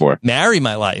that stand for? Marry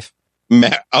my life.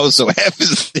 So F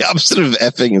is the opposite of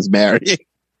effing is marrying.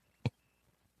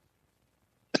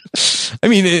 I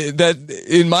mean, that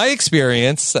in my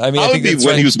experience, I mean, I think that's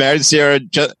when right. he was married to Sarah.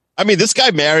 I mean, this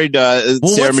guy married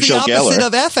Sarah Michelle what's the Gellar. opposite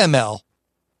of FML?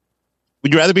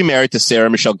 Would you rather be married to Sarah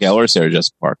Michelle Gellar or Sarah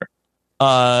Jessica Parker?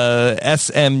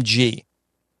 SMG.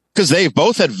 Because they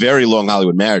both had very long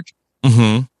Hollywood marriage.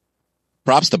 Mm-hmm.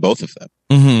 Props to both of them.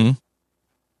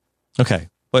 Mm-hmm. Okay.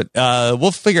 But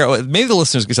we'll figure out. Maybe the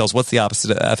listeners can tell us what's the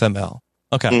opposite of FML.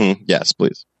 Okay. Mm-hmm. Yes,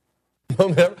 please.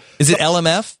 Is it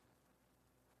LMF?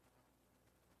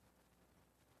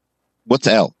 What's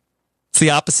L? It's the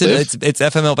opposite. It's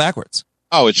FML backwards.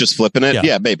 Oh, it's just flipping it?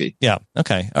 Yeah, maybe. Yeah.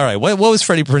 Okay. All right. What was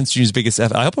Freddie Prinze Jr.'s biggest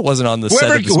F? I hope it wasn't on the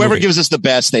set of this Whoever movie. gives us the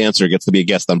best answer gets to be a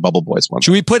guest on Bubble Boys one.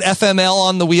 Should we put FML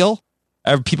on the wheel?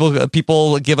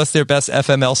 People give us their best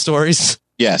FML stories.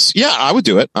 Yes. Yeah, I would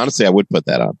do it. Honestly, I would put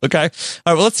that on. Okay. All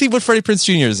right. Well, let's see what Freddie Prinze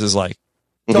Jr.'s is like.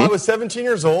 So I was 17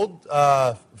 years old,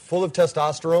 full of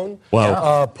testosterone.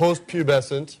 Wow.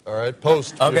 Post-pubescent. All right.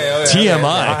 Post. Okay. TMI.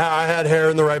 I had hair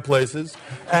in the right places.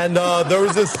 And there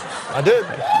was this. I did.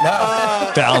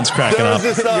 Fallon's cracking up.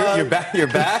 You're back. You're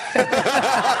back.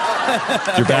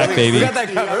 You're back, baby. We got that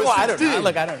covered. Well, I don't know.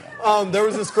 Look, I don't know. There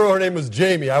was this girl. Her name was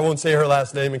Jamie. I won't say her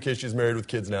last name in case she's married with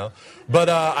kids now. But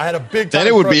I had a big. Then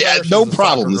it would be no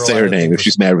problem to say her name if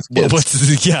she's married with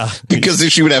kids. Yeah, because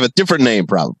she would have a different name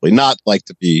probably, not like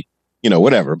to be,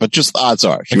 whatever. But just the odds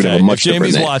are she would have a much different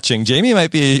Jamie's name. watching. Jamie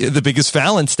might be the biggest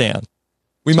Fallon stan.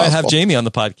 We might have Jamie on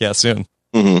the podcast soon.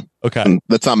 Mm-hmm. Okay, and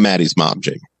that's not Maddie's mom,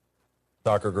 Jamie.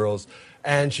 Soccer girls.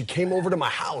 And she came over to my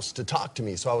house to talk to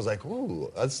me. So I was like,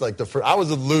 ooh, that's like the first. I was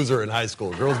a loser in high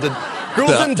school. Girls didn't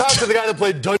talk to the guy that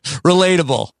played Dungeons.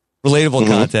 Relatable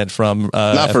content from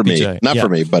not for FPJ. me. Not for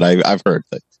me, but I've heard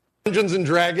things. Dungeons and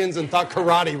Dragons and thought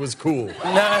karate was cool.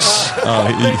 No. Now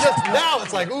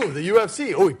it's like, ooh, the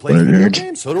UFC. Oh, he plays video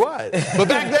games? So do I. But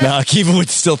back then. No, Kiva would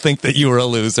still think that you were a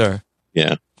loser.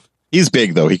 Yeah. He's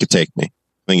big, though. He could take me. I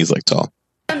think he's like tall.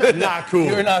 Not cool.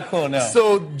 You're not cool, no.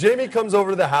 So Jamie comes over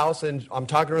to the house, and I'm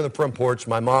talking to her on the front porch.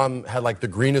 My mom had like the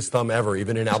greenest thumb ever.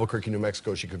 Even in Albuquerque, New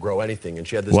Mexico, she could grow anything. And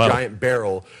she had this giant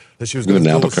barrel that she was going to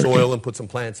fill with soil and put some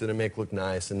plants in and make look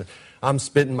nice. And I'm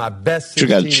spitting my best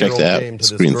 16-year-old game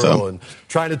to this girl and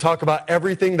trying to talk about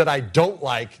everything that I don't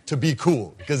like to be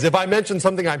cool. Because if I mention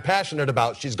something I'm passionate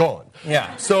about, she's gone.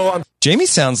 Yeah. So Jamie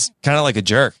sounds kind of like a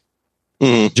jerk.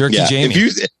 Mm-hmm. Jerky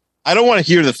Jamie. I don't want to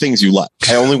hear the things you like.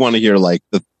 I only want to hear like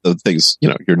the things,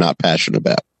 you're not passionate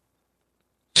about.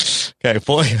 Okay,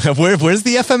 boy, where's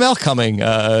the FML coming,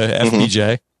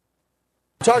 FPJ?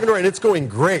 Talking to her, and it's going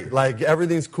great. Like,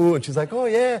 everything's cool. And she's like, oh,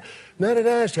 yeah,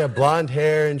 da-da-da. She had blonde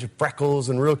hair and freckles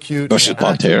and real cute. Oh, she had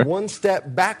blonde hair. One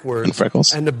step backwards. And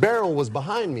freckles. And the barrel was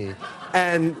behind me.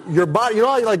 And your body,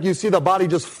 how, like, you see the body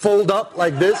just fold up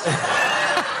like this?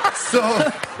 So,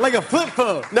 like a flip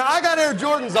phone. Now, I got Air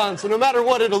Jordans on, so no matter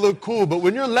what, it'll look cool. But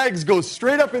when your legs go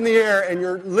straight up in the air and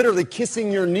you're literally kissing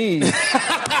your knees,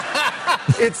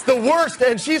 it's the worst.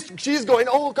 And she's going,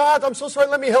 oh, God, I'm so sorry,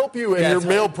 let me help you. And your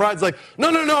male pride's like, no,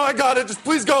 I got it. Just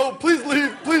please go. Please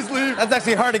leave. Please leave. That's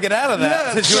actually hard to get out of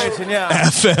that situation,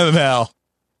 FML.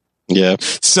 Yeah.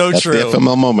 So That's true. the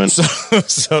FML moment.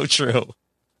 So true.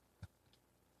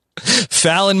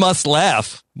 Fallon must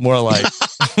laugh, more like.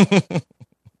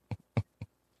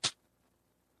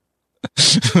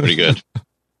 Pretty good.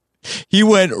 He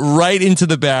went right into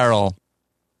the barrel.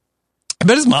 I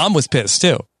bet his mom was pissed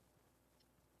too.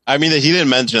 I mean, he didn't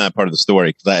mention that part of the story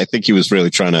because I think he was really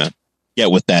trying to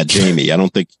get with that Jamie. I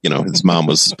don't think, his mom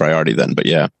was his priority then, but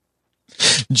yeah.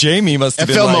 Jamie must have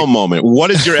FML been like, moment.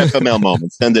 What is your FML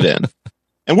moment? Send it in.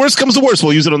 And worst comes to worst,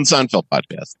 we'll use it on the Seinfeld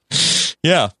podcast.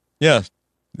 Yeah.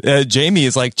 Jamie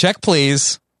is like, check,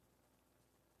 please.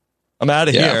 I'm out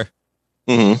of here.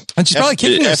 Mm-hmm. And she's probably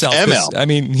kicking herself. I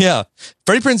mean, yeah.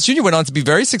 Freddie Prinze Jr. went on to be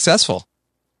very successful.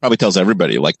 Probably tells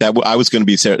everybody like that. I was going to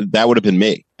be, that would have been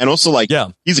me. And also like,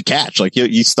 he's a catch. Like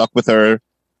he stuck with her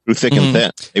through thick and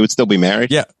thin. They would still be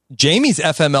married. Yeah. Jamie's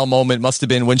FML moment must have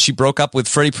been when she broke up with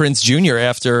Freddie Prinze Jr.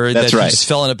 after he just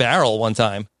fell in a barrel one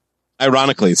time.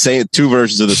 Ironically, say two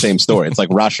versions of the same story. It's like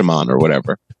Rashomon or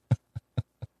whatever.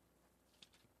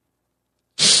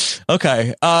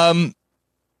 Okay.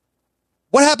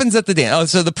 What happens at the dance? Oh,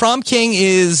 so the prom king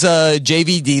is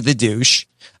JVD, the douche.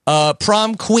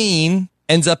 Prom queen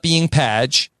ends up being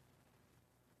Padge.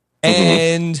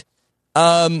 And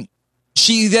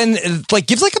she then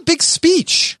gives a big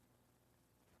speech.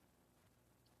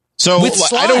 So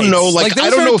I don't know, I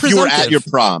don't know if you were at your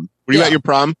prom. Were you at your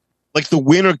prom? Like the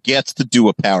winner gets to do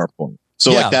a PowerPoint.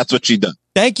 So that's what she does.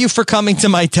 Thank you for coming to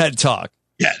my TED Talk.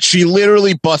 Yeah, she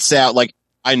literally busts out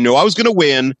I know I was going to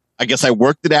win. I guess I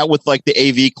worked it out with the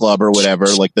AV club or whatever,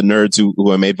 like the nerds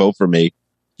who I made vote for me.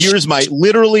 Here's my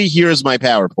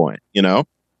PowerPoint,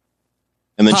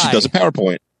 And then she does a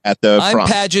PowerPoint at the prom. I'm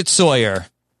Paget Sawyer.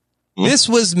 Mm-hmm. This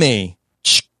was me.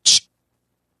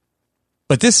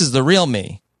 But this is the real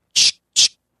me.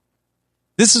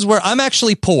 This is where I'm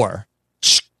actually poor.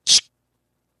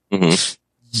 Mm-hmm.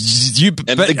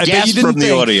 The gasp from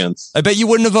the audience. I bet you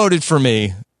wouldn't have voted for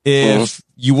me if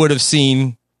you would have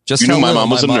seen just how my mom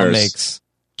was a nurse. Makes.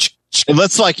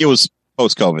 Let's it was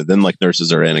post-COVID. Then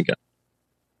nurses are in again.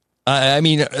 I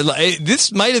mean,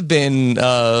 this might have been,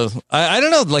 I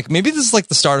don't know, maybe this is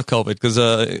the start of COVID because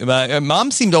my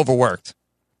mom seemed overworked.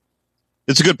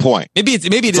 It's a good point. Maybe it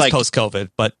is post-COVID,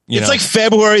 but it's like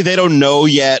February. They don't know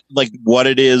yet what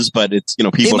it is, but it's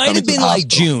people. It might have been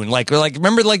June.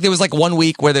 Remember there was 1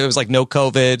 week where there was no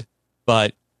COVID,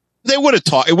 but They would have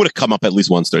talked. It would have come up at least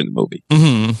once during the movie.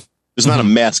 Mm-hmm. There's not a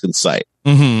mask in sight.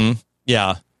 Mm-hmm.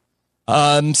 Yeah.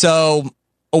 So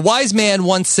a wise man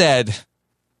once said,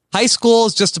 high school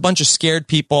is just a bunch of scared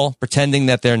people pretending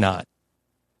that they're not.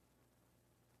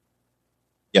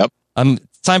 Yep.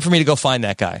 It's time for me to go find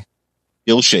that guy.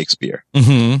 Bill Shakespeare.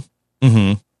 Mm-hmm.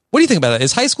 Mm-hmm. What do you think about that?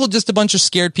 Is high school just a bunch of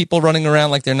scared people running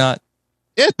around like they're not?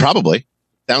 Yeah, probably.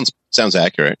 Sounds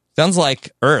accurate. Sounds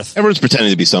like Earth. Everyone's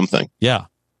pretending to be something. Yeah.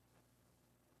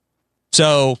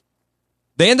 So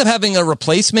they end up having a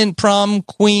replacement prom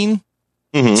queen,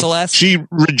 Celeste. She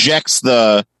rejects she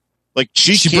broke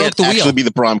can't the wheel. actually be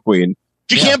the prom queen.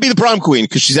 She can't be the prom queen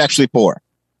because she's actually poor.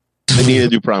 They need a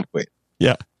new prom queen.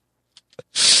 Yeah.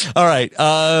 All right.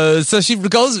 So she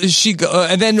goes,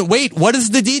 and then wait, what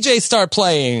does the DJ start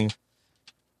playing?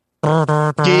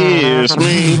 Kiss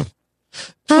me.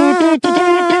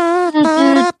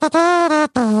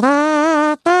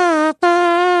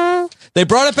 They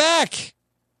brought it back.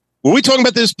 Were we talking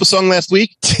about this song last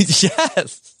week?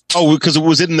 Yes. Oh, because it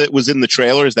was in the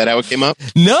trailer. Is that how it came up?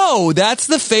 No, that's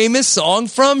the famous song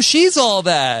from She's All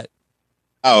That.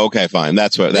 Oh, okay, fine.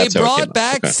 That's how They it came brought up.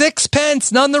 back Okay.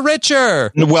 Sixpence, None the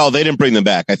Richer. Well, they didn't bring them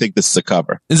back. I think this is a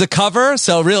cover. Is a cover?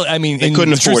 So really, I mean, They in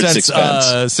couldn't the true afford sense,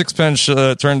 Sixpence. Sixpence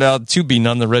turned out to be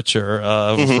None the Richer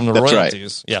from the that's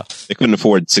royalties. Right. Yeah. They couldn't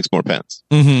afford 6 more pence.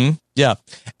 Mm-hmm. Yeah.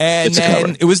 And It's a then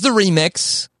cover. it was the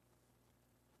remix.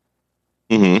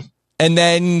 Mm-hmm. And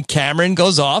then Cameron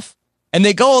goes off. And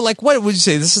they go like, what would you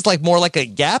say? This is like more like a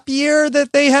gap year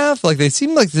that they have? Like they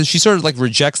seem like she sort of like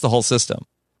rejects the whole system.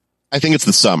 I think it's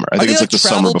the summer. I Are think they it's like the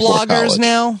summer travel before bloggers college.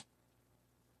 now?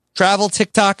 Travel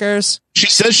TikTokers? She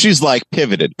says she's like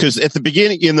pivoted because at the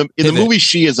beginning in the movie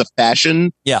she is a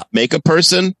fashion makeup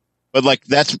person, but like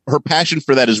that's her passion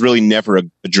for that is really never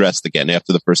addressed again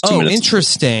after the first 2 minutes. Oh,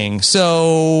 interesting.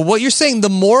 So what you're saying, the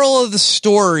moral of the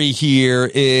story here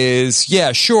is,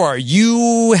 yeah, sure,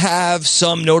 you have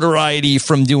some notoriety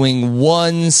from doing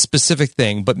one specific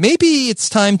thing, but maybe it's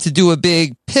time to do a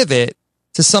big pivot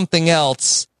to something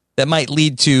else that might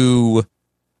lead to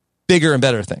bigger and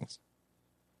better things.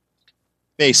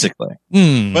 Basically.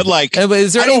 But like,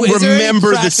 is there I don't is there any remember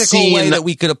the practical scene way that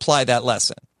we could apply that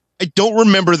lesson. I don't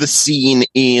remember the scene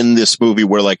in this movie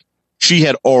where like she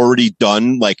had already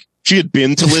done she had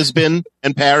been to Lisbon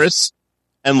and Paris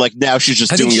and like now she's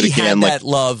just I doing think it she again. had that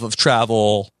love of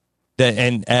travel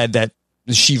and that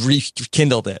she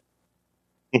rekindled it.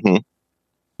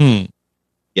 Mm-hmm.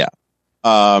 Yeah.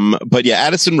 But yeah,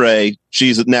 Addison Rae,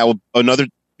 she's now another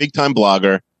big time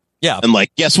blogger. Yeah. And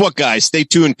like, guess what, guys? Stay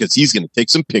tuned because he's going to take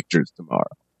some pictures tomorrow.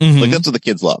 Mm-hmm. Like that's what the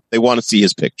kids love. They want to see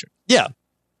his picture. Yeah.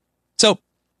 So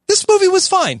this movie was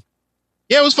fine.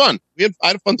 Yeah, it was fun. I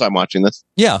had a fun time watching this.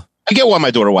 Yeah. I get why my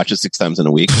daughter watches 6 times in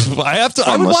a week. I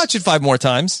would watch it 5 more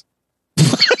times.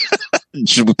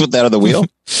 Should we put that on the wheel?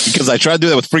 Because I tried to do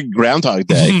that with freaking Groundhog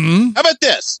Day. Mm-hmm. How about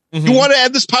this? You want to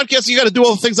add this podcast? You got to do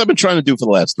all the things I've been trying to do for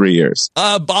the last 3 years.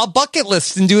 I'll bucket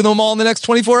list and do them all in the next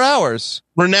 24 hours.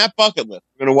 Renap bucket list.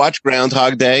 We're going to watch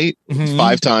Groundhog Day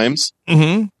 5 times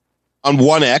on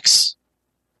 1X.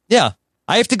 Yeah.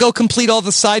 I have to go complete all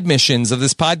the side missions of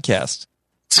this podcast.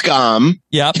 Scum.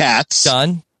 Yep. Cats.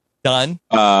 Done.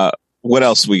 What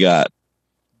else we got?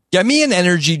 Get me an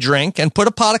energy drink and put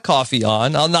a pot of coffee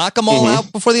on. I'll knock them all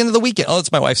out before the end of the weekend. Oh, it's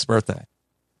my wife's birthday.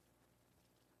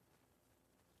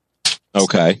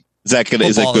 Okay. Is that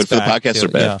good for the podcast or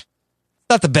bad? Yeah. It's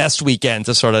not the best weekend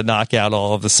to sort of knock out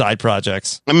all of the side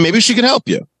projects. I mean, maybe she could help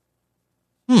you.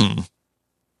 I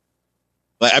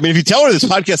mean, if you tell her this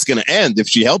podcast is going to end, if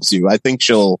she helps you, I think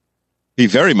she'll be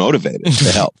very motivated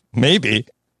to help. Maybe.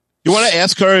 You want to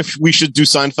ask her if we should do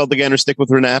Seinfeld again or stick with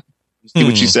Renap? See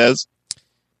what she says?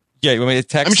 Yeah, you want me to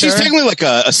text her? I mean, she's technically like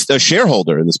a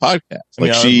shareholder in this podcast.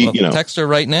 Like I'll text her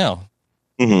right now.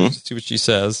 See what she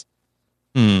says.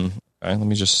 All right, let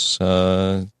me just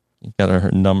get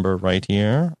her number right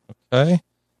here. Okay.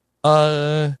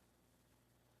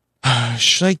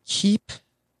 Should I keep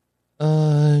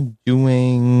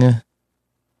doing? Do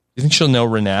you think she'll know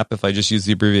Renap if I just use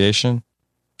the abbreviation?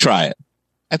 Try it.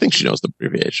 I think she knows the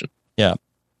abbreviation. Yeah.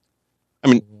 I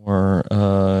mean,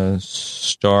 or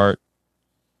start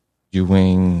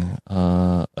doing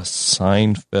a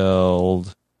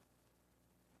Seinfeld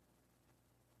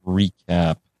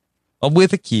recap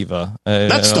with Akiva.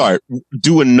 Let's start.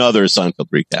 Do another Seinfeld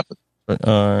recap.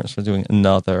 So doing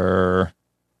another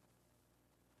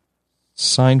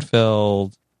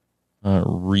Seinfeld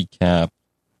recap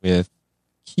with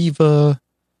Akiva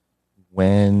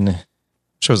when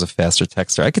I was a faster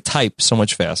texter. I could type so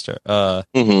much faster.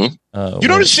 You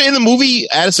notice in the movie,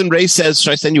 Addison Rae says,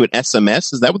 "Should I send you an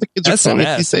SMS?" Is that what the kids are calling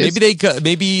it these days?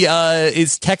 Maybe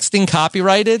is texting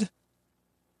copyrighted?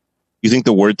 You think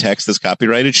the word text is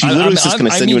copyrighted? She literally says, "Can I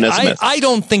send you an SMS?" I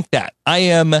don't think that. I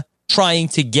am trying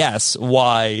to guess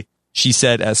why she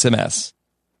said SMS.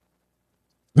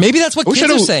 Maybe that's what kids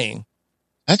are saying.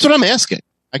 That's what I'm asking.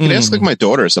 I could ask like my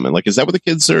daughter or something. Like, is that what the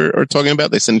kids are talking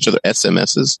about? They send each other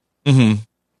SMSs.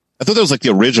 I thought that was like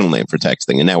the original name for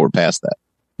texting, and now we're past that.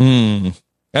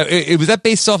 Was that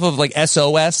based off of like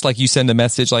SOS? Like you send a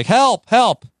message like help.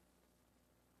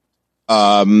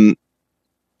 I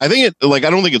think I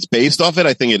don't think it's based off it.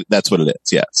 I think that's what it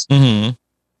is. Yes.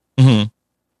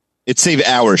 It saved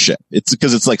our ship. It's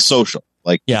because it's like social.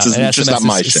 Like it's just not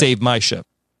my ship. Save my ship.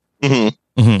 All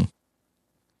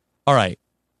right.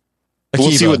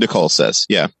 We'll see what Nicole says.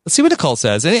 Yeah. Let's see what Nicole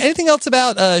says. Anything else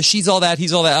about She's All That,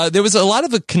 He's All That? There was a lot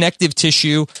of a connective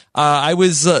tissue. I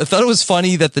thought it was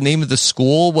funny that the name of the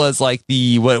school was like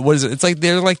what is it? It's like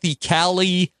they're like the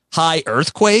Cali High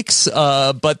Earthquakes.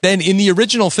 But then in the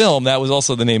original film, that was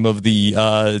also the name of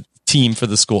the team for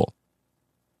the school.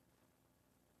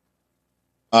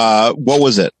 What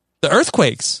was it? The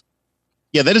Earthquakes.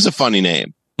 Yeah, that is a funny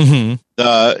name. Again,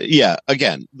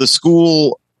 the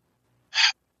school.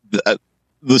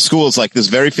 The school is like this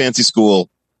very fancy school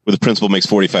where the principal makes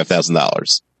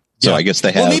 $45,000. So I guess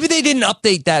they have. Well, maybe they didn't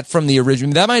update that from the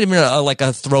original. That might have been like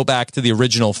a throwback to the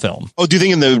original film. Oh, do you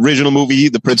think in the original movie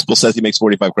the principal says he makes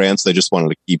 $45,000? So they just wanted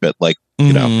to keep it like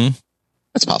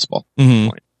that's possible.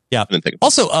 Yeah. I didn't think.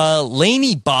 Also,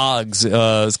 Laney Boggs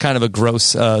is kind of a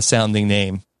gross sounding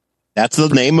name. That's the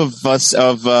name of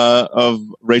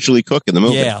Rachel Lee Cook in the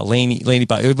movie. Yeah, Laney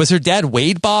Boggs. Was her dad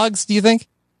Wade Boggs? Do you think?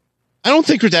 I don't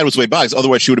think her dad was Wade Boggs.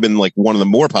 Otherwise, she would have been like one of the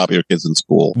more popular kids in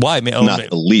school. Why?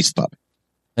 Not the least popular.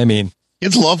 I mean,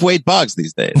 kids love Wade Boggs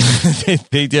these days.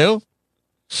 they do.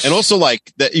 And also,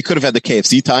 like that, you could have had the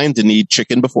KFC time. Didn't eat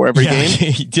chicken before every game.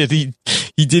 He did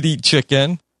eat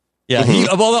chicken. Yeah.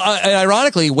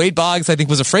 Ironically, Wade Boggs, I think,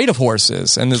 was afraid of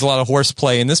horses, and there's a lot of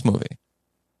horseplay in this movie.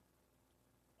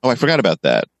 Oh, I forgot about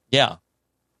that. Yeah.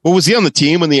 Well, was he on the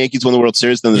team when the Yankees won the World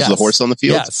Series? Then there's the horse on the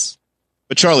field. Yes.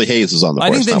 But Charlie Hayes was on the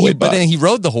horse. But then he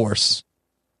rode the horse.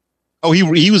 Oh,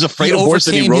 he was afraid of horse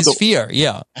and he rode his fear.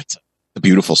 Yeah. That's a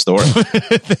beautiful story.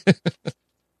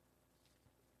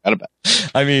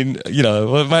 I mean, we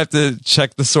might have to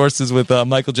check the sources with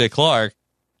Michael J. Clark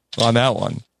on that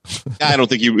one. I don't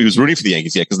think he was rooting for the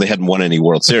Yankees yet because they hadn't won any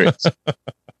World Series.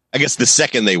 I guess the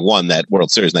second they won that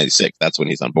World Series 96, that's when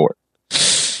he's on board.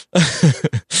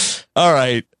 All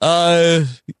right.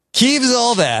 Keeves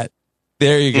All That.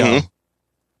 There you go.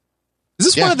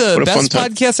 Is this one of the best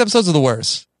podcast episodes or the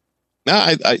worst?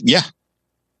 No, yeah.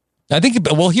 I think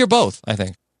we'll hear both, I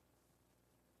think.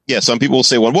 Yeah, some people will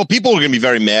say one. Well, people are going to be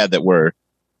very mad that we're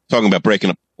talking about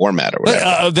breaking up the format or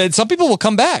whatever. But some people will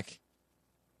come back.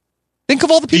 Think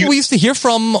of all the people we used to hear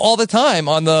from all the time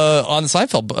on the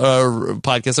Seinfeld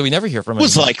podcast that we never hear from. It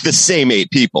was like the same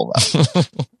 8 people.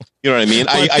 You know what I mean?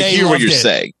 I hear what you're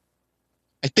saying.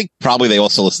 I think probably they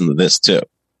also listen to this too.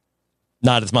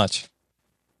 Not as much.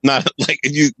 Not like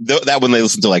that one they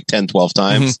listen to like 10, 12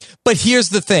 times. But here's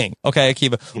the thing. Okay,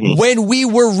 Akiva. When we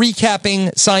were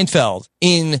recapping Seinfeld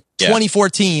in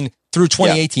 2014 through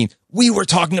 2018, we were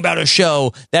talking about a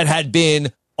show that had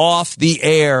been off the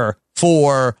air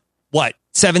for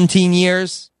 17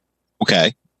 years?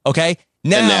 Okay.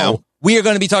 Now we are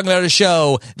going to be talking about a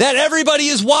show that everybody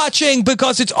is watching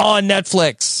because it's on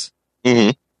Netflix.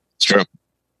 It's true.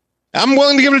 I'm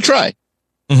willing to give it a try.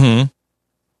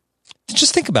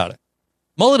 Just think about it.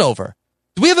 Mull it over.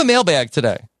 Do we have a mailbag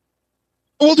today?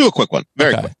 We'll do a quick one.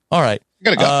 Very quick. All right. I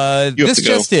gotta go. This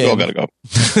just in. We all gotta go.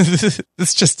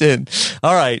 This just in.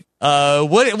 All right.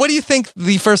 What do you think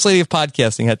the First Lady of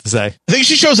Podcasting had to say? I think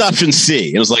she chose option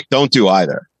C. It was like, don't do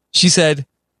either. She said,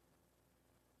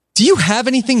 do you have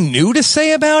anything new to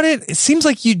say about it? It seems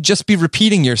like you'd just be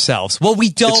repeating yourselves. Well, we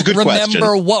don't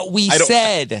remember what we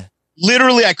said.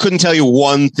 Literally, I couldn't tell you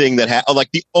one thing that happened.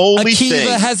 Like the only thing.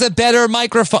 Akiva has a better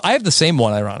microphone. I have the same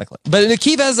one, ironically. But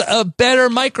Akiva has a better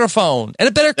microphone and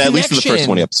a better connection. At least for the first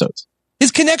 20 episodes.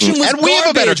 His connection was and we have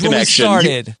a better connection. When we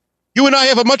started. You and I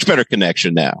have a much better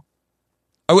connection now.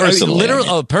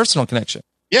 Personal connection.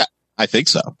 Yeah, I think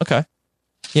so. Okay.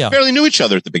 Yeah. We barely knew each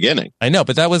other at the beginning. I know,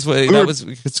 but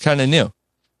it's kind of new.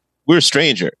 We were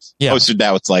strangers. Yeah. Oh, so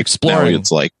now it's like exploring. Now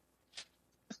it's like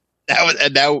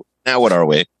now what are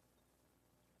we?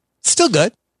 Still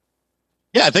good.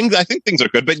 Yeah, I think things are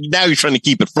good, but now you're trying to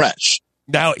keep it fresh.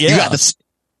 Now, yeah.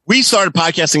 We started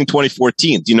podcasting in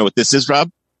 2014. Do you know what this is, Rob?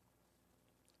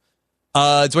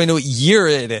 Do I know what year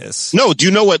it is? No, do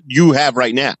you know what you have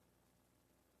right now?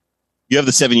 You have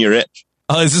the 7-year itch.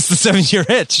 Oh, is this the 7-year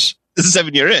itch? This is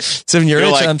 7-year itch. 7-year You're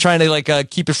itch. like- I'm trying to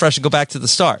keep it fresh and go back to the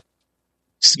start.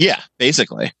 Yeah,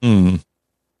 basically.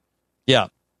 Yeah.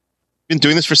 Been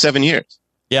doing this for 7 years.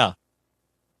 Yeah.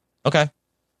 Okay.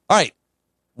 All right.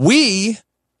 We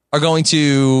are going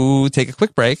to take a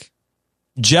quick break.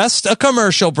 Just a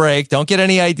commercial break. Don't get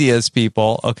any ideas,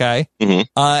 people. Okay.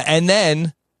 And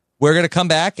then we're going to come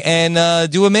back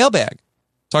and do a mailbag.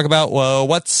 Talk about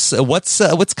what's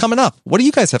coming up. What do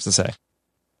you guys have to say?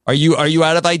 Are you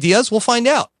out of ideas? We'll find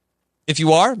out. If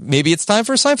you are, maybe it's time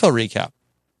for a Seinfeld recap.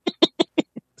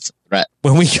 Right.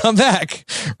 When we come back,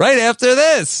 right after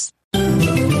this.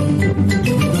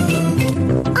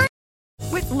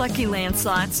 With Lucky Land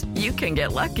Slots, you can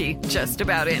get lucky just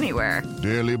about anywhere.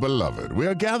 Dearly beloved, we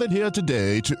are gathered here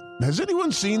today to... Has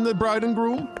anyone seen the bride and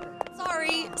groom?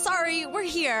 Sorry, we're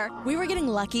here. We were getting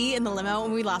lucky in the limo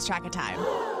and we lost track of time.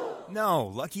 No,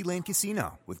 Lucky Land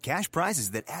Casino, with cash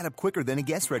prizes that add up quicker than a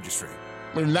guest registry.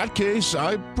 In that case,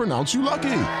 I pronounce you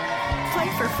lucky.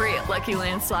 Play for free at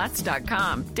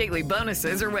LuckyLandSlots.com. Daily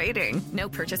bonuses are waiting. No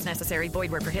purchase necessary.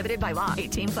 Void where prohibited by law.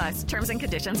 18+. Terms and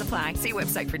conditions apply. See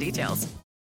website for details.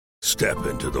 Step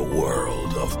into the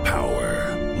world of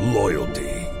power, loyalty,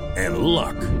 and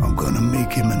luck. I'm gonna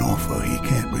make him an offer he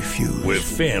can't refuse. With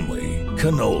family,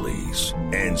 cannolis,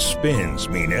 and spins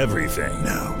mean everything.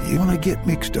 Now, you wanna get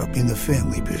mixed up in the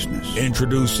family business.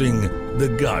 Introducing The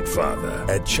Godfather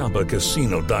at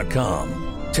ChumbaCasino.com.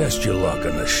 Test your luck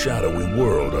in the shadowy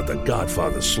world of The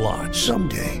Godfather slot.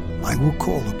 Someday, I will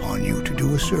call upon you to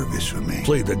do a service for me.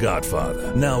 Play The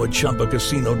Godfather, now at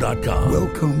ChumbaCasino.com.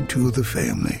 Welcome to the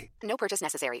family. No purchase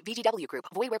necessary. VGW Group.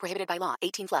 Void where prohibited by law.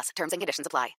 18+. Terms and conditions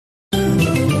apply.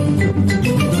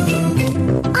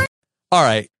 All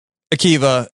right,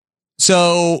 Akiva.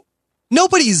 So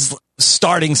nobody's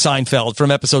starting Seinfeld from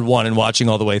episode 1 and watching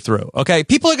all the way through. Okay,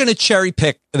 people are going to cherry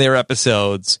pick their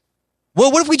episodes.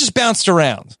 Well, what if we just bounced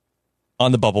around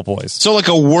on the Bubble Boys? So like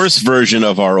a worse version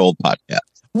of our old podcast.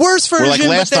 Worse version. We're like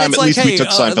last but then time, it's at least we hey, took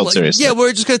Seinfeld seriously. Yeah,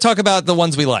 we're just going to talk about the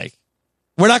ones we like.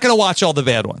 We're not going to watch all the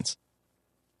bad ones.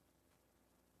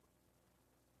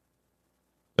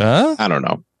 Huh? I don't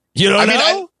know. You don't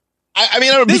know? I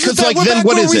mean, I don't, This because is like we're then back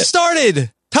what where is we it?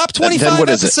 started. Top 25 what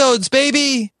is it? episodes,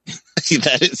 baby. See,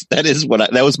 that is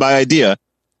what that was my idea.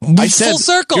 I said, full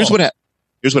circle. Here's what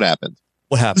happened.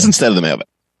 What happened? This is instead of the mailbag.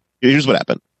 Here's what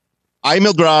happened. I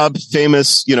emailed Rob,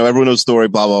 famous, everyone knows the story,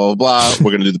 blah, blah, blah, blah.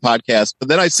 We're going to do the podcast. But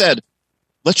then I said,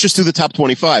 let's just do the top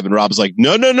 25. And Rob's like,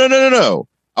 no.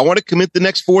 I want to commit the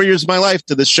next 4 years of my life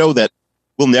to this show that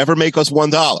will never make us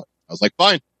 $1. I was like,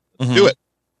 fine, let's do it.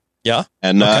 Yeah.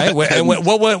 And, okay.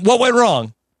 What went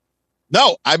wrong?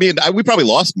 No, I mean, we probably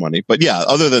lost money, but yeah,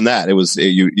 other than that, it was,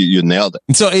 you nailed it.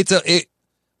 So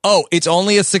it's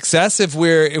only a success if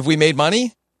we made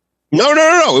money? No.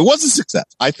 It was a success.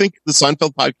 I think the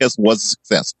Seinfeld podcast was a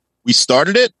success. We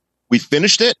started it. We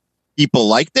finished it. People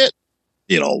liked it.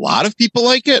 A lot of people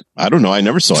like it. I don't know. I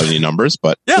never saw any numbers,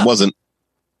 but it wasn't.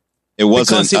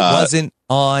 Because it wasn't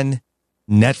on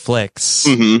Netflix.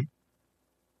 Mm-hmm.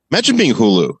 Imagine being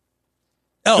Hulu.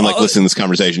 And listening to this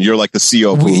conversation. You're like the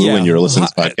CEO of Hulu when you're listening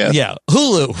to this podcast. Yeah.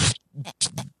 Hulu.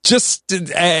 Just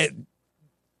the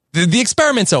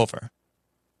experiment's over.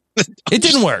 It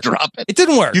didn't work. Drop it. It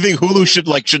didn't work. You think Hulu should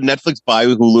Netflix buy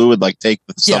Hulu and take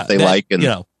the stuff they like and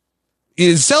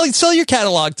sell your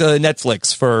catalog to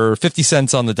Netflix for 50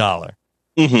 cents on the dollar.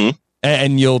 Mm-hmm.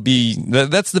 And you'll be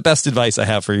that's the best advice I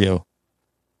have for you.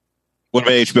 What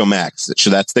about HBO Max?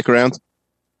 Should that stick around?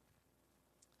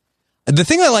 The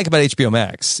thing I like about HBO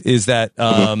Max is that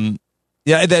that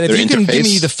if Their you can give interface?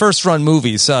 me the first run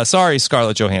movies, sorry,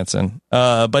 Scarlett Johansson.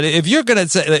 But if you're going to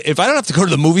say, if I don't have to go to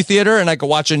the movie theater and I can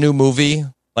watch a new movie,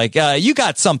 you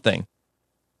got something.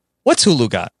 What's Hulu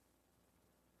got?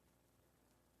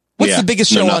 What's the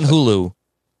biggest show on Hulu?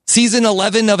 Season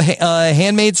 11 of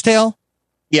Handmaid's Tale?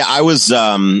 Yeah, I was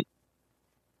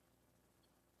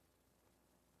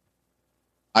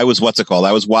what's it called?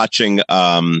 I was watching,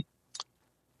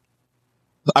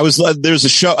 there's a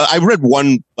show. I read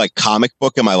one comic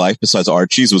book in my life besides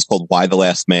Archie's. It was called Why the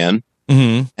Last Man.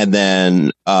 Mm-hmm. And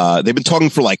then, they've been talking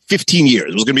for 15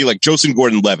 years. It was going to be like Joseph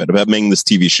Gordon-Levitt about making this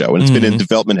TV show. And it's been in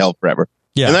development hell forever.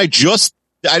 Yeah. And I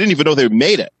didn't even know they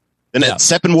made it. And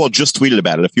Seppenwall just tweeted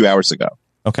about it a few hours ago.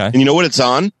 Okay. And you know what it's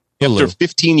on? Hulu. After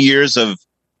 15 years of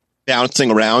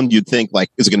bouncing around, you'd think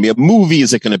is it going to be a movie?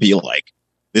 Is it going to be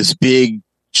this big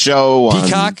show on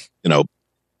Peacock?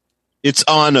 It's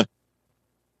on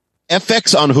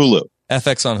FX on Hulu.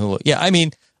 FX on Hulu. Yeah, I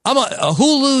mean, I'm on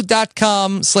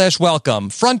Hulu.com/welcome.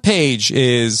 Front page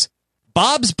is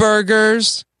Bob's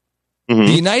Burgers, Mm-hmm.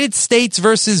 The United States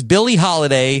versus Billie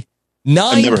Holiday,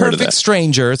 Nine never heard of Perfect that.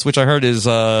 Strangers, which I heard is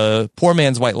Poor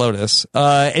Man's White Lotus,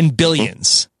 and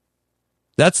Billions.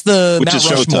 That's the Which Mount is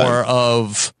Showtime. Rushmore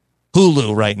of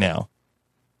Hulu right now.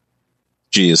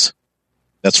 Jeez,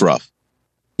 that's rough.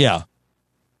 Yeah.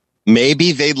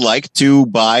 Maybe they'd like to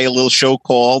buy a little show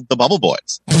called The Bubble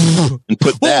Boys and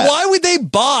put Well, that. why would they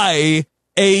buy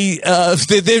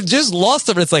they've just lost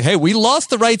them. It's like, hey, we lost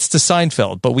the rights to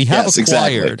Seinfeld, but we have Yes,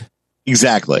 acquired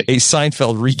exactly a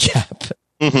Seinfeld recap.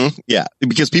 Mm-hmm. Yeah,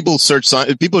 because people are still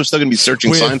going to be searching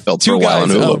With Seinfeld for two a while on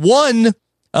guys.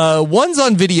 Hulu. One's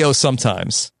on video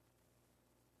sometimes.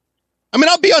 I mean,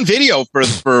 I'll be on video for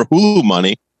Hulu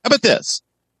money. How about this?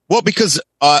 Well, because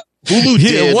Hulu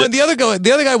did. The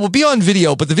other guy will be on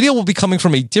video, but the video will be coming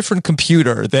from a different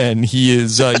computer than he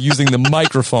is using the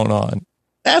microphone on.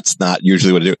 That's not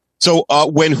usually what I do. So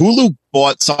when Hulu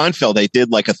bought Seinfeld, they did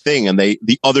like a thing, and the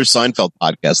other Seinfeld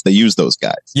podcast, they used those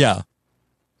guys. Yeah.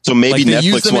 So maybe Like they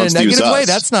use Netflix them in a wants to use negative way. us.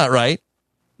 That's not right.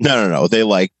 No.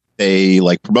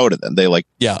 They promoted them. They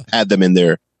had them in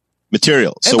their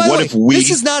material. And So by the what way, if we? This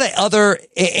is not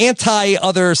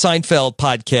anti-other Seinfeld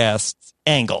podcast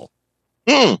angle.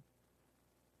 No.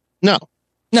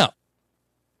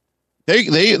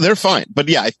 They're fine. But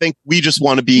yeah, I think we just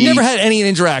want to be. Never had any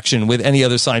interaction with any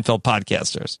other Seinfeld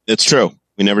podcasters. It's true.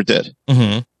 We never did.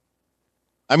 Mm-hmm.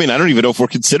 I mean, I don't even know if we're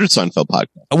considered Seinfeld podcasts.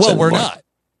 Well, we're anymore. not.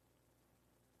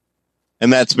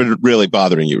 And that's been really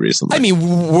bothering you recently. I mean,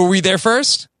 were we there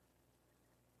first?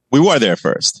 We were there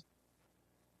first.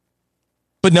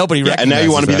 But nobody recognizes and now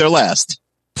you want to be that. there last.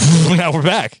 Now we're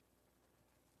back.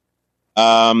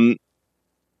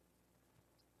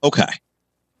 Okay.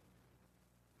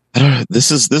 I don't know.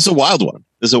 This is a wild one.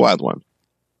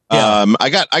 Yeah. I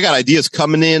got ideas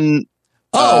coming in.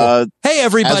 Hey,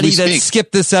 everybody as that we speak.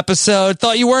 skipped this episode.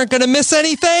 Thought you weren't going to miss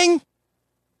anything?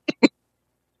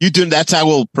 You do. That's how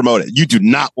we'll promote it. You do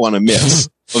not want to miss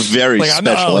a very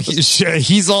special episode.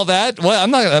 He's all that. Well, I'm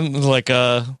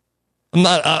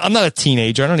not a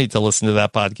teenager. I don't need to listen to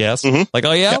that podcast. Mm-hmm. Like,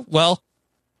 oh yeah, well,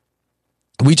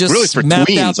 we just Really for mapped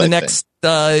tweens, out the I next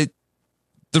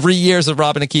 3 years of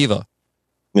Robin Akiva.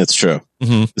 That's true.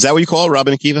 Mm-hmm. Is that what you call it,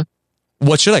 Robin Akiva?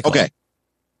 What should I call Okay. it?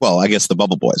 Well, I guess the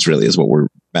Bubble Boys really is what we're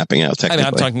mapping out. I Technically, mean,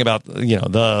 I'm talking about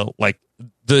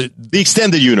the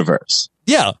extended universe.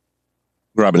 Yeah,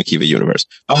 Robin Akiva universe.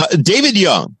 David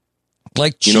Young,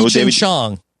 like You know who Cheech and David-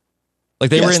 Chong. Like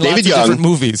they Yes, were in David lots Young. of different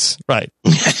movies, right?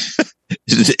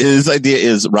 His idea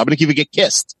is Robin Akiva get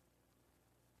kissed.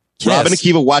 Robin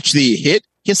Akiva watch the hit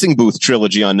Kissing Booth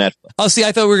trilogy on Netflix. Oh, see,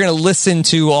 I thought we were going to listen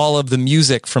to all of the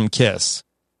music from Kiss.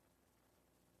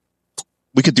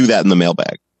 We could do that in the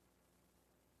mailbag.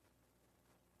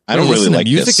 I don't really like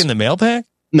music Kiss. in the mailbag.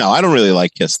 No, I don't really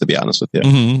like Kiss, to be honest with you.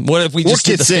 Mm-hmm. What if we just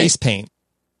did the kissing. face paint?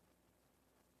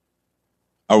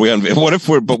 Are we on? What if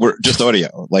we're just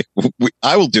audio? Like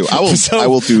I will do the all right,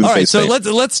 face so paint.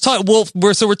 let's talk. Well,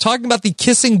 we're talking about the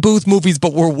Kissing Booth movies,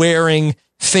 but we're wearing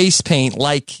face paint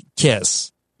like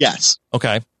Kiss. Yes.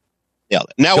 Okay. Yeah.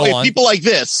 Now, Go if on. people like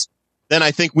this, then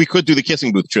I think we could do the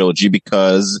Kissing Booth trilogy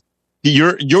because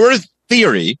your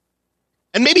theory,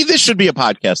 and maybe this should be a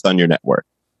podcast on your network.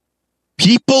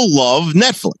 People love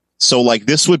Netflix, so like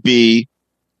this would be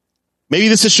maybe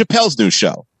this is Chappelle's new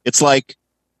show. It's like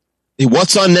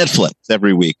what's on Netflix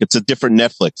every week. It's a different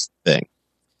Netflix thing.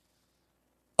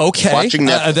 Okay. Watching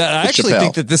Netflix I with actually Chappelle.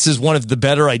 think that this is one of the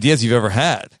better ideas you've ever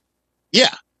had.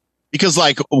 Yeah. Because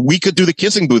like we could do the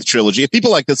Kissing Booth trilogy. If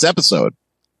people like this episode,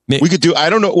 we could do,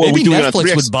 I don't know. Well, Maybe we do it on Netflix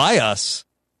 3X. would buy us.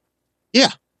 Yeah.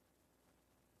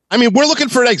 I mean, we're looking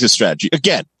for an exit strategy.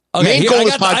 Again, Okay, main here, goal I of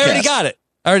this podcast. already got it.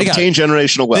 I already got obtain it.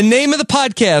 generational wealth. The name of the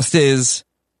podcast is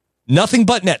Nothing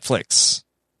But Netflix.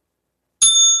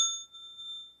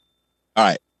 All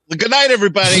right. Well, good night,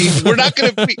 everybody. We're not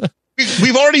going to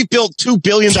we've already built $2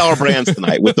 billion brands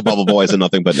tonight with the Bubble Boys and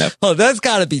Nothing But Netflix. Oh, that's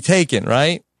got to be taken,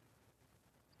 right?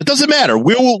 It doesn't matter.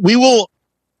 We will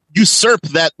usurp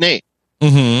that name.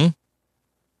 Mm-hmm.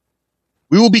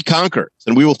 We will be conquerors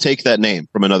and we will take that name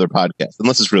from another podcast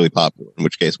unless it's really popular, in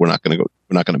which case we're not going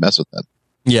to mess with that.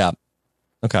 Yeah.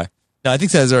 Okay. No, I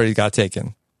think that has already got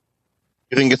taken.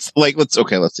 You think it's like, let's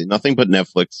see. Nothing But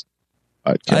Netflix.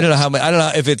 Podcast. I don't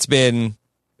know if it's been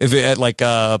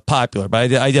popular, but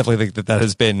I definitely think that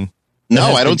has been. No,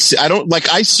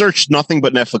 I searched Nothing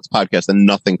But Netflix podcast and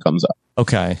nothing comes up.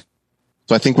 Okay.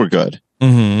 So I think we're good.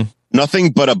 Mm-hmm.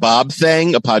 Nothing But a Bob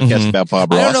Thing, a podcast about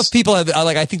Bob Ross. I don't know if people have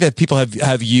I think that people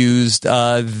have used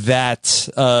that's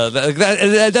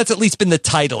at least been the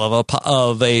title of a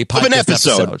podcast of an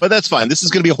episode, but that's fine. This is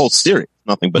going to be a whole series.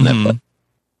 Nothing But Netflix.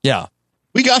 Yeah.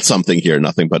 We got something here,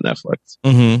 nothing but Netflix.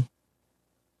 Mm-hmm.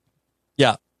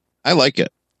 Yeah. I like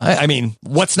it. I mean,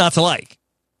 what's not to like?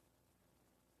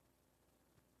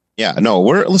 Yeah, no,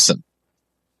 listen.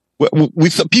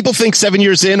 People think 7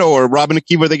 years in or Robin and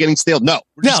Akiva, are they getting stale? No,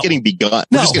 we're just getting begun.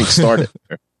 We're just getting started.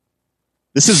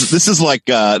 This is like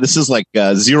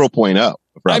 0.0.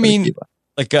 I mean,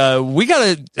 like we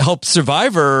got to help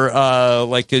Survivor.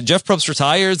 Jeff Probst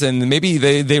retires, and maybe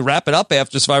they wrap it up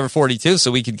after Survivor 42,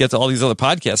 so we could get to all these other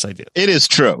podcast ideas. It is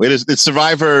true. It is. The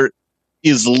Survivor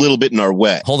is a little bit in our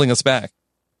way, holding us back.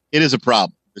 It is a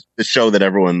problem. The show that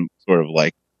everyone sort of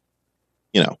watches.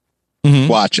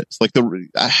 Like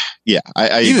I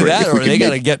either agree. that or they got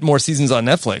to get more seasons on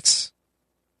Netflix.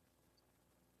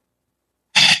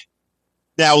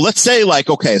 Now, let's say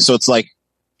okay, so it's like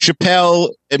Chappelle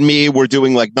and me, we're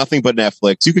doing like nothing but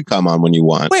Netflix. You could come on when you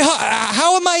want. Wait,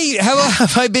 how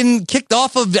have I been kicked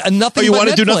off of nothing? Oh, you but want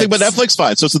to Netflix? do nothing but Netflix?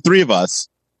 Fine. So it's the three of us.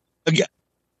 Again.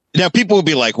 Now people will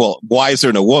be like, well, why is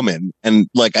there no woman? And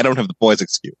like, I don't have the boys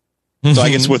excuse. So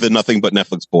I guess we're the nothing but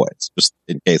Netflix boys, just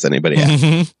in case anybody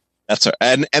asks. That's her.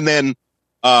 And then,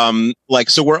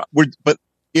 so we're, but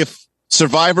if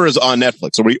Survivor is on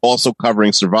Netflix, are we also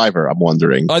covering Survivor? I'm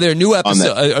wondering. Are there new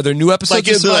episodes? Are there new episodes?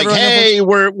 Like, of Survivor like, hey,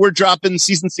 we're dropping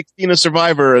season 16 of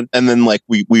Survivor, and then like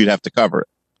we'd have to cover it.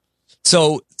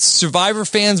 So Survivor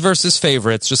fans versus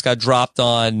favorites just got dropped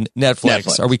on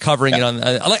Netflix. Are we covering it on?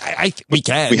 We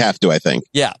can. We have to. I think.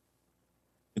 Yeah.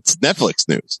 It's Netflix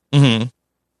news. Mm-hmm.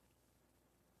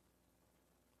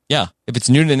 Yeah, if it's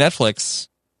new to Netflix.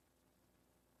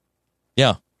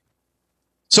 Yeah.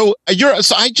 So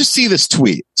I just see this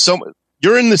tweet. So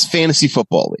you're in this fantasy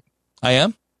football league. I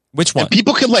am. Which one? And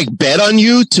people could like bet on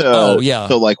you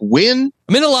to like win.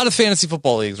 I'm in a lot of fantasy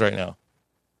football leagues right now.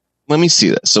 Let me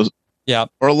see this. So yeah,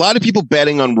 are a lot of people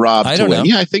betting on Rob to win?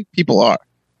 Yeah, I think people are.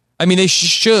 I mean, they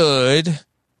should.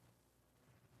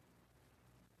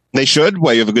 They should.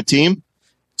 Why, you have a good team?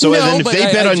 So then if they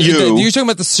bet on you... You're talking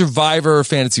about the Survivor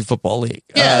Fantasy Football League.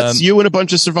 Yeah, it's you and a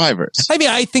bunch of survivors. I mean,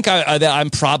 I think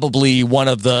I'm probably one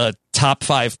of the top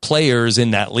 5 players in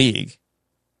that league.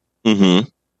 Mm-hmm.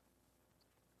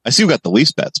 I see you got the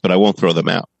least bets, but I won't throw them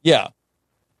out. Yeah.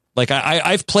 Like,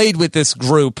 I've played with this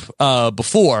group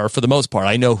before, for the most part.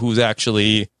 I know who's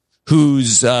good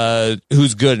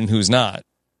and who's not.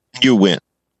 You win.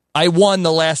 I won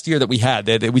the last year that we had.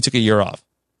 We took a year off.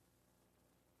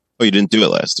 Oh, you didn't do it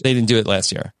last year? They didn't do it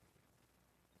last year.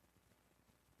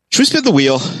 Should we spin the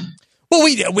wheel? Well,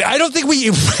 I don't think we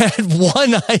had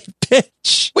one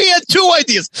pitch. We had 2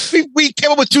 ideas. We came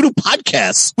up with 2 new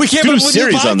podcasts. We came up with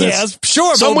series 2 podcasts. On this.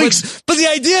 Sure, but the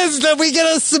idea is that we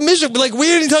get a submission. Like, we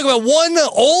didn't talk about one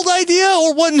old idea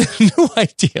or one new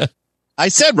idea. I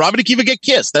said Robin and Akiva get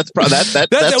kissed. That's on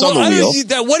the wheel.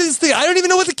 What is I don't even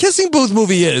know what the Kissing Booth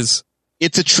movie is.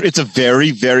 It's a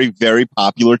very, very, very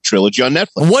popular trilogy on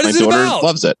Netflix. What is it about? My daughter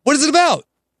loves it. What is it about?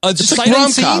 Just like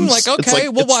rom-coms. Like, okay,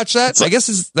 we'll watch that. I guess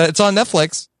it's on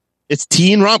Netflix. It's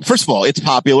teen rom. First of all, it's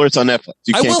popular. It's on Netflix.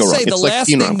 You can't I will go say wrong. the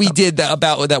last thing we did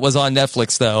that was on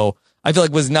Netflix, though, I feel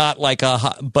like was not like we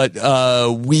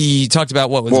talked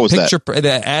about what was picture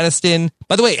that Aniston.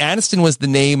 By the way, Aniston was the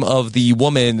name of the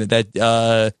woman that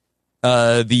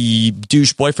the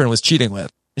douche boyfriend was cheating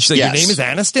with. And she's like, your name is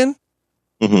Aniston?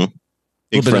 Mm-hmm.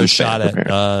 A little bit of a shot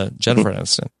at Jennifer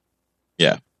Aniston.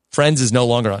 Yeah. Friends is no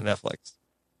longer on Netflix.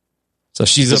 So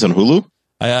she's on Hulu?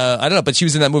 I don't know, but she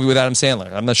was in that movie with Adam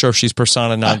Sandler. I'm not sure if she's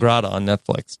persona non grata on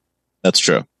Netflix. That's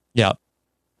true. Yeah.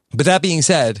 But that being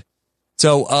said,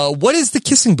 so what is the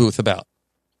Kissing Booth about?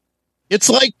 It's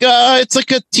like a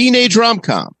teenage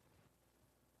rom-com.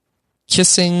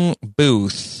 Kissing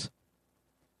Booth.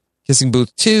 Kissing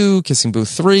Booth 2, Kissing Booth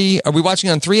 3. Are we watching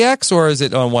on 3X or is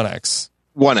it on 1X?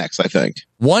 1X, I think.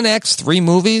 1X, 3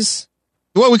 movies?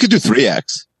 Well, we could do 3X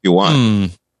if you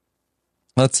want.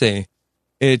 Let's see.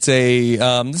 It's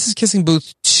this is Kissing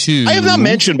Booth 2. I have not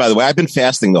mentioned, by the way, I've been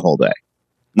fasting the whole day.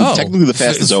 Oh, technically the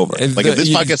fast is over. Like if this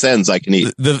podcast ends, I can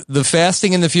eat. The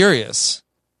fasting and the furious.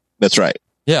 That's right.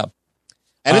 Yeah.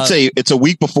 And it's a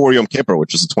week before Yom Kippur,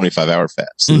 which is a 25-hour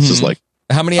fast. So this is like...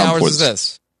 How many hours is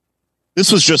this? This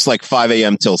was just like 5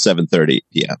 a.m. till 7:30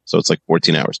 p.m. So it's like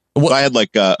 14 hours. So I had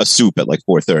like a soup at like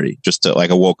 4:30 just to I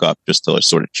woke up just to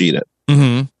sort of cheat it.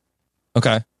 Mm-hmm.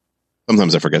 Okay.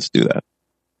 Sometimes I forget to do that.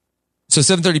 So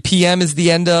 7:30 p.m. is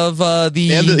the end of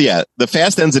the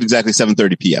fast ends at exactly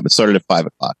 7:30 p.m. It started at 5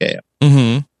 o'clock a.m.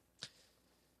 Mm-hmm.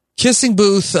 Kissing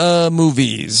Booth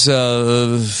movies.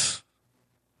 Are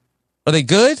they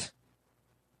good?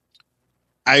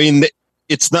 I mean,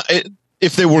 it's not...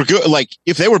 If they were good, like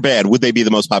if they were bad, would they be the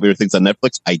most popular things on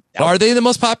Netflix? I doubt. Are they the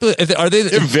most popular?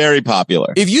 They're very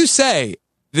popular. If you say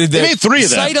They made 3 of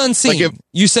them. Sight unseen. Like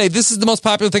you say this is the most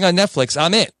popular thing on Netflix.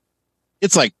 I'm in.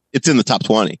 It's in the top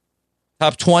 20.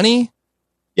 Top 20?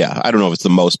 Yeah, I don't know if it's the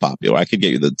most popular. I could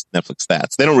get you the Netflix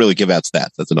stats. They don't really give out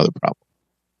stats. That's another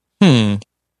problem.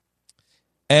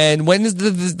 And when does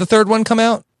the third one come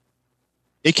out?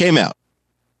 It came out.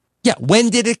 Yeah, when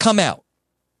did it come out?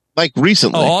 Like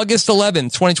recently. Oh, August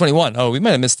 11th, 2021. Oh, we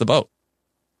might have missed the boat.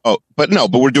 Oh, but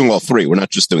we're doing all 3. We're not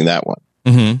just doing that one.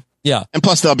 Mm-hmm. Yeah. And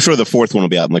plus, I'm sure the 4th one will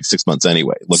be out in like 6 months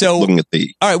anyway. Looking at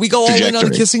the all right, we go all in on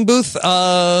the kissing booth.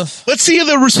 Let's see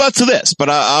the response to this, but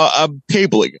I'm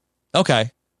tabling it. Okay.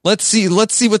 Let's see what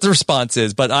the response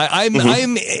is, but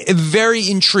I'm very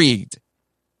intrigued.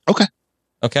 Okay.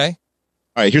 Okay.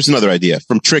 All right, here's another idea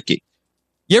from Tricky.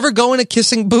 You ever go in a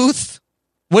kissing booth?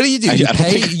 What do?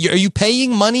 Are you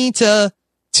paying money to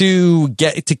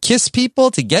kiss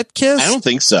people, to get kissed? I don't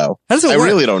think so. How does it work? I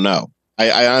really don't know.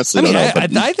 I honestly don't know.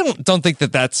 I don't think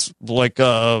that's like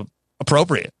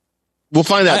appropriate. We'll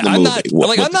find out in the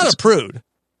movie. I'm not a prude.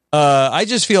 I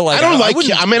just feel like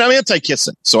I'm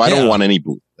anti-kissing, so I don't want any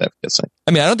booth that kissing.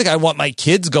 I mean, I don't think I want my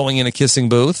kids going in a kissing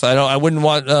booth. I wouldn't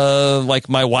want like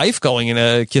my wife going in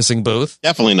a kissing booth.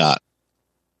 Definitely not.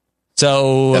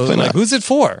 So not. Who's it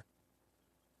for?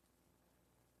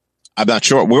 I'm not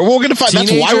sure. We're going to find.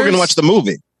 Teenagers? That's why we're going to watch the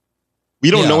movie. We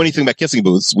don't know anything about kissing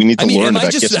booths. We need to learn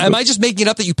about kissing booths. Am I just making it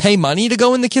up that you pay money to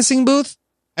go in the kissing booth?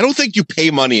 I don't think you pay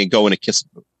money and go in a kissing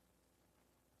booth.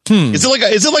 Is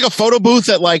it like a photo booth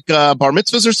at like bar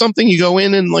mitzvahs or something? You go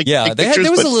in and like take pictures,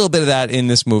 there was a little bit of that in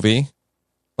this movie.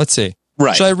 Let's see.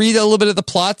 Right. Should I read a little bit of the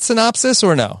plot synopsis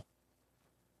or no?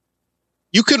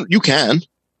 You can.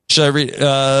 Should I read?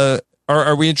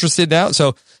 Are we interested now?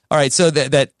 So, all right. So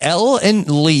that Elle and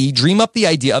Lee dream up the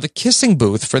idea of a kissing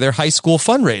booth for their high school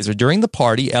fundraiser. During the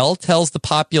party, Elle tells the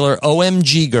popular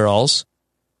OMG girls,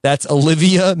 that's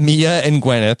Olivia, Mia, and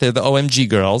Gwyneth. They're the OMG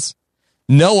girls.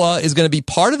 Noah is going to be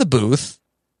part of the booth,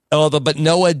 but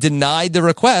Noah denied the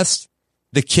request.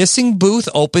 The kissing booth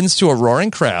opens to a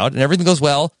roaring crowd, and everything goes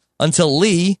well until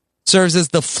Lee serves as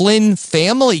the Flynn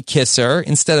family kisser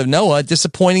instead of Noah,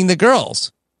 disappointing the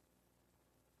girls.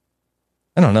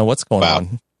 I don't know what's going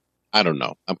on. I don't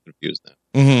know. I'm confused now.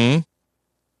 I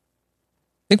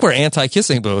think we're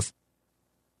anti-kissing booth.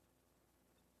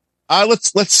 Let's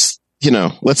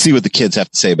see what the kids have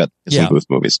to say about the kissing booth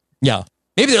movies. Yeah.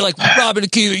 Maybe they're like, Robin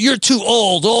Akiva, you're too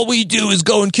old. All we do is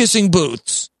go in kissing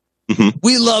booths.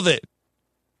 We love it.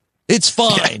 It's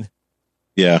fine.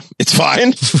 Yeah, it's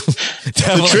fine.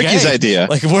 The Tricky's idea.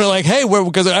 Like we're like, hey,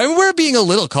 we're being a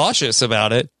little cautious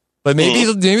about it, but maybe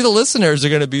the listeners are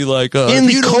going to be like, in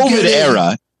the COVID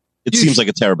era, it seems like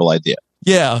a terrible idea.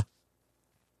 Yeah.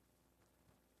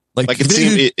 Like it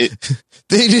seemed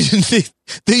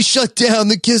they shut down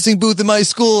the kissing booth in my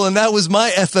school, and that was my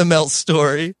FML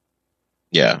story.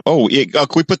 Yeah. Oh, can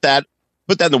we put that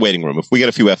in the waiting room? If we get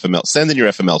a few FML, send in your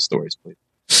FML stories, please.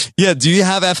 Yeah. Do you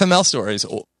have FML stories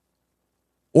or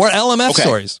LMF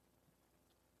stories?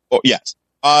 Oh, yes.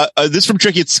 This from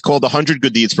Tricky. It's called 100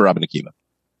 Good Deeds for Robin Akiva.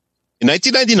 In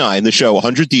 1999, the show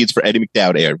 100 Deeds for Eddie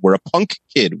McDowd aired, where a punk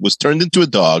kid was turned into a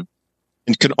dog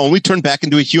and could only turn back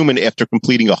into a human after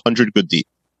completing 100 good deeds.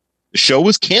 The show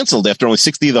was canceled after only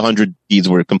 60 of the 100 deeds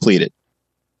were completed.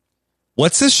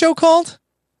 What's this show called?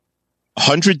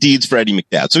 100 Deeds for Eddie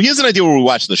McDowd. So he has an idea where we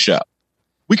watch the show.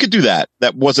 We could do that.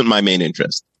 That wasn't my main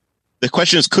interest. The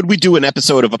question is, could we do an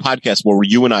episode of a podcast where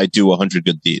you and I do 100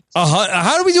 good deeds?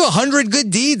 How do we do 100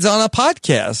 good deeds on a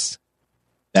podcast?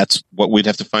 That's what we'd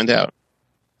have to find out.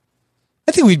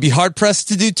 I think we'd be hard pressed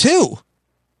to do 2.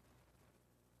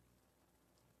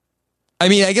 I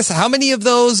mean, I guess how many of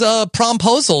those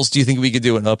promposals do you think we could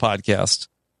do in a podcast?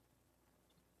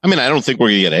 I mean, I don't think we're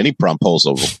going to get any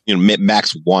promposal.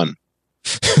 Max 1.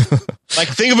 Like,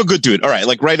 think of a good dude. All right,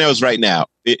 like right now is right now.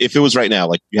 If it was right now,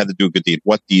 like you had to do a good deed,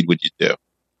 what deed would you do?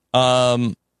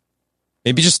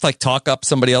 Maybe just like talk up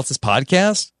somebody else's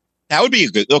podcast. That would be a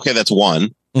good. Okay, that's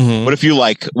one. What if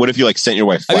you sent your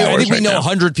wife flowers? I think we know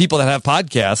 100 people that have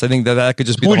podcasts. I think that could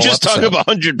just be. We're just talking about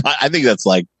 100. I think that's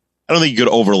like. I don't think you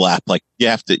could overlap. Like you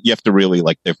have to really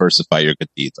like diversify your good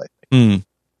deeds. I think.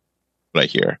 What I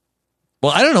hear.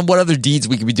 Well, I don't know what other deeds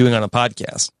we could be doing on a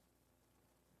podcast.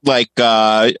 Like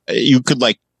you could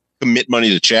like commit money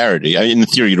to charity. I mean, in the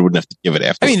theory, you wouldn't have to give it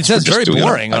after. I mean, it sounds very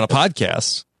boring on a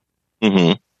podcast.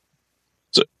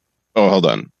 So, hold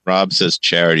on. Rob says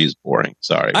charity is boring.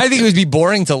 Sorry. I think it would be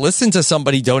boring to listen to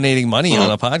somebody donating money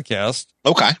on a podcast.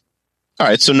 Okay. All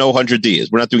right. So no 100 deeds.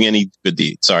 We're not doing any good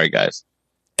deeds. Sorry, guys.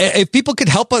 If people could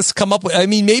help us come up with, I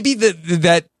mean, maybe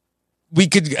that we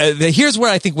could, here's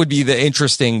where I think would be the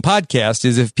interesting podcast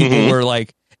is if people were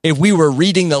like, if we were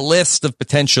reading the list of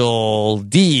potential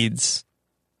deeds,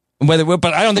 but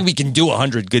I don't think we can do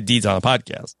 100 good deeds on a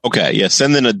podcast. Okay, yeah,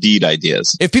 send in a deed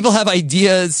ideas. If people have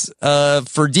ideas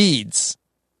for deeds,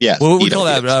 yes, what would we call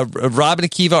that? Rob and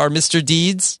Akiva are Mr.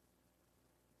 Deeds,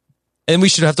 and we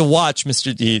should have to watch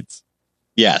Mr. Deeds.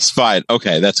 Yes, fine.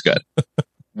 Okay, that's good.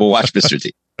 We'll watch Mr.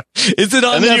 Deeds. Is it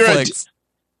on Netflix?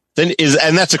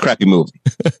 And that's a crappy movie.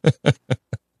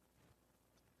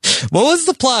 What was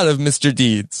the plot of Mr.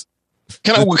 Deeds?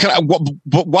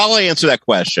 While I answer that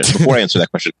question, before I answer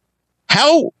that question,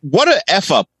 what a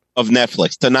F up of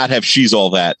Netflix to not have She's All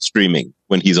That streaming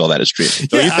when He's All That is streaming.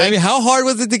 Don't you think? I mean, how hard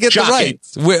was it to get the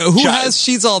rights? Who has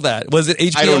She's All That? Was it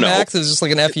HBO Max? It was just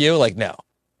like an FU? Like, no.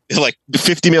 Like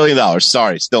 $50 million.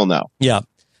 Sorry, still no. Yeah.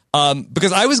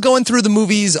 Because I was going through the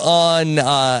movies on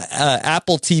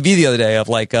Apple TV the other day of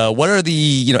like what are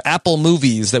the Apple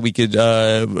movies that we could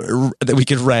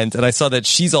rent, and I saw that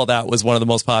She's All That was one of the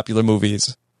most popular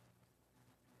movies.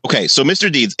 Okay, so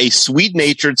Mr. Deeds, a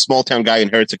sweet-natured small-town guy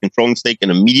inherits a controlling stake in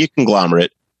a media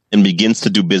conglomerate and begins to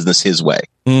do business his way.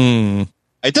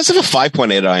 It does have a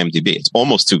 5.8 at IMDb. It's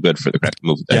almost too good for the crappy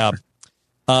movie. Yeah.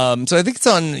 So I think it's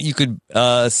on. You could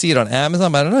see it on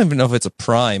Amazon, but I don't even know if it's a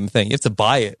Prime thing. You have to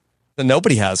buy it. And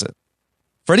nobody has it.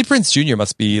 Freddie Prinze Jr.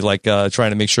 must be like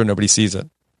trying to make sure nobody sees it.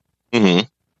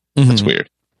 That's weird.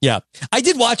 Yeah, I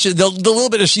did watch the little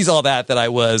bit of She's All That I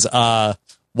was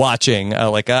watching.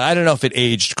 I don't know if it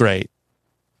aged great.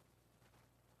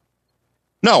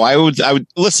 No, I would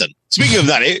listen. Speaking of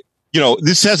that,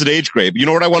 this hasn't aged great. But you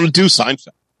know what I want to do? Seinfeld.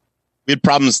 We had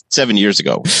problems 7 years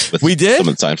ago with some of the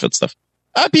Seinfeld stuff.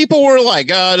 People were like,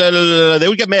 they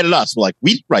would get mad at us. We're like,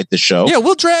 we write the show. Yeah,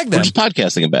 we'll drag them. We're just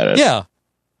podcasting about it. Yeah.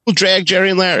 We'll drag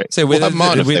Jerry and Larry. We'll have them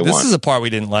on if they want. This is a part we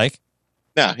didn't like.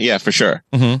 Yeah, for sure.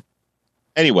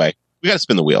 Anyway, we got to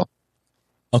spin the wheel.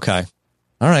 Okay.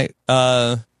 All right.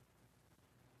 No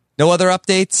other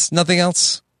updates? Nothing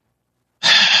else?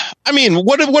 I mean,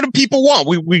 what do people want?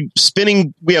 We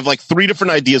have like 3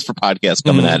 different ideas for podcasts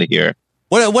coming out of here.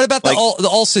 What about the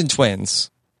Olsen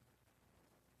twins?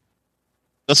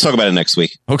 Let's talk about it next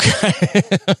week. Okay.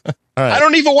 All right. I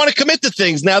don't even want to commit to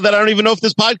things now that I don't even know if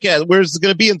this podcast, where's it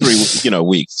going to be in 3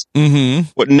 weeks?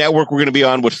 What network we're going to be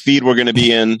on, what feed we're going to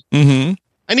be in.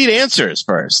 I need answers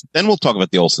first. Then we'll talk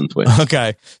about the Olsen twins.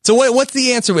 Okay. So what's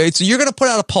the answer? So you're going to put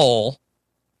out a poll.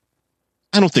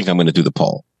 I don't think I'm going to do the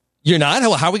poll. You're not?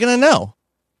 How are we going to know?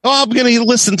 Oh, I'm going to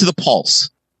listen to the pulse.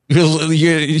 You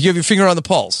have your finger on the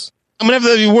pulse. We're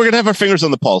going to have our fingers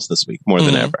on the pulse this week more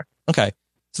than ever. Okay.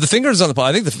 So the fingers on the pulse.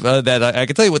 I think that I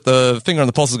can tell you what the finger on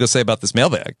the pulse is going to say about this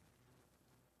mailbag.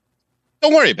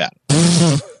 Don't worry about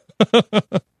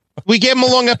it. We gave him a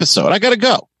long episode. I got to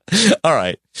go. All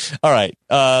right.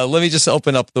 Let me just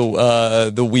open up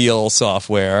the wheel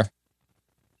software.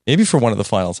 Maybe for one of the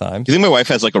final times. Do you think my wife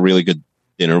has like a really good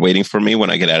dinner waiting for me when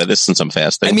I get out of this since I'm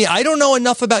fasting? I mean, I don't know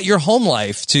enough about your home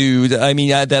life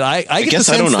that I guess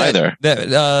I don't either.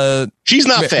 That she's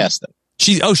not fasting.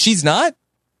 She's not?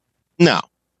 No.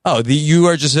 Oh, you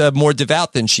are just more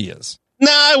devout than she is.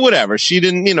 Nah, whatever. She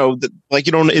didn't,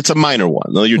 it's a minor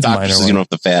one. Your doctor says you don't have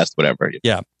to fast, whatever.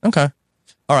 Yeah. Okay.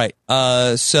 All right.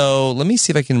 So let me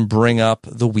see if I can bring up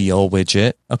the wheel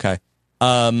widget. Okay.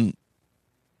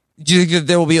 Do you think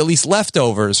there will be at least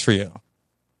leftovers for you?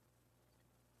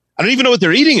 I don't even know what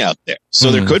they're eating out there.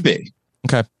 So there could be.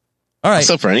 Okay. All right. I'll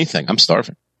sell for anything. I'm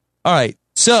starving. All right.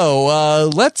 So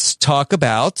let's talk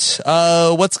about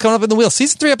what's coming up in the wheel.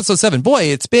 Season 3, episode 7. Boy,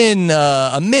 it's been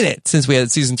a minute since we had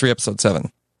season 3, episode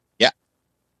 7. Yeah.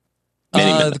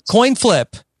 Many minutes. The coin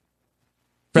flip.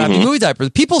 Crappy movie diaper.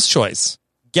 The People's Choice.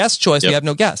 Guest choice. Yep. We have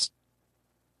no guest.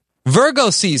 Virgo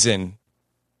season.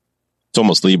 It's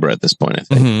almost Libra at this point, I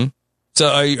think. So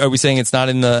are we saying it's not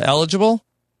in the eligible?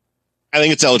 I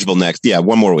think it's eligible next. Yeah,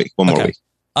 one more week.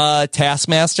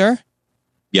 Taskmaster.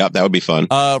 Yep, that would be fun.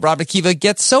 Rob and Akiva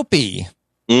get soapy.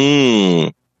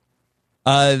 Rob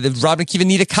and Akiva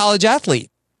need a college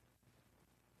athlete.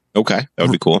 Okay, that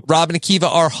would be cool. Rob and Akiva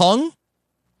are hung.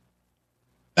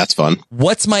 That's fun.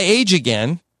 What's my age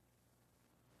again?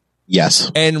 Yes.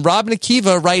 And Rob and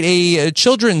Akiva write a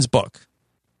children's book.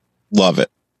 Love it.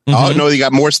 Oh, no, you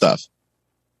got more stuff.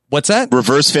 What's that?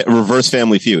 Reverse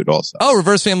Family Feud also. Oh,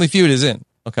 Reverse Family Feud is in.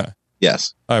 Okay.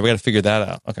 Yes. All right, we got to figure that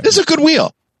out. Okay. This is a good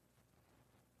wheel.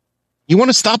 You want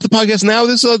to stop the podcast now?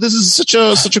 This is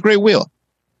such a great wheel.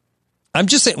 I'm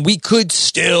just saying we could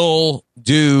still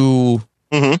do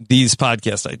these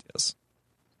podcast ideas.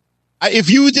 If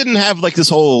you didn't have like this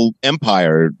whole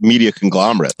empire media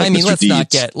conglomerate, like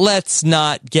let's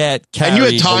not get carried and you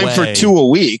had time away. For 2 a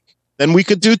week, then we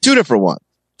could do 2 different ones.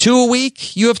 2 a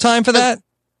week? You have time for that?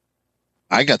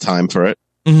 I got time for it.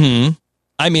 Mm-hmm.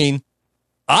 I mean,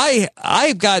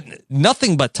 I've got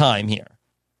nothing but time here.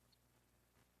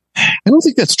 I don't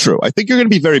think that's true. I think you're going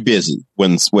to be very busy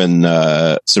when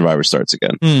Survivor starts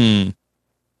again.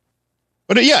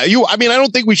 But yeah, I mean, I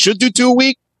don't think we should do 2 a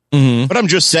week. But I'm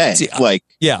just saying,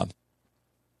 yeah,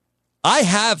 I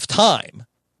have time.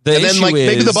 And then,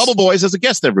 maybe the Bubble Boys as a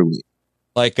guest every week.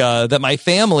 That my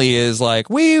family is like,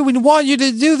 we want you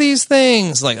to do these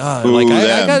things. I got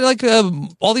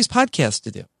all these podcasts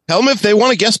to do. Tell them if they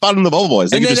want a guest spot in the Bubble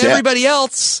Boys. And then everybody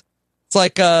else,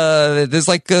 it's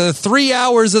there's 3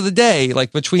 hours of the day,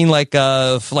 between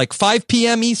 5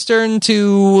 p.m. Eastern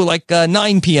to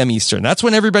 9 p.m. Eastern. That's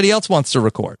when everybody else wants to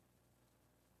record.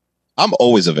 I'm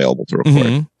always available to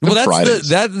record. Well,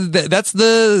 that's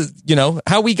the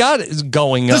how we got it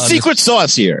going. The secret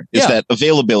sauce here is that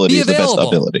availability is the best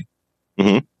ability.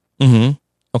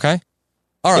 Okay.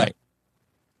 All right.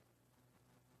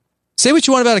 Say what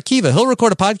you want about Akiva. He'll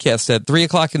record a podcast at 3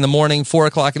 o'clock in the morning, 4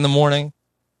 o'clock in the morning.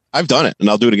 I've done it, and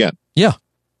I'll do it again. Yeah.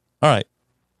 All right.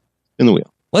 In the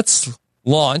wheel. Let's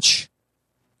launch.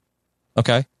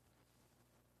 Okay.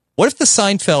 What if the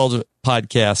Seinfeld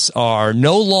podcasts are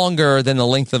no longer than the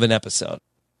length of an episode?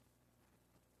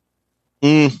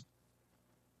 I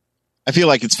feel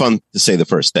like it's fun to say the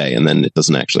first day, and then it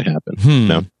doesn't actually happen.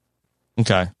 No.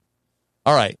 Okay.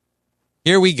 All right.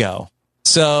 Here we go.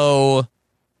 So,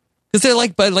 because they're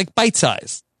bite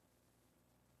size.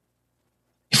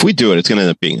 If we do it, it's going to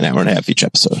end up being an hour and a half each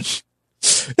episode.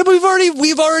 No, but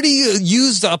we've already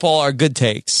used up all our good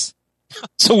takes.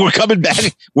 So we're coming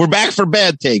back. We're back for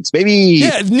bad takes, maybe.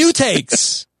 Yeah, new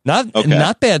takes. Not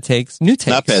bad takes. New takes.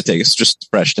 Not bad takes. Just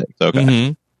fresh takes.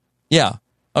 Okay. Yeah.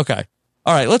 Okay.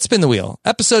 All right. Let's spin the wheel.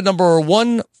 Episode number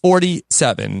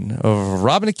 147 of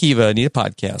Rob and Akiva Need a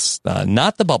Podcast.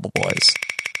 Not the Bubble Boys.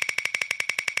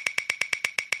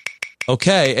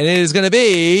 Okay, and it is going to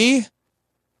be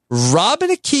Rob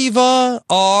and Akiva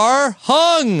are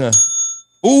hung.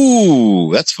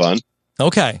 Ooh, that's fun.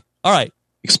 Okay. All right.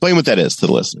 Explain what that is to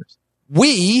the listeners.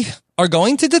 We are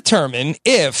going to determine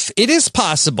if it is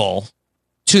possible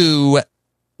to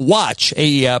watch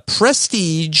a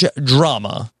prestige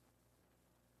drama.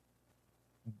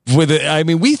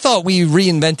 We thought we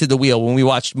reinvented the wheel when we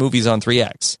watched movies on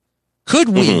 3X. Could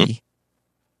we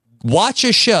watch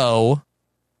a show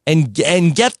and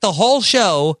get the whole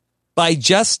show by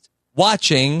just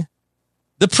watching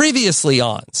the previously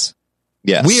ons?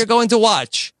 Yes. We are going to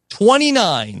watch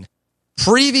 29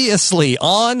 previously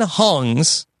on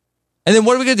hungs. And then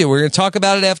what are we going to do? We're going to talk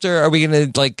about it after? Are we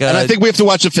going to and I think we have to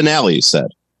watch the finale, you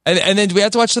said. And then do we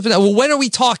have to watch the finale? Well, when are we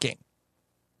talking?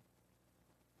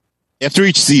 After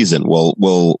each season, we'll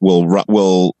not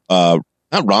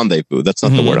rendezvous. That's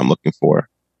not the word I'm looking for.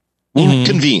 We'll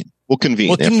convene. We'll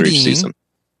convene after each season.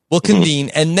 We'll convene.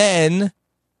 And then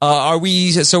we're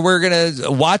going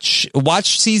to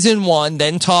watch season 1,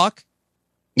 then talk?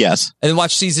 Yes. And then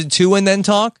watch season 2 and then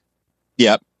talk?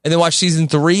 Yep. And then watch season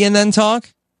 3 and then talk?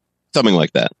 Something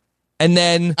like that. And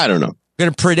then I don't know. We're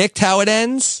going to predict how it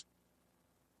ends?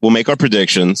 We'll make our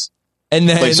predictions. And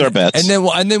then place our bets.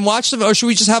 And then watch them, or should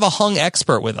we just have a hung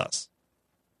expert with us?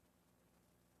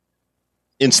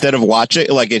 Instead of watching,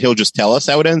 he'll just tell us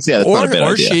how it ends? Yeah, that's not a bad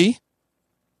idea. Or she.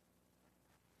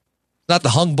 Not the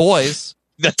hung boys.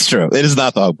 That's true. It is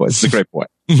not the hung boys. It's a great point.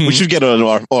 We should get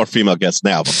our female guests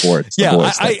now before it's the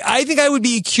boys. I think I would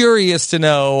be curious to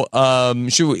know,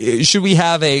 should we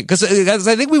have because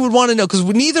I think we would want to know, because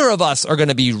neither of us are going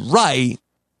to be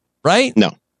right?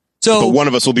 No. So, but one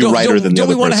of us will be righter than the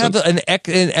other person. Do we want to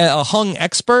have a hung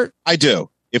expert? I do.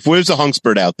 If there's a hung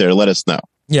expert out there, let us know.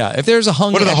 Yeah, if there's a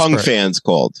hung expert. What are the hung fans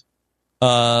called?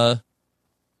 I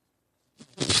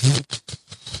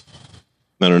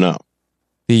don't know.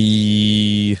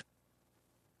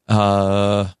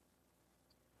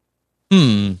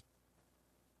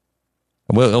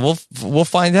 We'll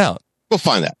find out. We'll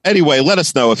find out. Anyway, let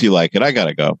us know if you like it. I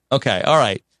gotta go. Okay. All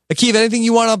right. Akiva, anything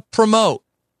you want to promote?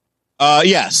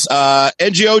 Yes.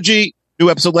 NGOG, new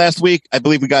episode last week. I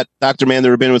believe we got Dr. Man the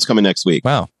Rabinowitz coming next week.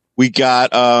 Wow. We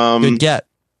got Good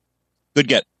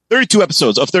get. 32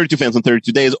 episodes of 32 Fans on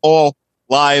 32 Days, all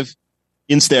live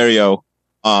in stereo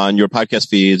on your podcast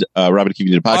feed. Robert Akiva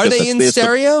Need a Podcast. Are they in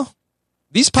stereo?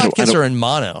 These podcasts are in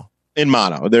mono. In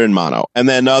mono. They're in mono. And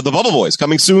then the Bubble Boys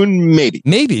coming soon, maybe.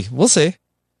 Maybe. We'll see.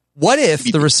 What if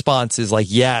the response is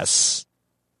yes?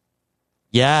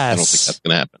 Yes. I don't think that's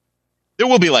going to happen. There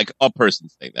will be a person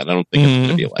saying that. I don't think it's going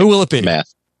to be Who will it be?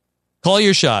 Mass. Call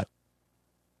your shot.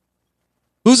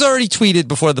 Who's already tweeted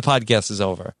before the podcast is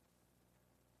over?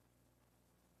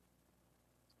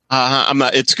 I'm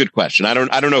not. It's a good question. I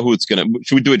don't know who it's going to.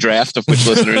 Should we do a draft of which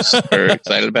listeners are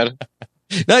excited about it?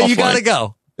 No, you offline. gotta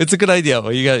go. It's a good idea,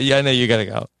 but I know you gotta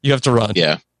go. You have to run.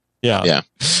 Yeah.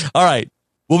 All right.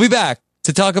 We'll be back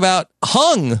to talk about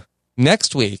Hung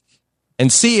next week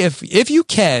and see if you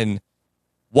can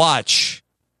watch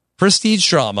prestige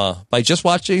drama by just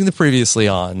watching the previously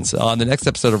on the next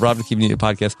episode of Rob and Akiva Need a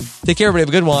Podcast. Take care, everybody. Have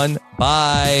a good one.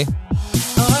 Bye.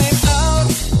 I'm out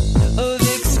of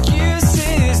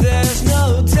excuses, there's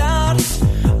no doubt.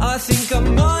 I think I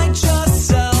might just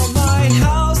sell my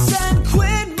house and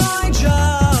quit my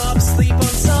job, sleep on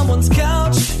someone's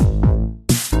couch.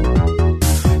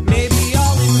 Maybe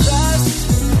I'll invest,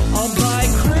 I'll buy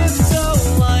crypto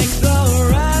like the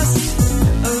rest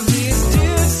of these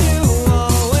dudes who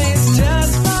always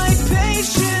test my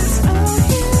patience. I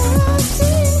hear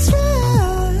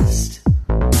interest.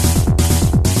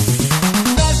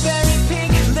 Raspberry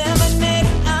pink lemonade,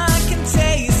 I can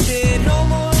taste it. No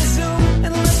more Zoom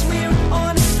unless we're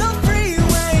on the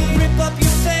freeway. Rip up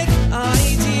your fake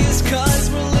ideas, cause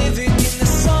we're living in the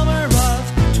summer of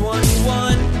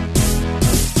 21.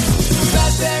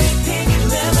 Raspberry pink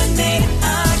lemonade, I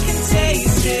can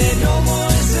taste it. No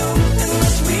more Zoom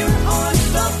unless we're on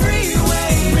the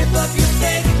freeway. Rip up your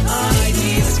fake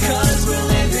ideas, cause we're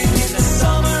living in the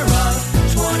summer of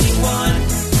 21.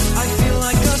 I feel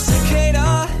like a cicada.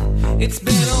 It's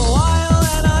been a while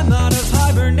and I'm out of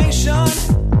hibernation.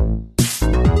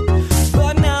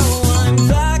 But now I'm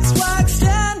vaxxed, waxed,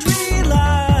 and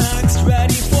relaxed,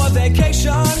 ready for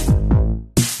vacation.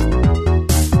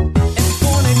 And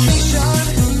fornication,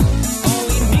 all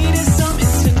we need is some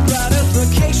instant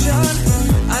gratification.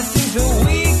 I think that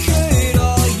we could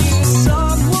all use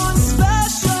someone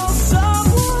special,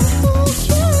 someone who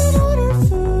can order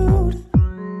food.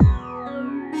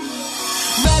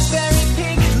 Raspberry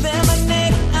pink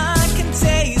lemonade, I can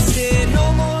taste it. No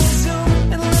more Zoom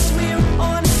unless we're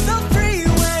on the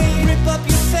freeway. Rip up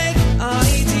your fake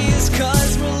ideas,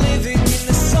 cause we're living in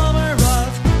the summer of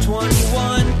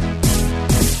 21.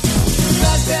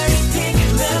 Raspberry pink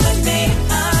lemonade,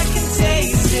 I can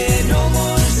taste it. No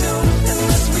more Zoom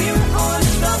unless we're on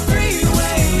the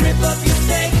freeway. Rip up your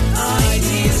fake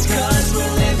ideas, cause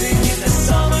we're living in the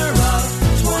summer of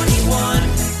 21.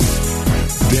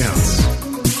 Dance.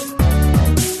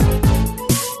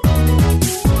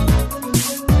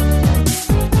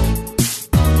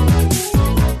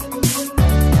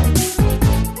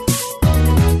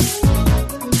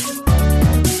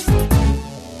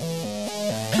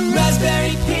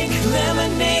 Raspberry pink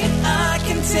lemonade, I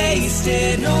can taste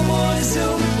it. No more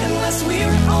Zoom unless we're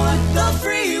on the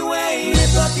freeway.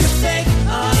 Rip up your fake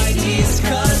ideas,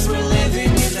 cause we're living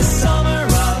in the summer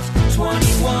of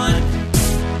 21.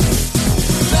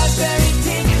 Raspberry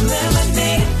pink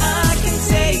lemonade, I can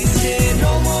taste it.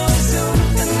 No more Zoom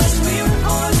unless we're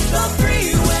on the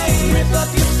freeway. Rip up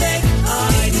your fake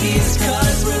ideas,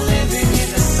 cause we're living in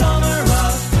the summer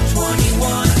of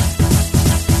 21.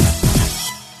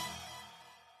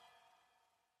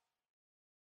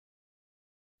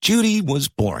 Judy was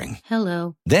boring.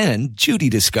 Hello. Then Judy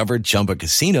discovered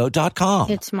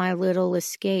ChumbaCasino.com. It's my little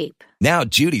escape. Now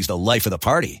Judy's the life of the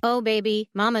party. Oh,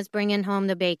 baby, mama's bringing home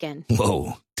the bacon.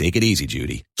 Whoa, take it easy,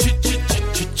 Judy.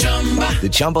 The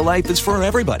Chumba life is for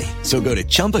everybody. So go to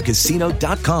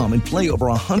ChumbaCasino.com and play over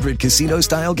 100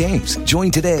 casino-style games. Join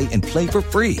today and play for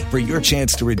free for your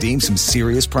chance to redeem some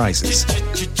serious prizes.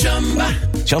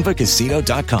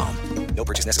 ChumbaCasino.com. No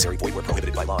purchase necessary. Void where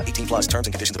prohibited by law. 18 plus terms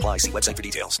and conditions apply. See website for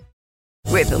details.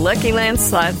 With the Lucky Land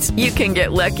Slots, you can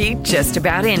get lucky just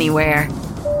about anywhere.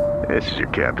 This is your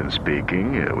captain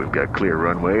speaking. We've got clear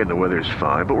runway and the weather's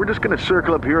fine, but we're just going to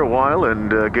circle up here a while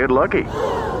and get lucky.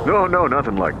 No,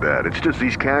 nothing like that. It's just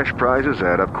these cash prizes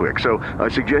add up quick. So I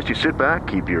suggest you sit back,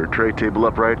 keep your tray table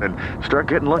upright, and start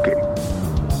getting lucky.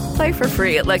 Play for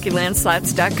free at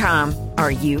LuckyLandSlots.com.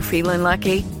 Are you feeling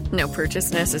lucky? No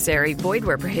purchase necessary. Void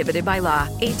where prohibited by law.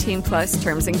 18 plus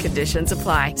terms and conditions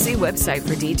apply. See website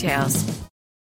for details.